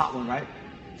 That's the hot one, right?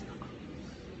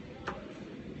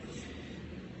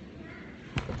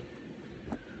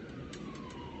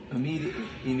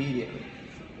 Immediately.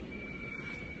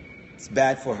 It's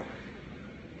bad for her.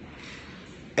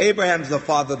 Abraham's the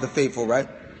father of the faithful, right?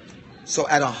 So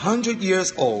at 100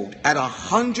 years old,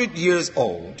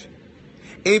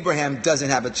 Abraham doesn't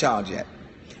have a child yet.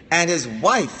 And his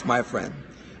wife, my friend,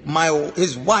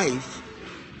 his wife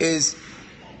is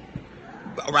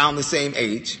around the same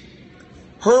age.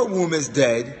 Her womb is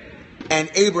dead, and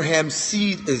Abraham's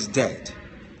seed is dead.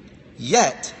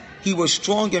 Yet, he was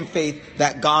strong in faith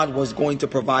that God was going to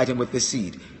provide him with the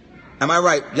seed. Am I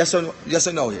right? Yes or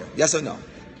no here? Yes or no?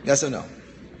 Yes or no?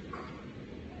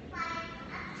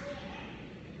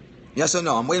 Yes or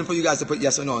no? I'm waiting for you guys to put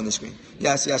yes or no on the screen.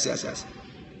 Yes.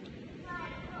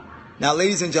 Now,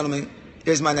 ladies and gentlemen,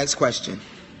 here's my next question.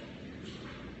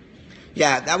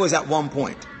 Yeah, that was at one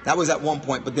point,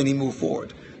 but then he moved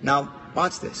forward. Now,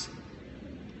 watch this.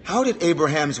 How did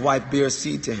Abraham's wife bear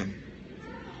seed to him?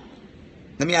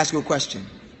 Let me ask you a question.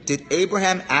 Did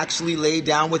Abraham actually lay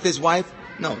down with his wife?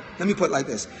 No. Let me put it like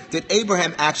this. Did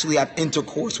Abraham actually have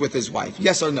intercourse with his wife?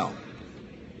 Yes or no?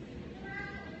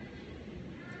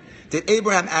 Did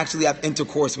Abraham actually have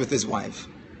intercourse with his wife?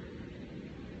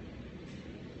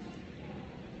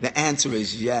 The answer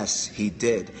is yes, he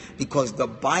did. Because the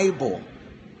Bible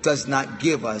does not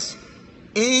give us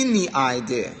any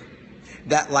idea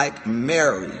that like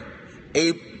Mary,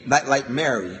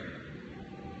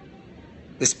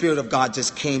 the Spirit of God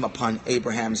just came upon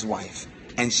Abraham's wife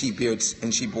and she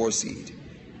bore seed.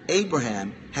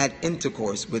 Abraham had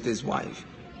intercourse with his wife.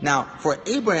 Now, for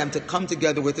Abraham to come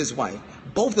together with his wife,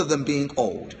 both of them being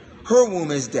old, her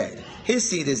womb is dead, his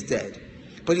seed is dead,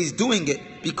 but he's doing it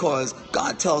because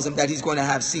God tells him that he's going to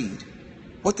have seed.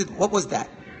 What was that?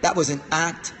 That was an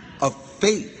act of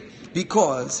faith,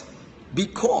 because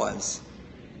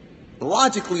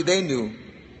logically they knew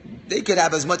they could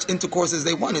have as much intercourse as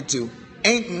they wanted to,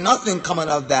 Ain't nothing coming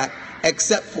out of that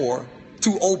except for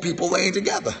two old people laying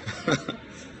together.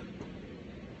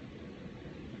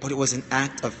 But it was an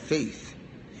act of faith.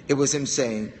 It was him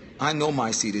saying, I know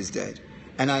my seed is dead,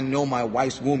 and I know my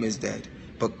wife's womb is dead,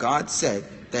 but God said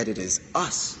that it is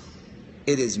us.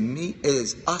 It is me, it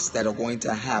is us that are going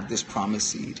to have this promised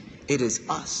seed. It is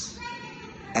us.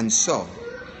 And so,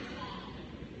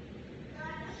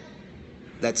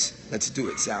 let's do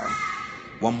it, Sarah.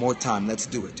 One more time, let's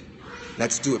do it.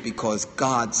 Let's do it because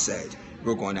God said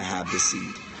we're going to have the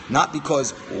seed. Not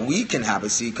because we can have a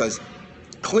seed, because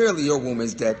clearly your womb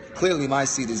is dead, clearly my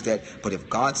seed is dead. But if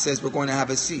God says we're going to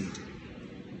have a seed,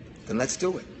 then let's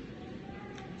do it.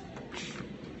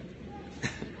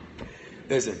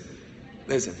 Listen.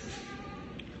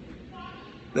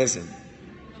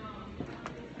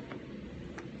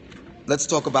 Let's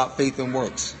talk about faith and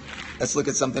works. Let's look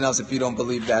at something else if you don't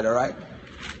believe that, all right?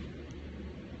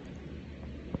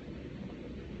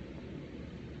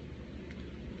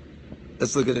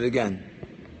 Let's look at it again.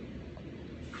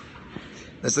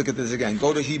 Let's look at this again.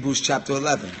 Go to Hebrews chapter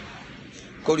 11.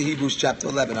 Go to Hebrews chapter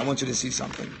 11. I want you to see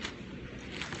something.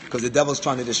 Because the devil's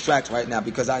trying to distract right now.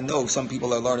 Because I know some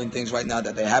people are learning things right now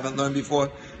that they haven't learned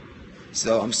before.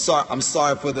 So I'm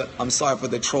sorry for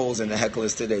the trolls and the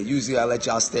hecklers today. Usually I let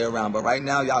y'all stay around, but right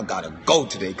now y'all gotta go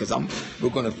today because we're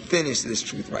gonna finish this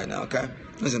truth right now. Okay?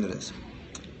 Listen to this.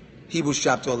 Hebrews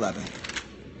chapter 11.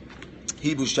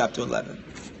 Hebrews chapter 11.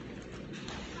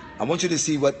 I want you to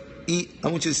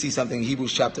see something in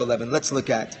Hebrews chapter 11. Let's look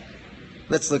at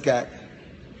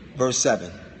verse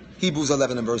 7. Hebrews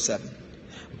 11 and verse 7.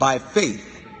 By faith,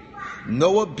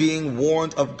 Noah being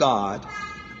warned of God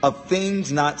of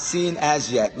things not seen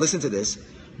as yet, listen to this,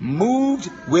 moved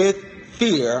with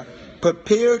fear,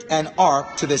 prepared an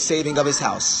ark to the saving of his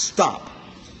house. Stop.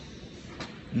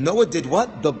 Noah did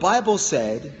what? The Bible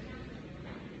said,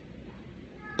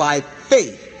 by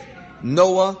faith,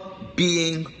 Noah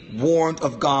being warned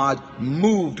of God,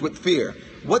 moved with fear.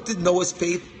 What did Noah's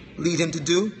faith lead him to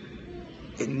do?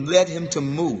 It led him to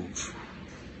move.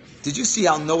 Did you see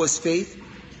how Noah's faith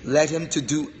led him to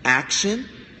do action?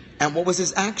 And what was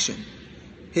his action?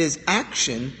 His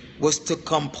action was to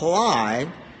comply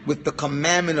with the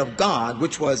commandment of God,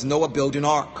 which was Noah build an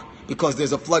ark because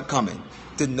there's a flood coming.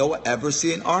 Did Noah ever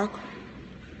see an ark?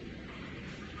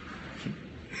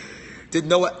 Did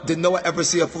Noah ever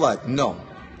see a flood? No.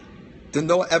 Did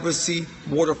Noah ever see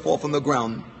water fall from the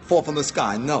ground, fall from the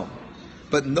sky? No.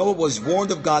 But Noah was warned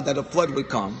of God that a flood would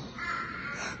come.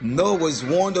 Noah was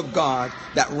warned of God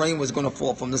that rain was going to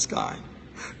fall from the sky.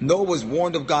 Noah was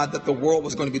warned of God that the world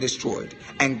was going to be destroyed.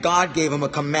 And God gave him a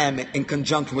commandment in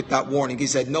conjunction with that warning. He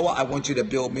said, Noah, I want you to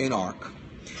build me an ark.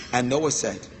 And Noah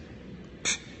said,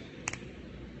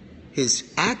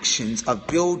 his actions of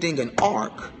building an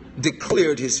ark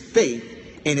declared his faith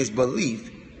in his belief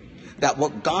that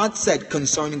what God said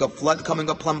concerning a flood coming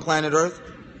upon planet Earth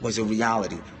was a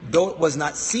reality. Though it was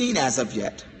not seen as of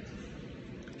yet,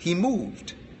 he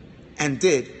moved and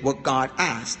did what God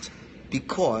asked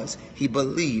because he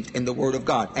believed in the word of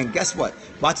God. And guess what?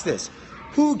 Watch this.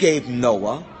 Who gave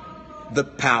Noah the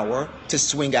power to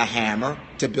swing a hammer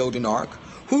to build an ark?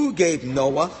 Who gave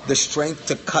Noah the strength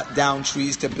to cut down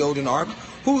trees to build an ark?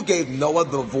 Who gave Noah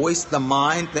the voice, the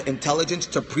mind, the intelligence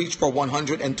to preach for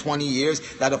 120 years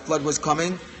that a flood was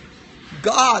coming?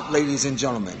 God, ladies and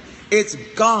gentlemen. It's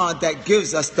God that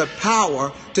gives us the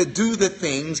power to do the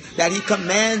things that he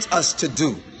commands us to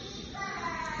do.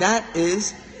 That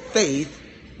is faith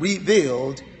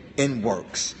revealed in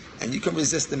works. And you can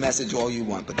resist the message all you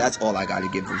want, but that's all I got to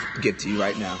give to you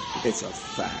right now. It's a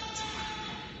fact.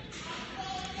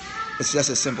 It's just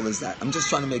as simple as that. I'm just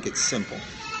trying to make it simple.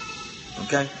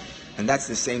 Okay? And that's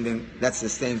the same thing. That's the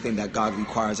same thing that God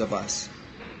requires of us.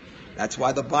 That's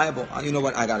why the Bible, you know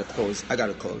what? I got to close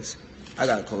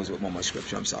with one more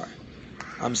scripture.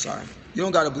 I'm sorry. You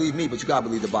don't got to believe me, but you got to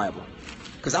believe the Bible.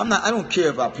 Because I don't care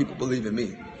about people believing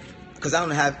me. Because I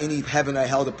don't have any heaven or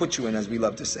hell to put you in, as we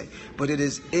love to say. But it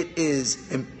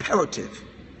is imperative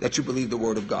that you believe the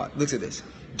word of God. Look at this.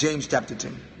 James chapter 2.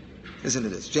 Listen to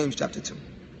this. James chapter 2.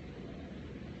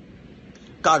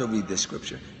 Got to read this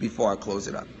scripture before I close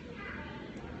it up.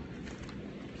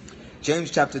 James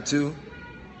chapter 2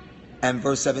 and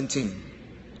verse 17.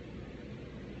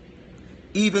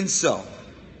 Even so,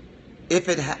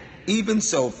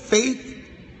 faith,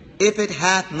 if it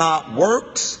hath not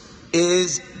works,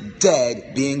 is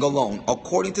dead, being alone.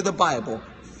 According to the Bible,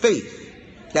 faith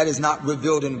that is not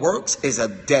revealed in works is a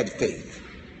dead faith.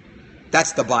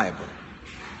 That's the Bible.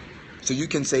 So you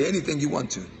can say anything you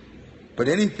want to, but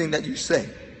anything that you say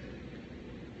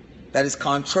that is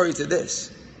contrary to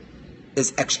this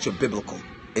is extra biblical.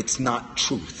 It's not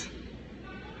truth.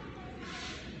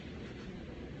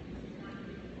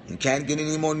 You can't get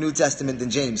any more New Testament than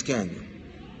James, can you?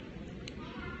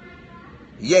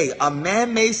 Yea, a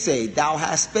man may say, thou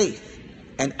hast faith,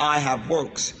 and I have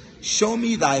works. Show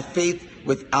me thy faith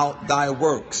without thy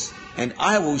works, and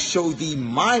I will show thee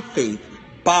my faith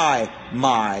by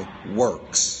my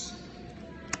works.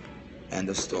 End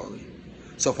of story.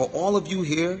 So for all of you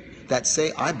here that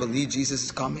say, I believe Jesus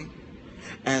is coming,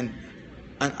 and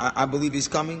I believe he's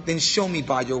coming, then show me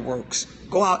by your works.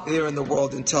 Go out there in the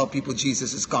world and tell people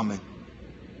Jesus is coming.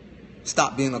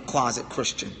 Stop being a closet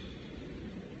Christian.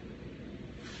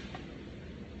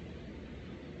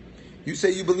 You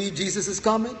say you believe Jesus is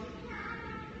coming?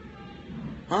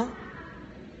 Huh?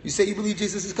 You say you believe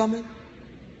Jesus is coming?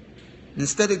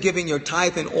 Instead of giving your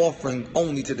tithe and offering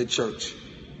only to the church,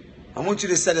 I want you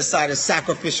to set aside a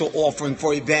sacrificial offering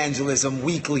for evangelism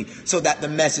weekly so that the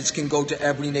message can go to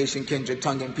every nation, kindred,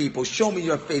 tongue, and people. Show me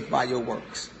your faith by your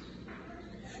works.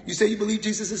 You say you believe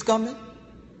Jesus is coming?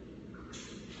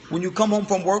 When you come home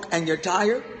from work and you're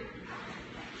tired,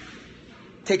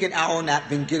 take an hour nap,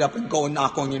 then get up and go and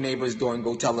knock on your neighbor's door and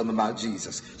go tell them about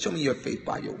Jesus. Show me your faith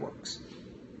by your works.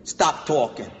 Stop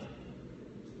talking.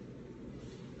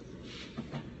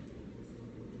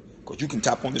 Because you can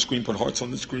tap on the screen, put hearts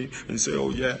on the screen, and say, oh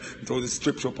yeah, and throw the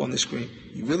scripture up on the screen.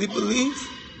 You really believe?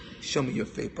 Show me your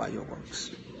faith by your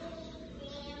works.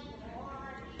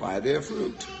 By their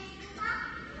fruit.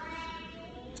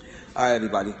 All right,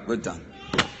 everybody, we're done.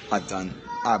 I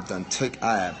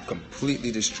have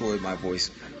completely destroyed my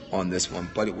voice on this one,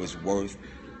 but it was worth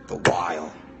the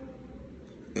while.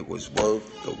 It was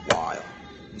worth the while.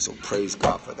 And so praise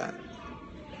God for that.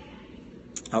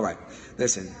 All right.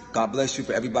 Listen, God bless you.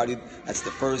 For everybody that's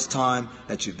the first time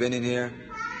that you've been in here,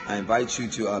 I invite you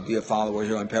to be a follower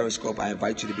here on Periscope. I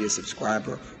invite you to be a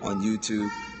subscriber on YouTube.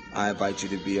 I invite you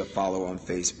to be a follower on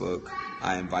Facebook.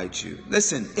 I invite you.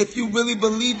 Listen, if you really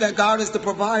believe that God is the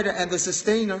provider and the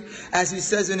sustainer, as he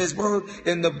says in his word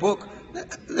in the book,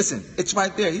 listen, it's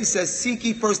right there. He says, seek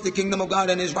ye first the kingdom of God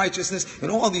and his righteousness,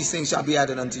 and all these things shall be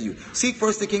added unto you. Seek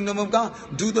first the kingdom of God.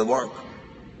 Do the work.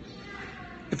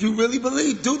 If you really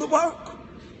believe, do the work.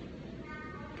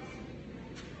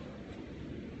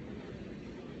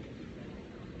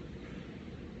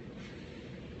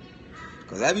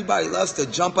 Because everybody loves to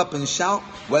jump up and shout,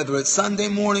 whether it's Sunday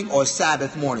morning or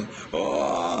Sabbath morning.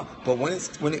 Oh, but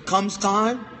when it comes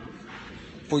time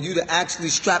for you to actually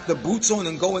strap the boots on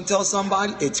and go and tell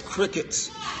somebody, it's crickets.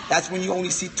 That's when you only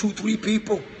see 2, 3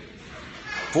 people,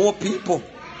 4 people,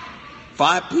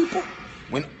 5 people.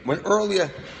 When earlier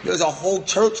there was a whole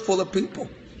church full of people.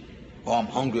 Oh, I'm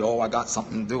hungry. Oh, I got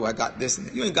something to do. I got this.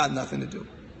 You ain't got nothing to do.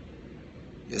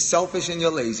 You're selfish and you're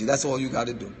lazy. That's all you got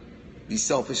to do. Be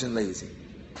selfish and lazy.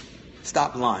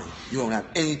 Stop lying. You don't have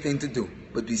anything to do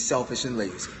but be selfish and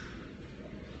lazy.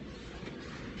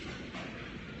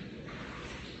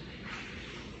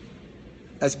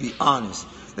 Let's be honest.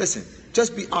 Listen,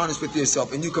 just be honest with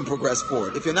yourself and you can progress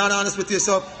forward. If you're not honest with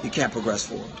yourself, you can't progress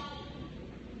forward.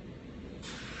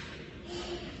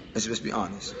 Let's just be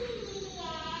honest.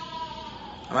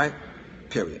 All right?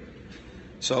 Period.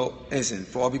 So, listen,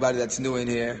 for everybody that's new in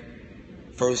here,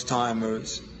 first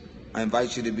timers, I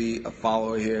invite you to be a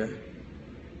follower here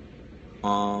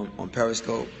on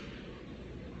Periscope.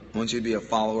 I want you to be a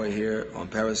follower here on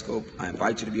Periscope. I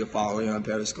invite you to be a follower here on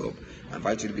Periscope. I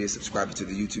invite you to be a subscriber to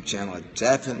the YouTube channel. I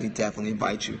definitely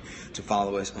invite you to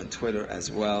follow us on Twitter as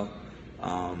well.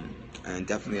 And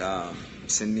definitely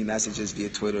send me messages via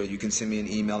Twitter. You can send me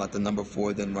an email at the number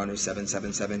 4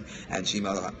 ThenRunner777 at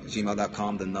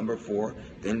gmail.com. The number 4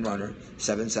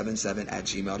 ThenRunner777 at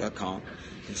gmail.com.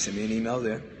 You can send me an email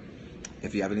there.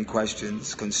 If you have any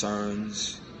questions,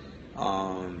 concerns,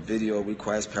 video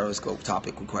requests, Periscope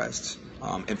topic requests,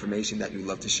 information that you'd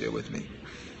love to share with me.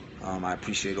 I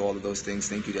appreciate all of those things.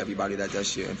 Thank you to everybody that does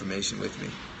share information with me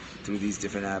through these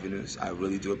different avenues. I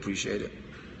really do appreciate it.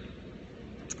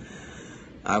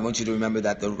 I want you to remember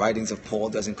that the writings of Paul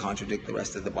doesn't contradict the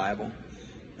rest of the Bible.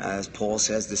 As Paul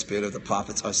says, the spirit of the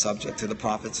prophets are subject to the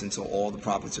prophets, and so all the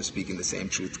prophets are speaking the same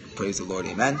truth. Praise the Lord.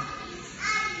 Amen.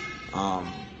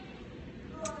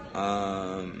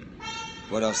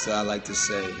 What else did I like to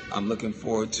say? I'm looking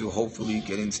forward to hopefully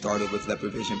getting started with Leper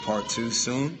Vision Part 2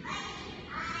 soon.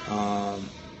 I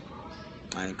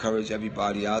encourage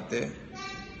everybody out there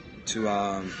to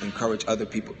encourage other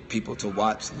people to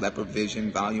watch Leper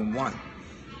Vision Volume 1.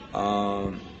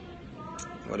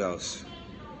 What else?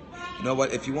 You know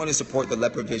what? If you want to support the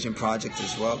Leper Vision Project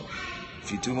as well,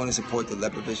 if you do want to support the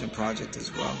Leper Vision Project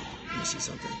as well, let me see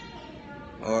something.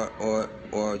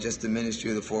 Or just the ministry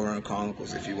of the Forerunner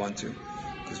Chronicles if you want to.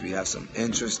 because we have some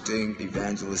interesting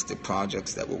evangelistic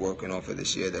projects that we're working on for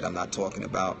this year that I'm not talking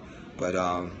about, but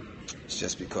it's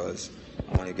just because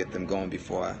I want to get them going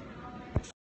before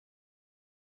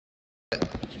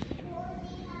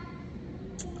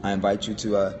I invite you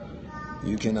to,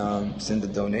 you can send a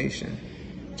donation.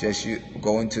 Just you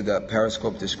go into the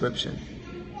Periscope description.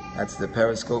 That's the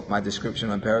Periscope, my description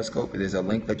on Periscope. There's a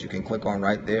link that you can click on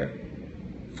right there.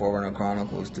 Forerunner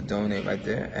Chronicles to donate right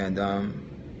there. And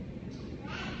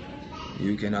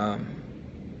you can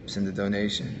send a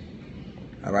donation.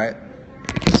 All right?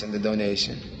 Send a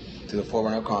donation to the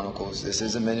Forerunner Chronicles. This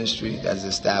is a ministry that is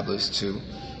established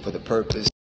for the purpose.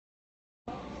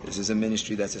 This is a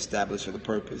ministry that's established for the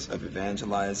purpose of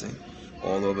evangelizing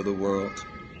all over the world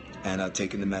and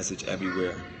taking the message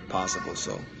everywhere possible.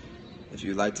 So if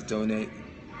you'd like to donate,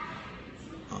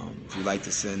 if you'd like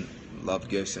to send love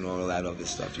gifts and all of that other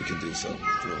stuff, you can do so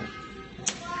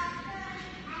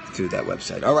through that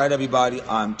website. All right, everybody,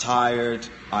 I'm tired.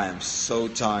 I am so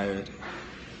tired,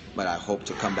 but I hope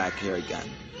to come back here again.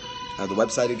 Now, the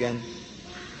website again.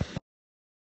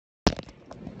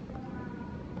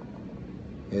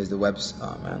 Here's the website.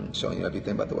 Oh, man, I'm showing you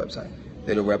everything about the website.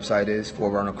 There the website is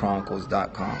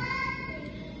TheForerunnerChronicles.com.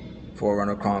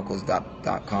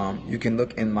 TheForerunnerChronicles.com. You can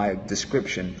look in my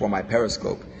description for my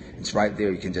Periscope. It's right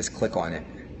there. You can just click on it.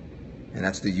 And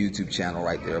that's the YouTube channel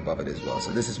right there above it as well.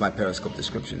 So this is my Periscope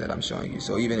description that I'm showing you.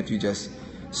 So even if you just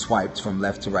swiped from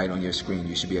left to right on your screen,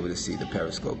 you should be able to see the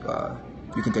Periscope.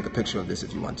 You can take a picture of this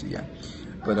if you want to, yeah.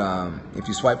 But if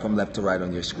you swipe from left to right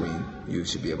on your screen, you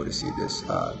should be able to see this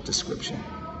description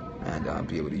and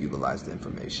be able to utilize the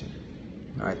information.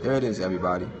 All right, there it is,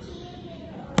 everybody.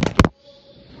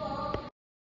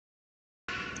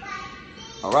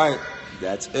 All right,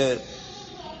 that's it.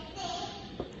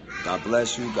 God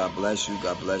bless you, God bless you,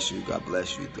 God bless you, God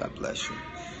bless you, God bless you.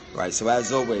 All right, so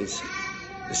as always,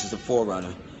 this is the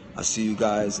Forerunner. I'll see you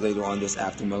guys later on this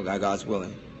afternoon, God's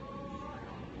willing.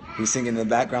 Who's singing in the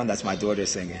background? That's my daughter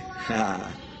singing.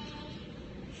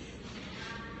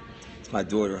 It's my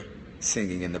daughter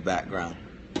singing in the background,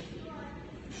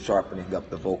 sharpening up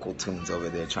the vocal tunes over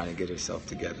there, trying to get herself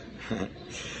together.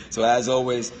 So as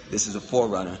always, this is a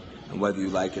Forerunner, and whether you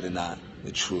like it or not,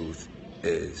 the truth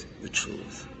is the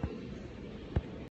truth.